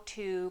how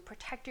to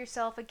protect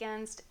yourself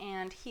against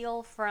and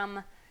heal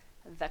from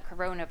the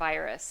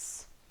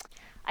coronavirus.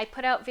 I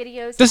put out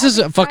videos. This is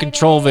every a fucking Friday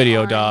troll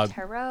video, on dog.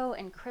 tarot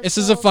and This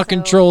is a crystals, fucking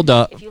so troll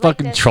if you like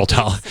fucking this, troll please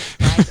doll.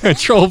 subscribe to them.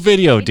 Troll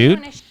video, We do dude.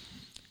 wanna sh-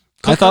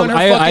 I thought on her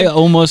I fucking-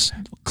 almost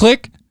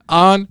Click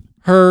on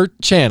her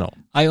channel.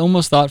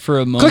 thought for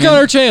a moment Click on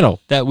her channel.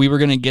 that we were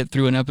gonna get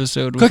through an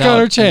episode Click on without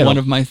her channel. one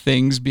of my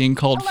things being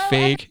called Hello,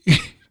 fake.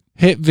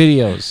 Hit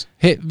videos.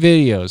 Hit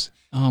videos.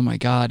 Oh my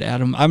God,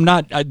 Adam! I'm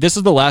not. this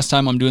is the last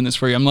time I'm doing this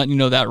for you. I'm letting you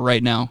know that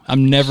right now.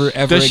 I'm never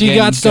ever. Does she again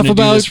got stuff gonna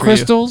do about this for you.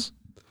 crystals?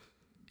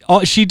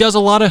 Oh, she does a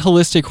lot of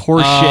holistic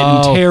horse shit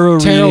and tarot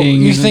readings.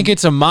 You and- think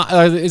it's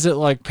is it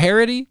like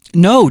parody?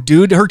 No,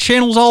 dude. Her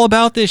channel's all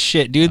about this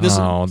shit, dude. This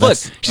Oh, look,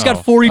 that's- she's oh.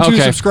 got 42 Okay.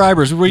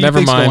 subscribers. What do you Never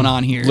think's mind. going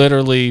on here?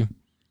 Literally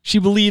She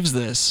believes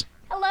this.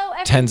 Hello,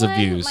 everyone. tens of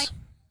views.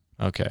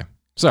 My Okay.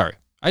 Sorry.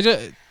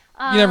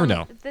 You never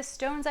know. The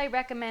stones I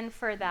recommend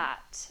for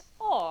that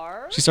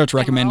or She starts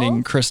recommending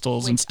emerald,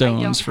 crystals and which I don't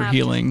stones for have to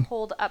healing.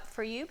 hold up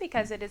for you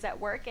because it is at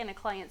work in a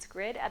client's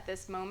grid at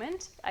this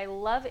moment. I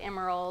love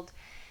emerald.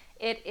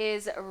 It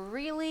is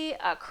really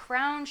a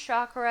crown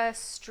chakra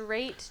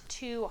straight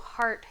to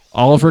heart.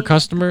 All of her healing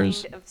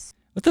customers? kind of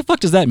What the fuck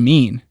does that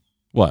mean?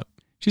 What?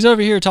 She's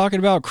over here talking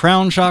about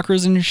crown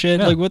chakras and shit.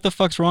 Yeah. Like, what the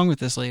fuck's wrong with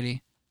this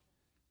lady?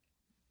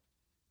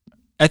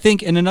 I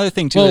think, and another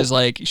thing too Well- is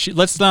like,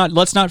 let's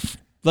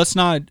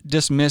not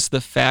dismiss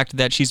the fact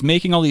that she's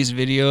making all these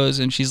videos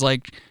and she's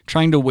like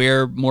trying to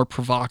wear more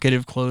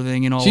provocative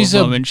clothing and all She's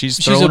of a- them, and she's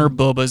she's throwing a- her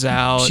boobas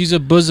out. She's a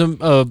bosom.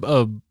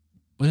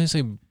 What did I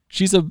say?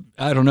 She's a,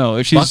 I don't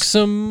know. She's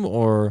Buxom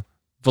or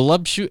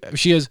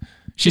voluptuous?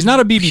 she's not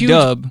a BB huge-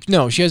 dub.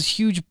 No, she has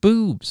huge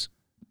boobs.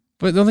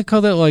 But don't they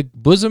call that like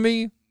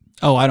bosomy?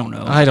 Oh, I don't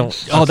know. I don't.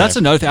 Oh, okay. that's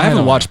another thing. I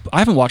don't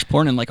haven't watched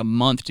porn in like a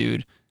month,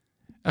 dude.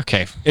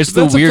 Okay, It's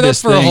the that's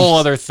weirdest that's for thing. a whole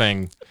other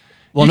thing.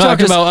 Well, You're no,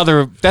 talking just- about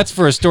other. That's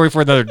for a story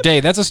for another day.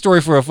 That's a story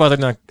for a Father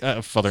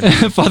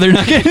Father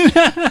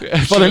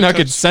Nugget.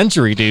 Nugget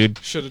century, dude.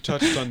 Should have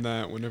touched on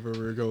that whenever we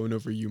were going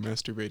over you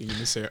masturbating in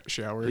the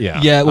shower. Yeah.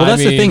 Yeah, well, I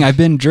that's the mean, thing. I've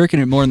been jerking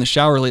it more in the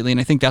shower lately,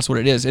 and I think that's what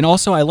it is. And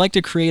also, I like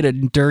to create a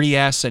dirty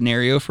ass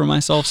scenario for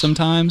myself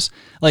sometimes.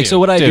 Like, so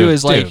what I do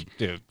is like,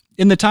 dude.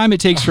 in the time it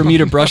takes for me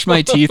to brush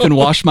my teeth and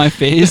wash my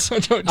face,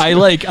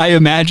 I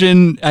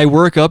imagine, I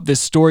work up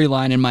this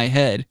storyline in my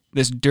head,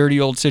 this dirty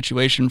old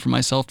situation for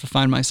myself to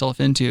find myself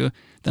into.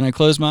 Then I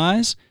close my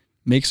eyes,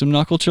 make some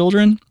knuckle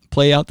children,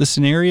 play out the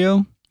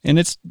scenario, and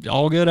it's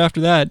all good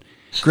after that.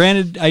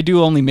 Granted, I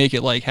do only make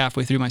it like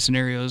halfway through my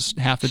scenarios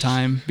half the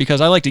time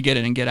because I like to get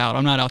in and get out.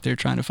 I'm not out there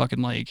trying to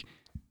fucking like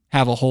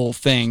have a whole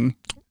thing.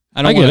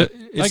 I don't I get want it.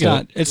 to. I It's get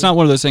not. It's not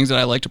one of those things that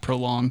I like to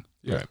prolong.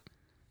 Right.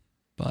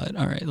 But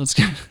all right, let's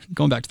get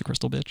going back to the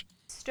crystal bitch.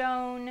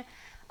 stone.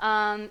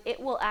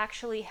 It will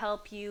actually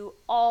help you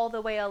all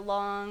the way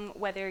along,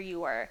 whether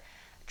you are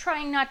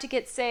trying not to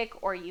get sick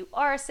or you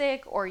are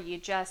sick or you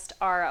just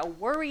are a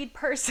worried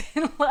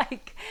person.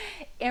 Like,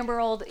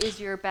 emerald is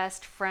your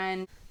best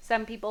friend.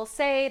 Some people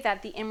say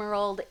that the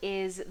emerald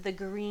is the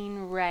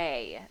green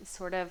ray,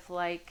 sort of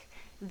like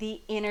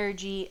the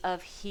energy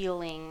of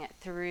healing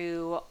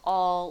through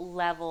all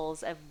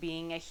levels of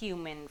being a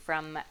human,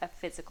 from a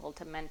physical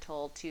to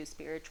mental to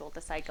spiritual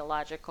to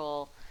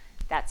psychological.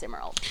 That's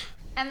emerald.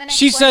 And the next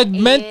She one said,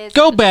 is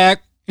 "Go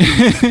back."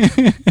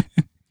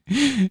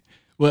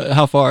 What?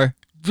 How far?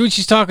 When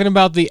she's talking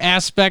about the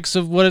aspects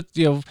of what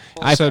it,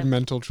 I said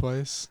mental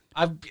twice.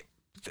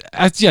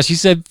 yeah, she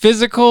said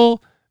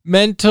physical,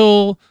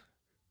 mental,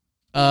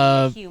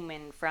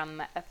 human,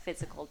 from a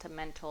physical to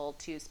mental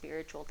to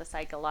spiritual to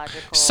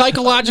psychological.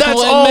 psychological,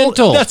 That's and all-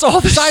 mental. that's all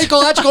this-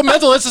 Psychological,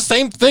 mental. It's the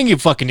same thing, you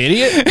fucking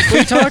idiot. What are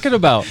you talking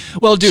about?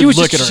 Well, dude, she was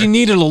look just, at her. She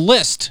needed a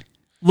list.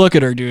 Look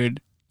at her,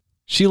 dude.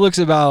 She looks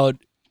about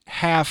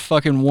half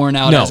fucking worn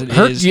out No, as it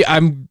her. is. Yeah,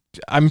 I'm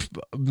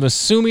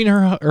assuming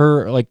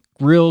her like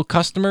real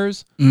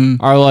customers Mm.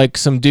 are like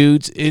some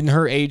dudes in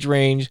her age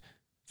range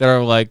that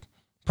are like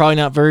probably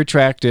not very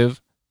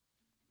attractive,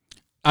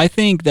 I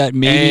think that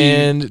maybe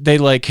and they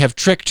like have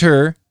tricked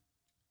her,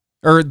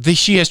 or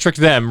she has tricked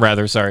them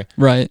rather. Sorry,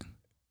 right.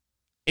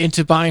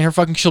 into buying her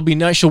fucking. She'll be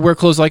nice. She'll wear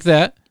clothes like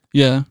that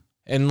Yeah.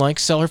 and like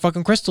sell her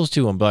fucking crystals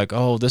to them. Like,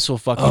 oh, this will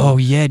fucking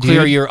yeah,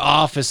 clear your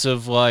office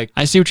of like.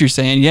 I see what you're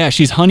saying. Yeah,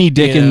 she's honey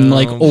dicking Yeah,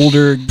 like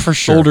older, for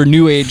sure. older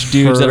new age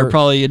dudes that are For-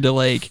 probably into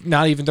like.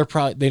 Not even they're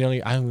probably they don't.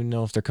 I don't even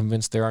know if they're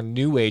convinced they're on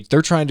new age.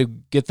 They're trying to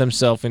get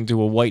themselves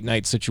into a white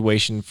knight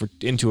situation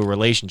into a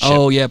relationship.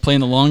 Oh yeah,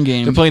 playing the long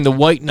game. They're playing the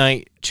white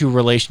knight to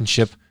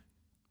relationship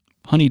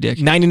honey dick.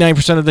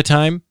 99% of the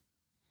time,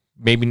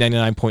 maybe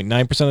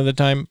 99.9% of the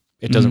time.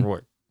 It doesn't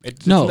work.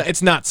 No.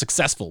 It's not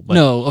successful. But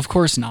No, of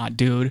course not,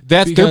 dude.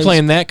 they're Because-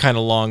 playing that kind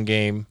of long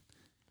game.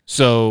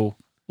 So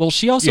Well,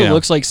 she also you know,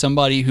 looks like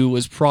somebody who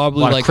was a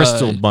probably lot like of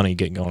crystal a, money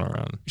getting going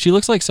around. she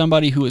looks like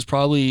somebody who was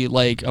probably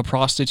like a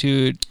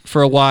prostitute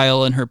for a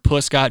while and her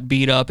puss got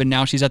beat up and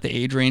now she's at the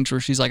age range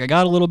where she's like, I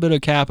got a little bit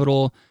of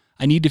capital.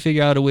 I need to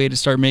figure out a way to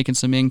start making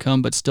some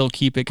income but still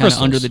keep it kind of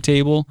Crystals. under the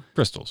table.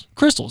 Crystals.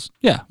 Crystals.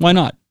 Yeah, why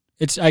not?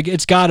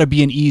 It's got to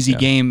be an easy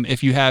game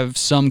if you have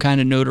some kind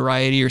of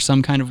notoriety or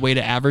some kind of way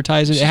to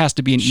advertise it. It has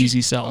to be an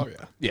easy sell. Oh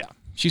yeah. Yeah.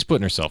 She's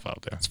putting herself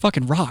out there. It's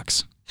fucking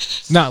rocks.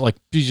 It's not like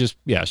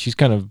she's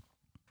kind of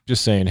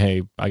just saying,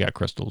 hey, I got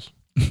crystals.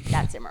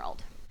 That's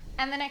emerald.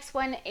 And the next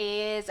one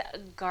is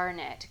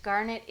garnet.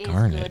 Garnet is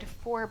Garnet. good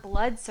for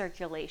blood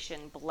circulation.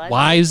 Blood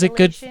Why is it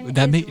good? circulation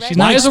That is she's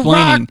not Why is a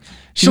explaining. rock?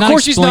 She's of not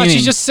course she's not. explaining.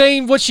 She's just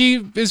saying what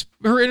she is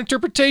her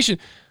interpretation.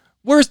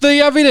 Where's the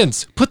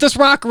evidence? Put this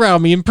rock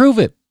around me and prove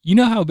it. You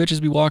know how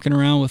bitches be walking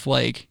around with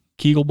like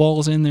Kegel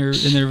balls in their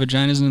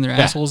vaginas and in their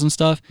assholes and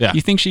stuff? Yeah.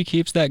 You think she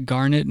keeps that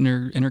garnet in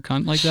her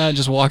cunt like that and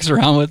just walks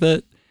around with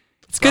it?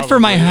 It's good for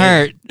my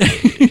heart.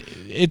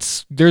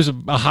 There's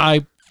a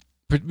high,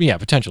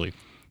 potentially.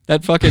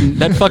 that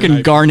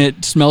fucking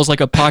garnet smells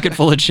like a pocket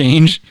full of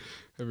change.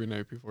 Every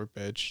night before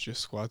bed, she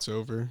just squats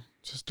over,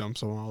 just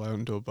dumps them all out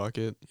into a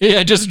bucket.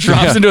 Yeah, it just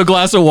drops into a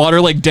glass of water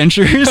like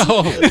dentures.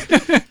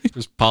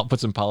 Just put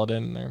some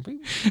Paladin in there.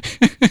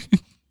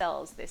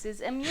 cells. This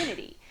is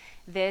immunity.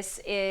 This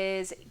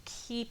is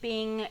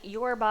keeping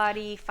your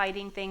body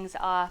fighting things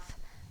off.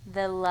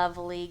 The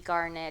lovely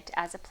garnet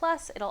as a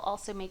plus. It'll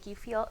also make you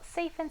feel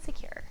safe and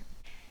secure.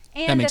 That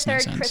And the makes no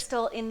third sense.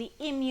 crystal in the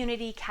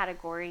immunity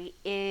category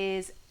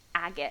is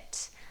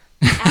agate.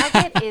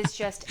 Agate is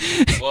just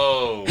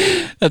Whoa.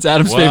 That's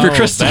Adam's favorite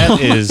crystal.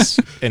 That is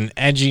an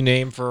edgy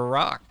name for a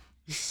rock.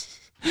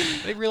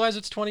 They realize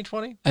it's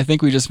 2020? I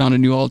think we just found a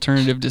new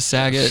alternative to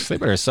Saget. They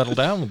better settle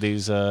down with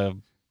these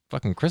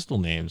fucking crystal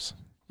names.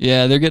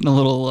 Yeah, they're getting a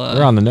little.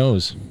 They're on the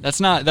nose. That's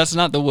not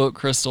the woke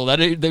crystal.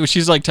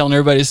 She's like telling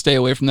everybody to stay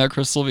away from that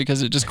crystal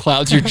because it just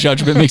clouds your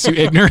judgment, makes you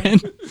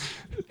ignorant.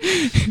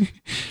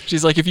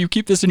 She's like, if you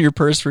keep this in your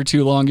purse for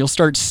too long, you'll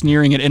start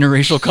sneering at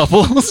interracial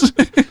couples.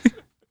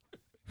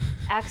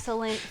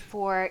 excellent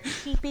for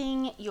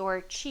keeping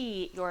your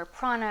chi, your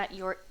prana,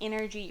 your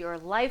energy, your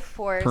life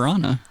force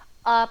Piranha.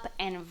 up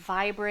and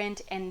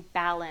vibrant and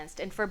balanced,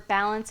 and for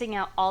balancing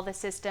out all the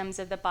systems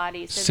of the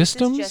body. So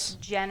Systems? this is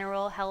just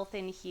general health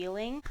and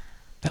healing.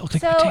 That looked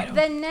like So a potato.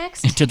 the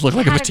next It did look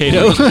like a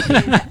category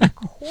potato. is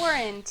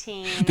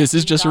quarantine. This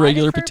is just a God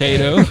regular forbid,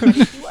 potato. but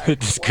if you are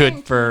It's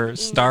good for quarantined in your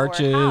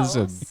starches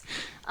and-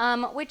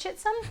 house, which at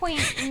some point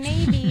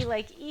maybe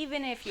like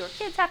even if your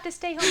kids have to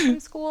stay home from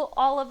school,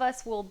 all of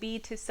us will be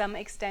to some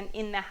extent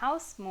in the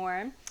house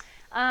more.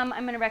 I'm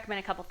going to recommend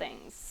a couple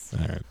things.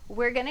 All right.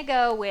 We're going to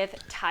go with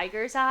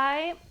Tiger's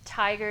Eye.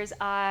 Tiger's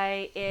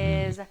Eye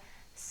is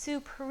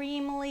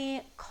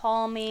supremely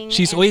calming.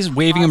 She's and always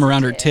waving them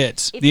around her positive.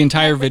 tits. If The you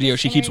entire have video, this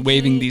she keeps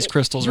waving energy, these it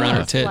crystals around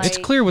her feels tits. It's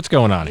like clear what's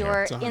going on here.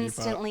 You're It's a honey pot.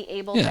 instantly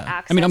able Yeah. to I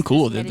access mean, I'm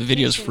cool this with it. The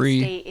video's meditation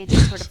free. state. It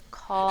just sort of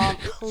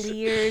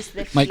clears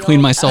the Might field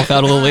clean myself of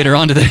out a little mind. later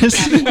onto this.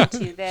 Step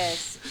into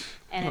this.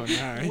 And Oh,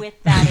 nice.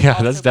 with that, it Yeah,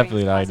 also that's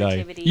definitely brings an eye.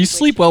 positivity, You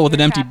sleep which well if with an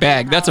you're empty trapped in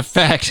bag. the That's a house,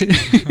 fact.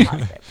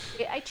 positive.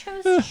 I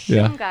chose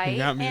Yeah. shungite, You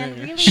got me and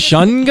there. really just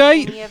Shungite?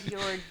 like any of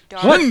your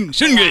dark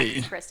Shungite.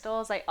 black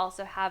crystals. I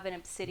also have an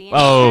obsidian.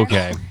 Oh,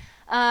 here. okay.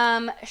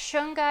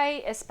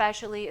 Shungite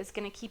especially is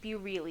going to keep you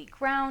really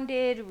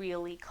grounded,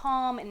 really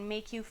calm, and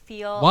make you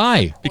feel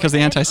Why? Because the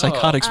supported.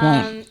 antipsychotics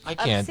won't. I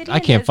can't Obsidian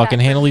fucking does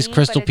that handle for these me,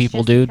 crystal but it's people,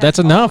 just dude. because That's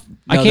enough.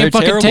 I No, can't they're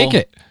fucking terrible. take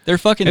it. They're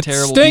fucking It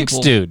terrible stinks,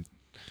 people. dude.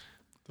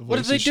 The What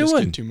are they voices just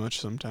doing? get too much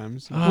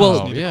sometimes. You Well,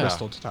 just need yeah. a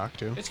crystal to talk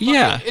to.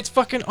 Yeah. It's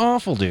fucking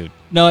awful, dude.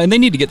 No, and they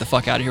need to get the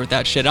fuck out of here with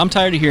that shit. I'm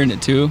tired of hearing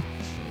it too.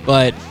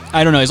 But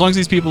I don't know. As long as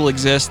these people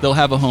exist, they'll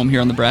have a home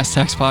here on the Brass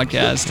Tacks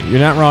podcast. You're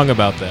not wrong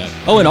about that.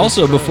 Oh, and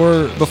also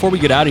before we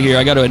get out of here,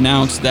 I got to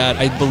announce that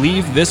I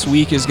believe this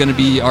week is going to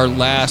be our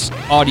last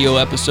audio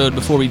episode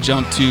before we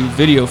jump to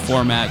video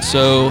format.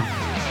 So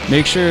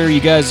make sure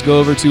you guys go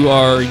over to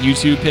our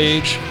YouTube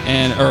page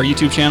and our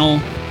YouTube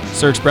channel,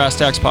 search Brass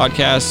Tacks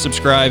Podcast,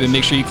 subscribe, and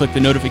make sure you click the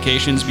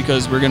notifications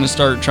because we're going to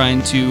start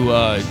trying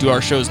to do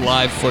our shows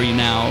live for you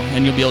now,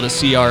 and you'll be able to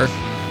see our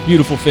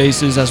beautiful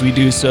faces as we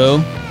do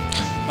so.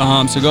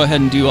 So go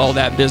ahead and do all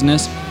that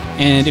business.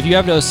 And if you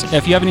have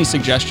any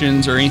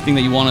suggestions or anything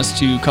that you want us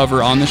to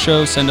cover on the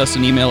show, send us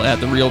an email at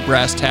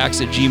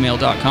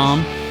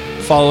therealbrasstacks@gmail.com.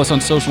 Follow us on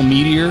social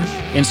media,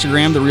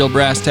 Instagram, The Real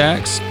Brass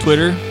Tacks,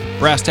 Twitter,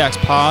 Brass Tacks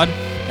Pod,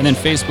 and then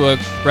Facebook,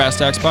 Brass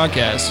Tacks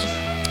Podcast.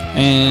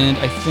 And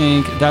I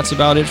think that's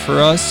about it for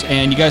us.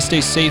 And you guys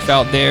stay safe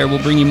out there. We'll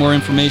bring you more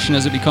information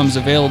as it becomes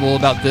available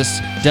about this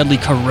deadly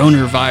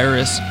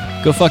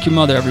coronavirus. Go fuck your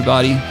mother,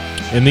 everybody.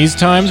 In these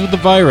times with the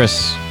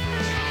virus,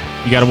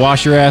 you got to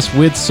wash your ass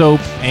with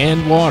soap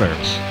and water.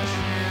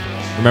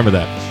 Remember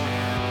that.